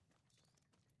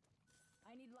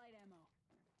 I need light ammo.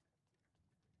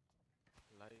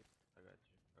 Light. I got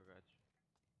you. I got you.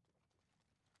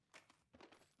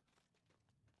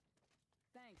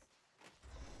 Thanks.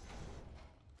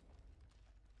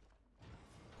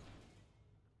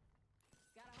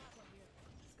 Got a hot one here.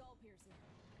 Skull piercer.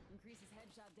 Increases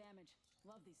headshot damage.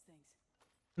 Love these things.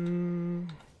 Mm.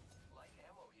 Light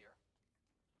ammo here.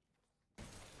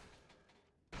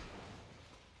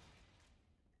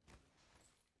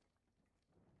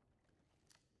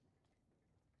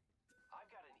 I've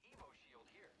got an Evo shield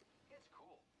here. It's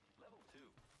cool. Level 2.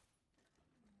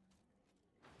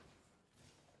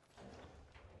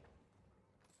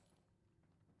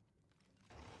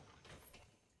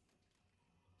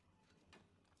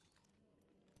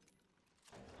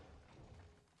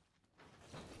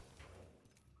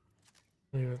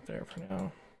 Leave it there for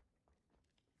now.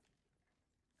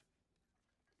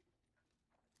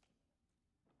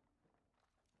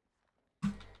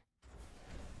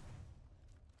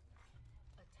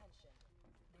 Attention.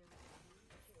 There is a new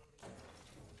kill leader.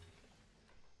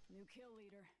 New kill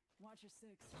leader. Watcher 6.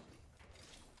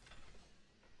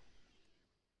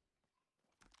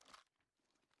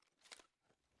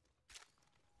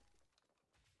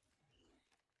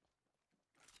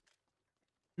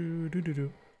 Do do do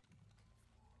do.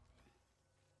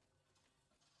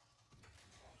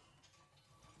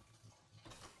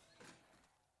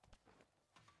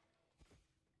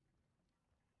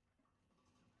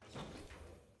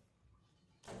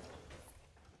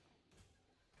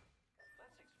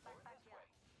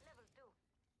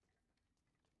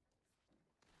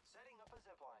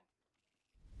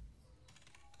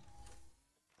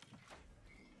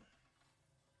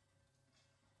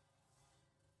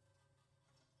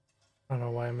 I don't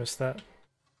know why I missed that.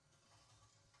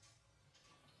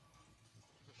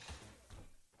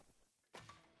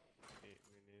 Me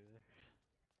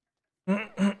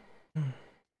neither.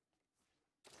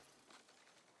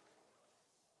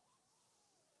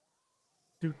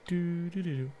 Do do do do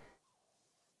do.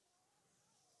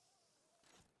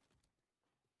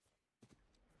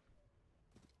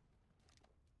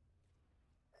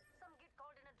 Some get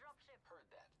caught in a dropship. Heard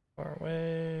that. Far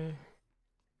away.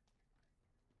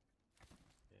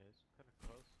 Yeah, it's kind of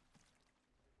close.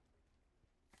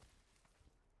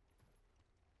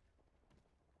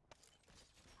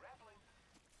 Grappling.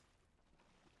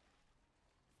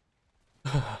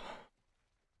 Yeah.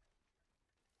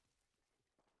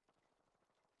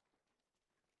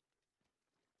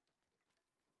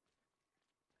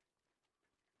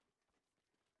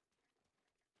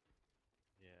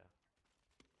 Yeah.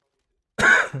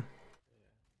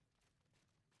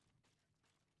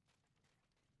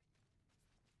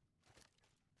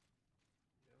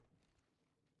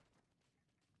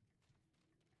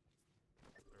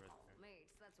 They're right there.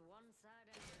 Mates, that's one side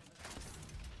and the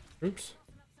other. Oops.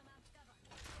 Tossing up some out cover.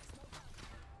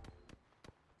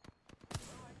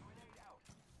 Alright, grenade out.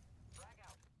 Frag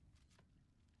out.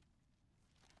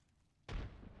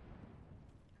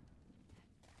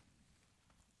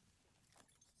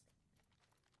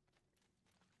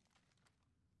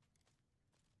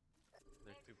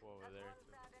 There's people over That's there. one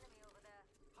side enemy over there.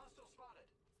 Hostile spotted.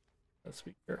 Let's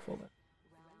be careful then.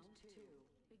 Round 2.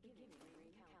 Beginning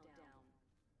ring countdown.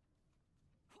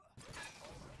 Already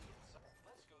inside.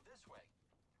 Let's go this way.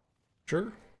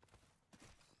 Sure.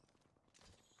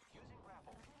 Using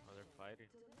grapple. Oh, they're fighting.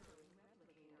 Delivering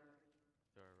replicator.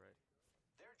 They're right.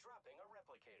 They're dropping a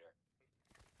replicator.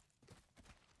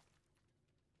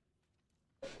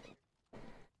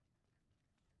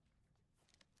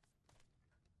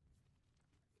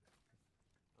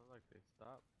 Not like they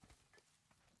stopped.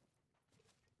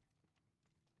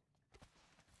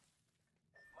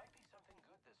 Might be something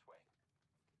good this way.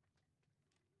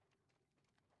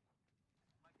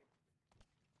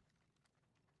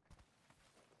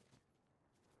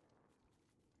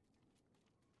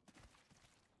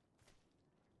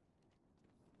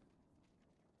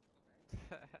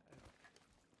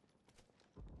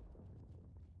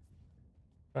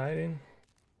 Fighting.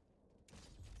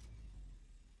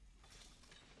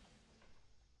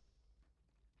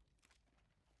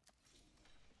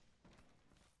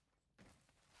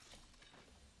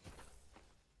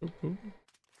 Oop, oop.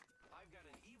 I've got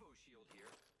an Evo shield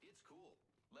here. It's cool.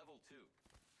 Level 2.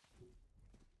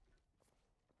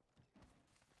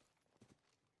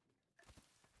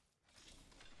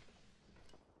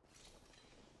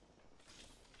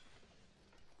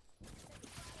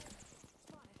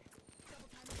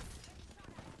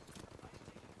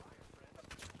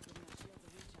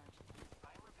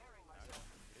 I'm repairing myself.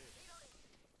 We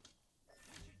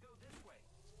should go this way.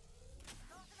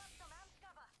 Tossing up some out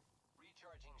cover.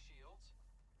 Recharging shields.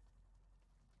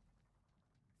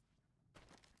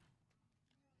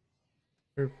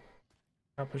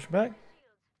 I'll push back.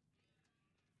 Shields.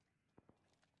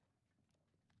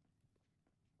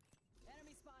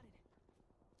 Enemy spotted.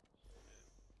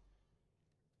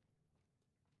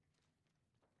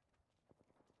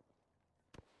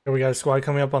 Yeah, we got a squad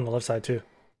coming up on the left side too.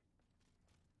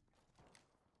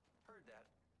 Heard that.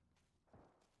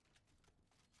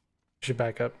 Should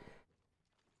back up.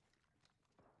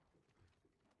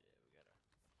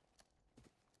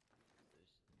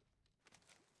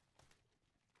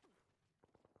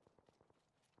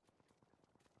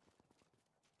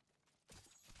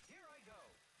 Here I go.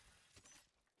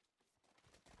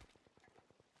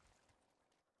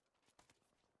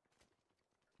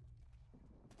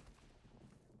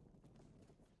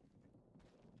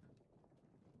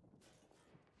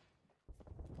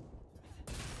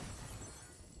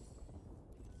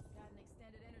 Got an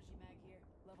extended energy mag here.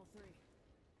 Level 3.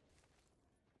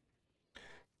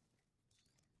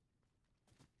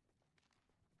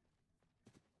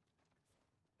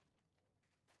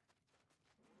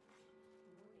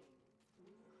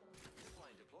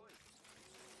 Line deployed.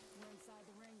 We're inside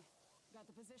the ring. Got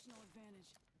the positional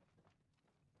advantage.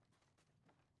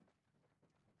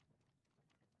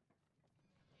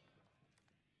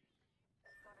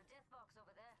 Got a death box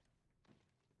over there.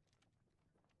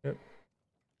 Yep.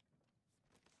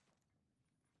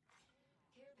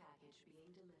 Care package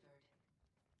being delivered.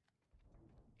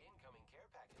 Incoming care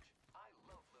package. I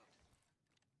love loot.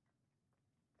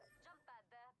 Jump pad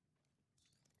there.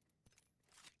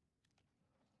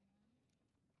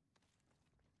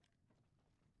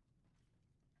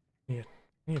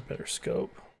 Need a better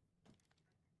scope.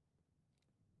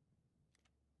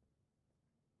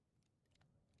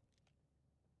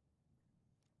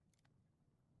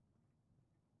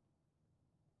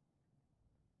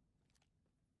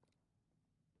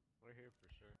 We're here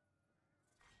for sure.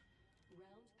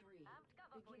 Round 3. Amped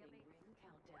cover for you, Beginning mate. ring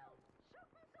countdown.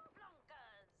 Shooting so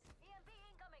flunkers! EMP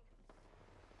incoming!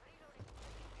 Reloading.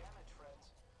 Damage,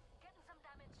 friends. Getting some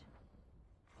damage.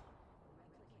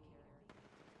 Replicator.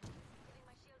 Giving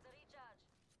my shields a recharge.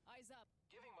 Eyes up.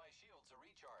 Giving my shields a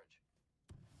recharge.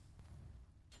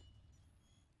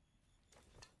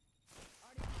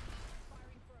 Already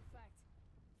firing for effect.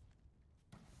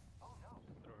 Oh no!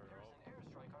 Throw her There's ult. an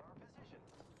airstrike on our position.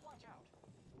 Watch out!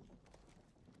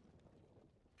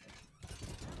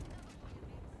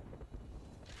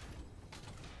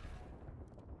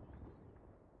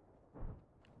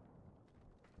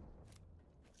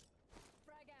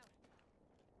 Frag out.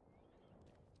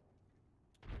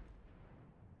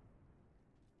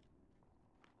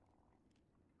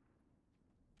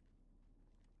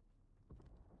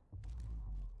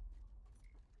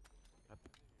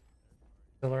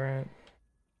 Accelerant.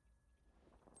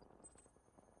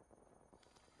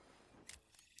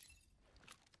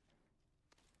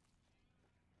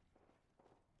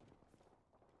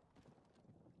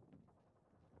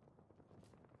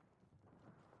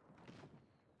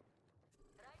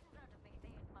 Riding out of me, they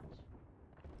ain't much.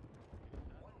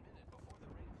 1 minute before the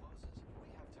ring closes. We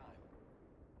have time.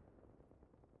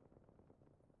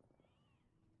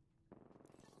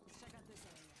 Let's check out this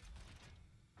area.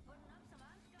 Putting up some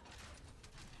amp cover.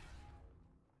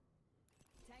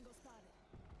 Tango spotted.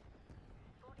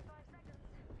 45 seconds.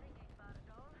 Ring ain't bad at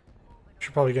all. Moving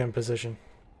Should probably get in position.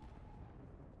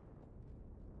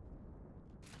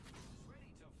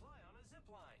 Ready to fly on a zip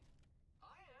line.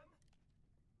 I am.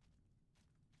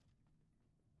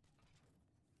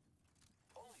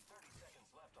 Only 30 seconds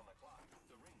left on the clock.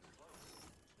 The ring's close.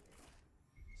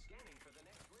 Scanning for the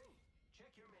next ring.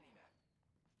 Check your mini-map.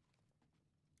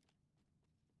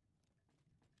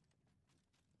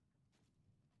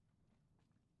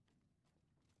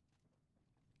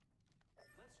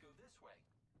 Let's go this way.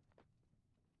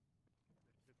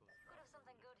 Could have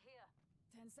something good here.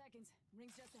 10 seconds.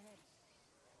 Ring's just ahead.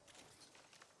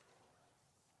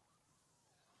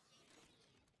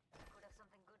 Could have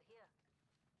something good here.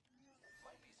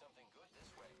 Might be something good this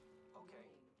way. Okay.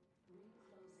 Ring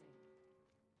closing.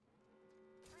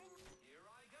 Here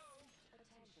I go.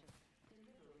 Attention.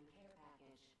 Delivering care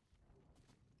package.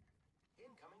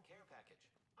 Incoming care package.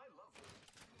 I love food.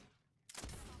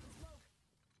 Smoke.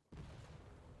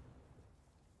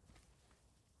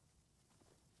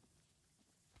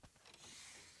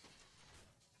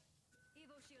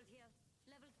 Evo shield here.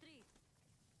 Level 3.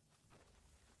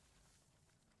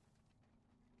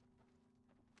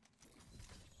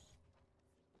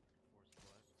 Force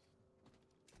flex.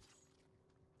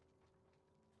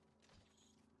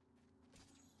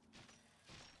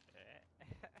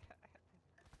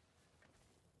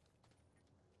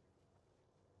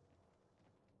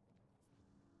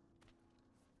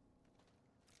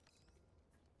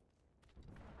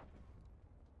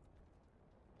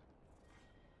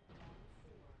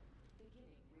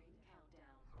 Beginning ring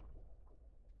countdown.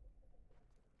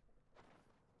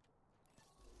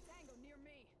 Tango near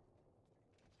me.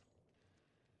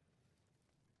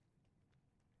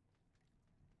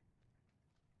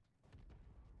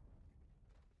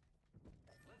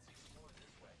 Let's explore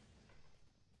this way.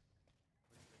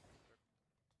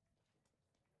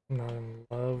 I'm not in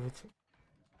love with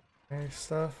my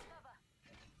stuff. Cover.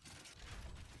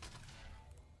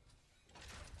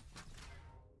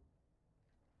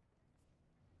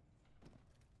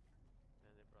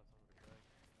 And they brought somebody back.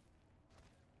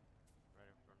 Right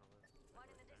in front of us. One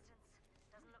in Right the there. distance.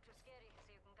 Doesn't look too scary, so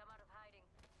you can come out of hiding.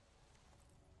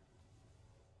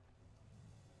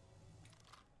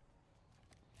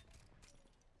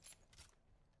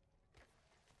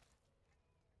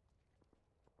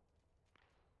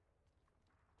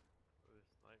 Oh, they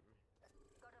sniped me.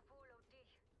 Got a full OT.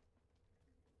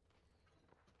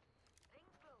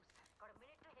 Ring's close. Got a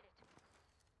minute to hit it.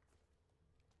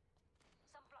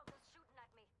 Some flunkers shooting at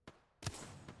me.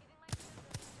 Giving my shield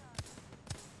a recharge.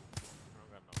 I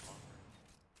don't got no long range.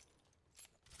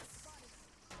 Spotted.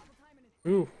 Double timing it.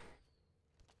 Ooh.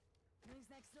 Ring's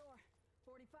next door.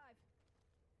 45.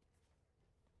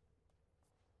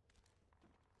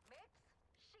 Mates?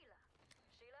 Sheila.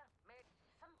 Sheila, mate.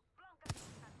 Some flunkers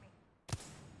shooting at me.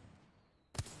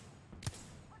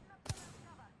 Putting up some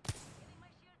cover. Giving my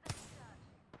shield a recharge.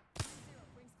 0.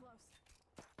 Ring's close.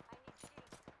 I need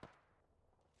shields.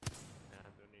 Yeah, I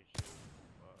don't need shield.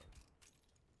 Fuck.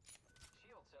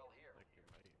 Shield cell here. Like you're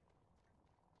right.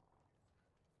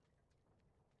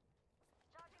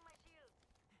 Charging my shield.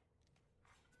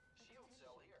 Shield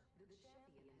cell here. The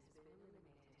champion has been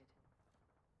eliminated.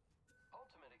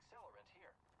 Ultimate accelerant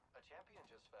here. A champion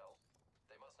just fell.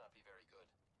 They must not be very good.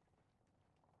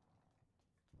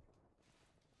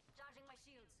 Charging my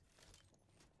shields.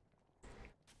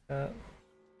 Warning.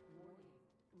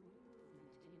 Ring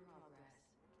movement in progress.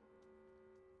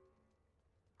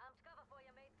 I'm to cover for you,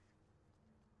 mates.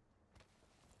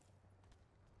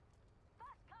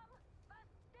 First come,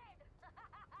 first dead.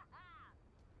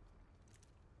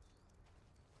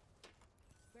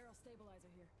 Barrel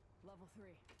stabilizer here. Level 3.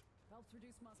 Helps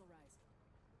reduce muzzle rise.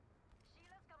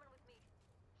 Sheila's coming with me.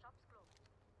 Shop's closed.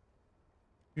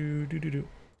 Do do do do.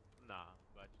 Nah,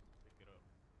 but just pick it up.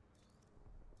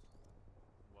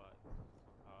 What?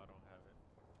 Oh, I don't have it.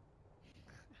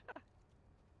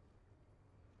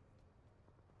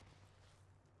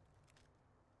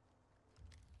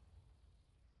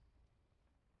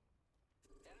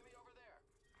 Enemy over there.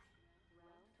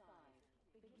 Round 5.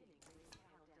 Beginning ring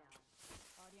countdown.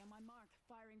 Already on my mark.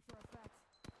 Firing for effect.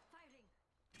 Firing.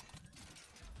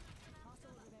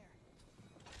 Hostile over there.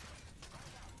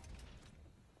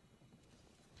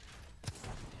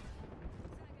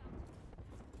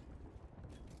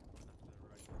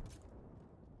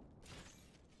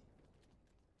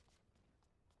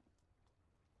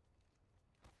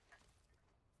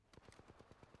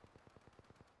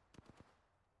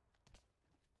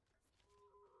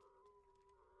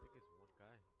 I think it's one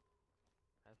guy.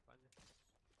 Pathfinder.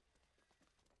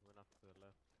 He went off to the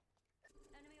left.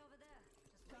 Enemy over there.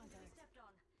 Just waiting to be stepped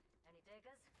on. Any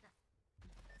takers?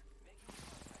 Making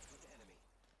contact with enemy.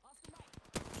 Off the mic.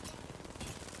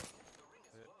 The ring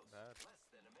is Hit close. that. Less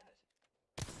than a minute.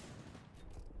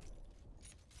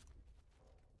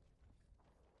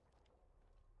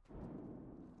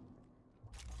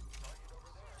 Target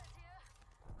over there. Sheila's here.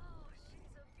 Oh,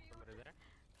 she's a beauty. Somebody there?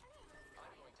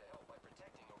 I'm going to help by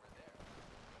protecting over there.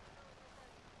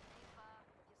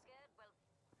 If you're scared, well,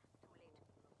 too late.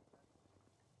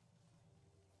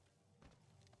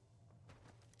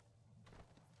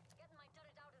 Getting my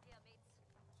turret out of here, mates.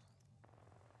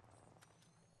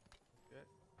 Good.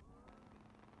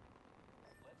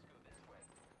 Let's go this way.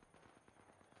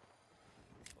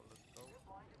 Well, let's go. Zip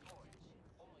line deployed.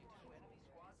 Only 2 enemy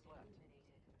squads left.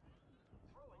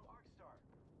 Throwing arc star.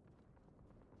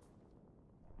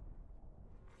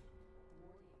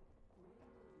 Warning. Ring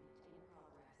movement in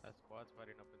progress. That squad's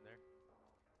fighting up in there.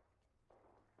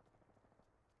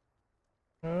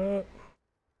 Wahoo!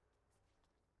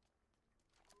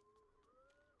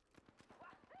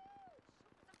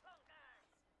 Shooting some punkers.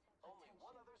 Only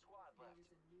 1 other squad There left. is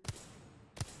a new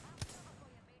I'm to cover for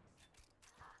you, mates.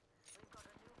 Ah, we've got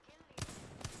a new kill leader.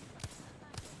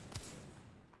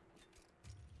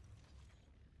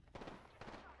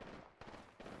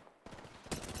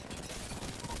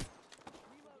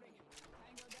 Reloading.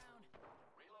 Tango down.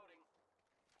 Reloading.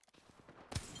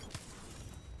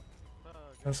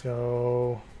 Let's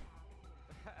go.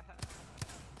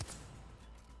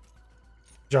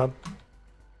 Job.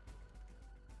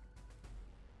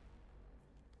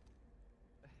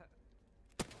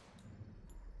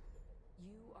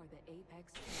 You are the Apex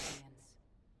Champions.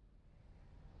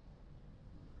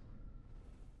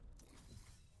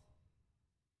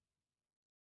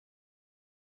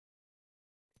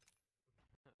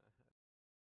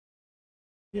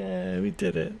 Yeah, we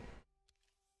did it.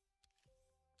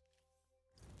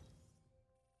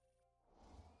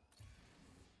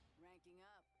 Ranking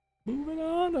up. Moving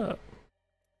on up.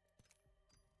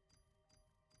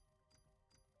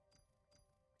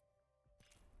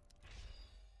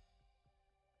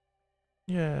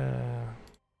 Yeah.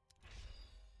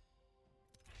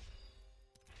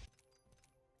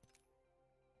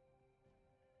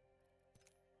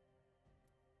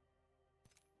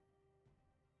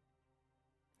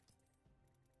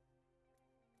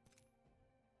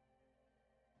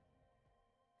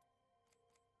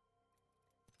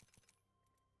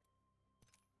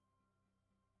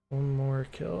 One more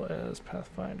kill as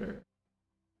Pathfinder.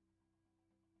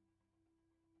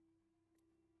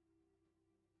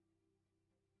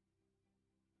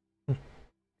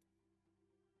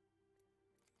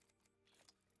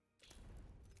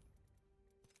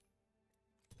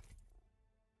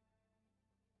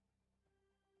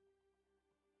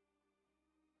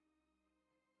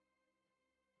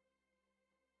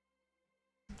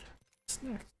 What's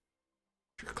next?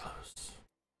 You're close.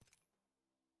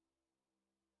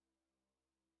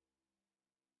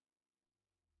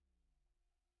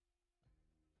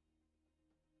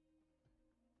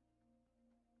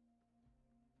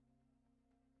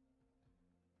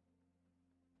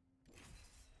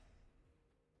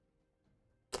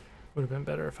 Would have been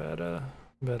better if I had a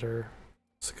better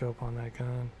scope on that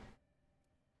gun.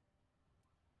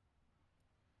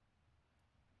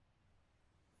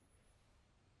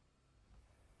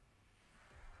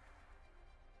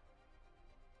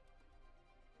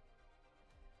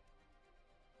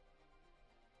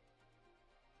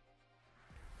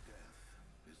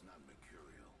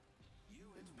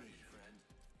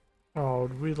 Oh,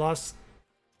 we lost.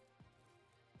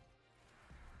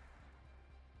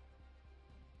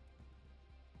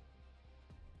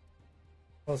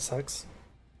 That sucks.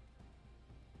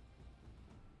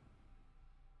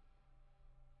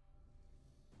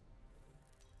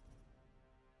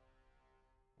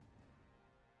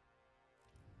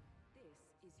 This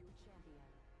is your champion.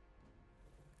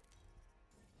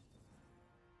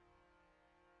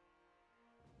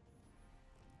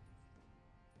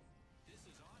 This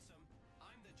is awesome.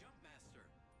 I'm the jump master.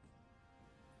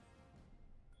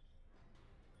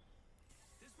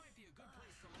 This might be a good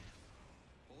place to land.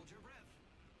 Hold your breath.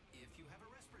 If you have a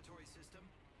respiratory system.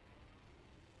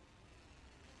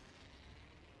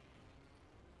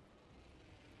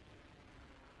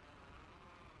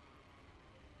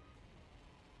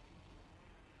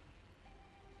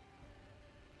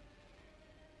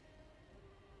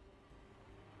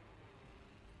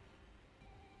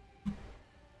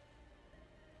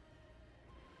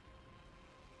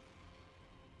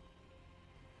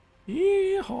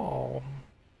 Yeehaw.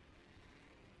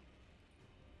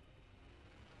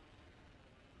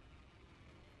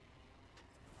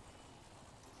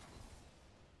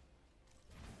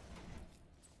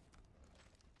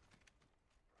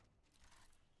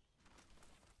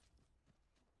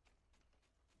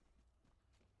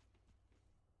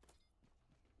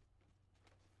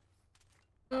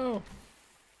 Oh.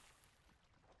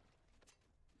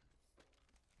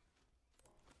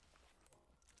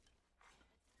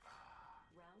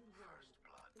 Round one.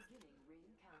 Beginning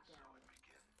ring countdown.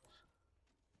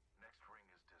 Next ring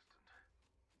is distant.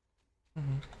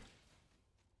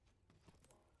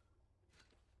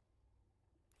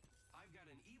 I've got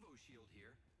an Evo shield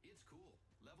here. It's cool.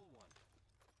 Level 1.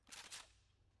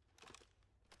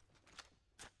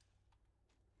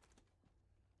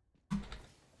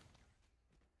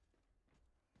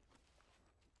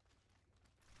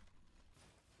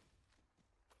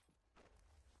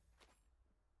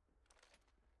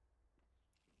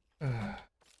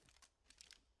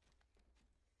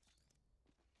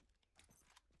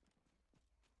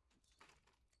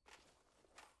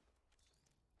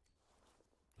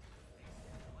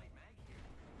 Light mag here.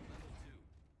 Level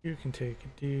 2. You can take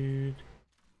it, dude.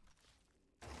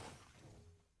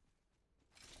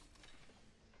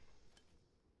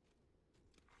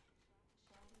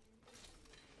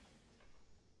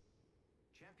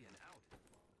 Champion out.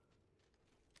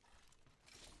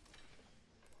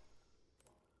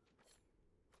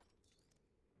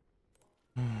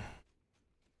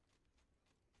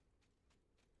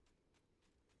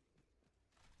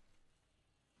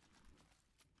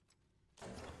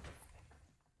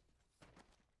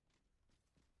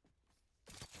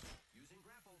 Using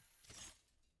grapple.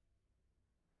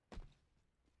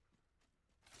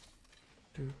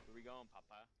 Dude. Where we going,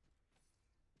 Papa?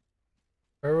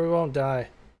 Or we won't die.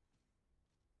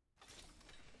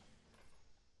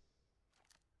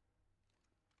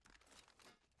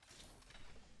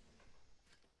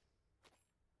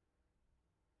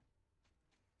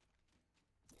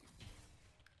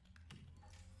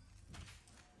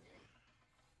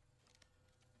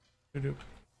 Doo-doo.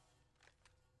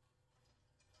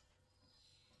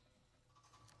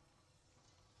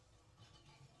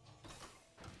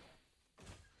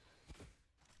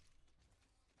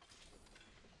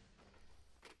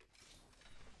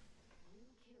 New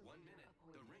kill 1 leader minute.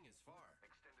 The appointed. ring is far.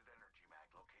 Extended energy mag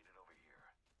located over here.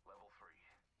 Level 3.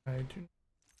 I do.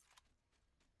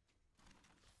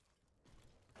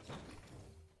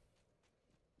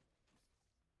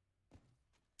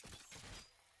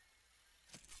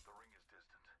 The ring is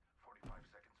distant. 45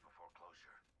 seconds before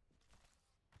closure.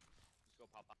 Let's go,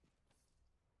 Papa.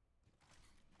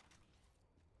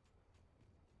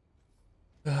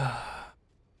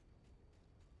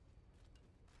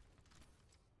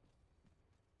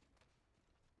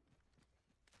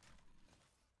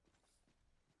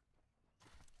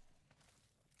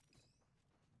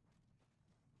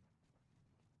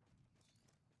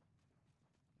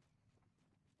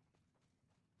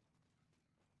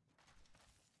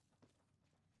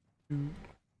 Do.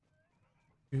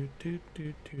 There's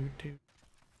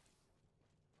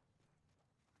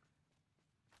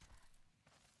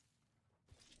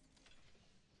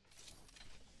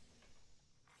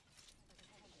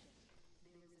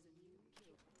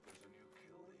a new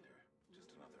kill leader.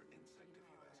 Just another insect if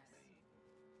you ask me.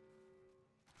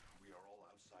 We are all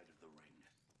outside of the ring.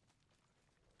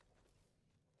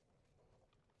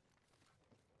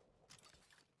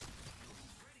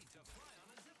 Who's ready to fly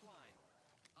on a zip line?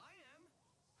 I am.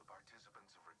 The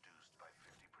participants have reduced by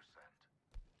 50%.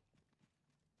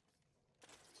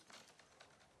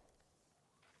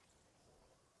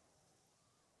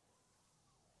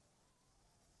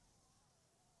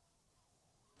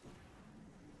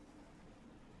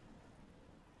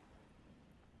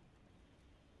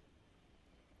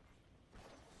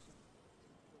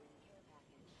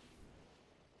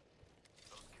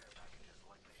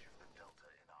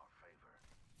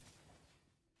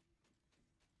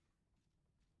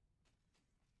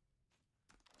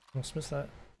 Almost missed that.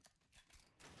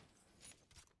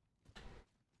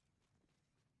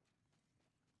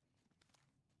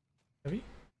 Heavy?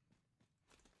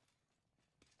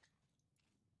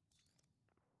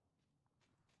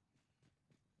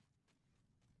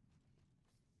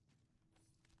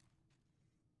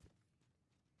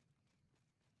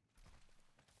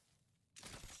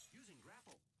 Using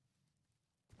grapple.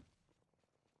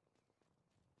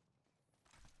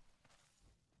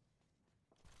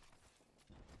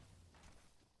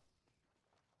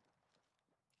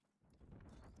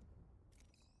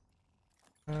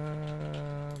 Uh,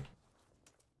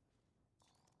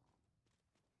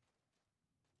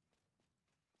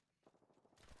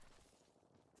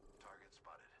 Target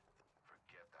spotted.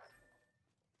 Forget that.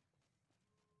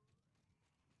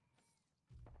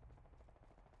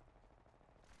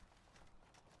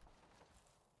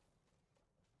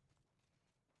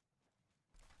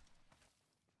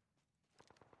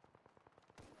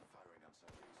 Firing on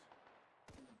subjects.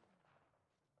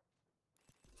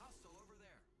 Hostile over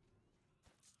there.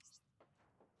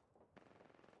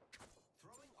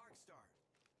 Throwing arc star.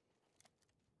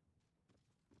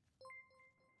 Opening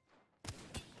fire on the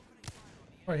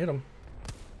oh, I hit him.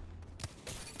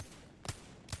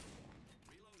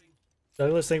 reloading.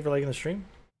 Douglas, thank you for liking the stream.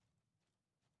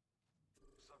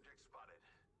 Subject spotted.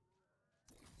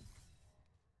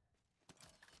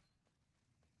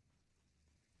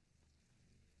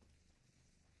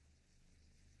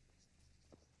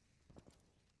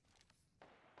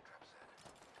 Trap set.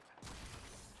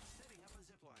 Setting up a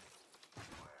zip line.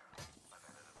 Where? I've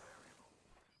added a variable.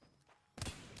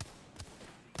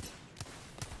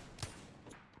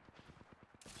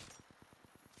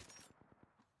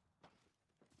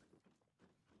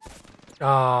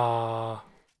 Ah.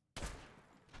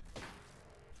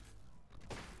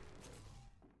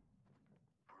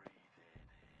 Breathe it in.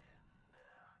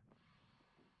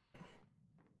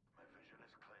 My vision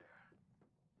is clear.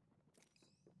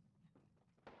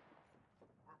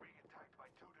 We're being attacked by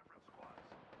 2 different squads.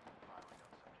 Firing on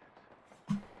subjects.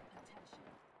 Attention.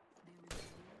 There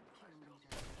is a new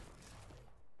kill leader.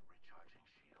 Recharging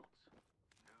shields.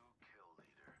 New kill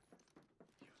leader.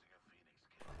 Using a phoenix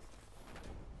kit.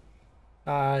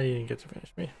 Ah, you didn't get to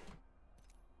finish me.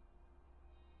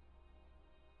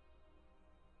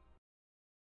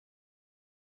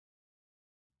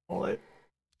 Hold it.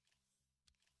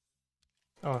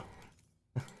 Oh.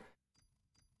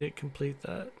 Did complete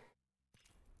that.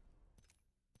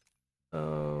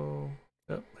 Oh.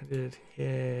 Yep, I did.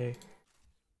 Yay.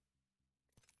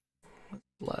 What's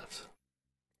left?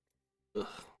 Ugh.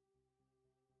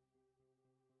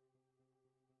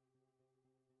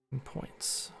 And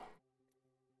points.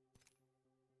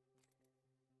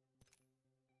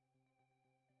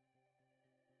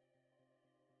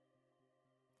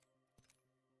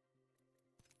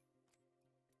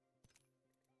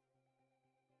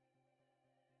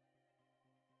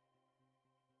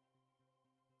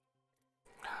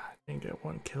 Didn't get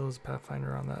 1 kill as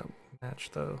Pathfinder on that match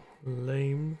though.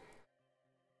 Lame.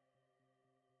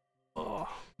 Oh.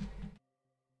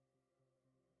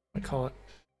 I call it.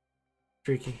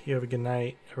 Streaky, you have a good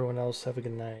night. Everyone else have a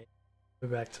good night. Be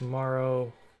back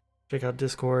tomorrow. Check out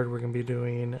Discord. We're going to be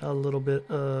doing a little bit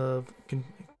of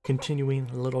continuing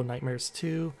Little Nightmares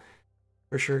 2.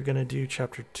 For sure going to do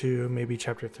chapter 2, maybe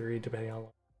chapter 3, depending on how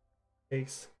long it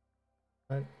takes.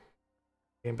 But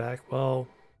came back. Well,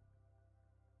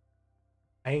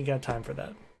 I ain't got time for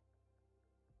that.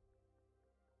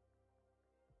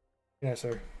 Yeah,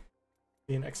 sir.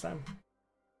 See you next time.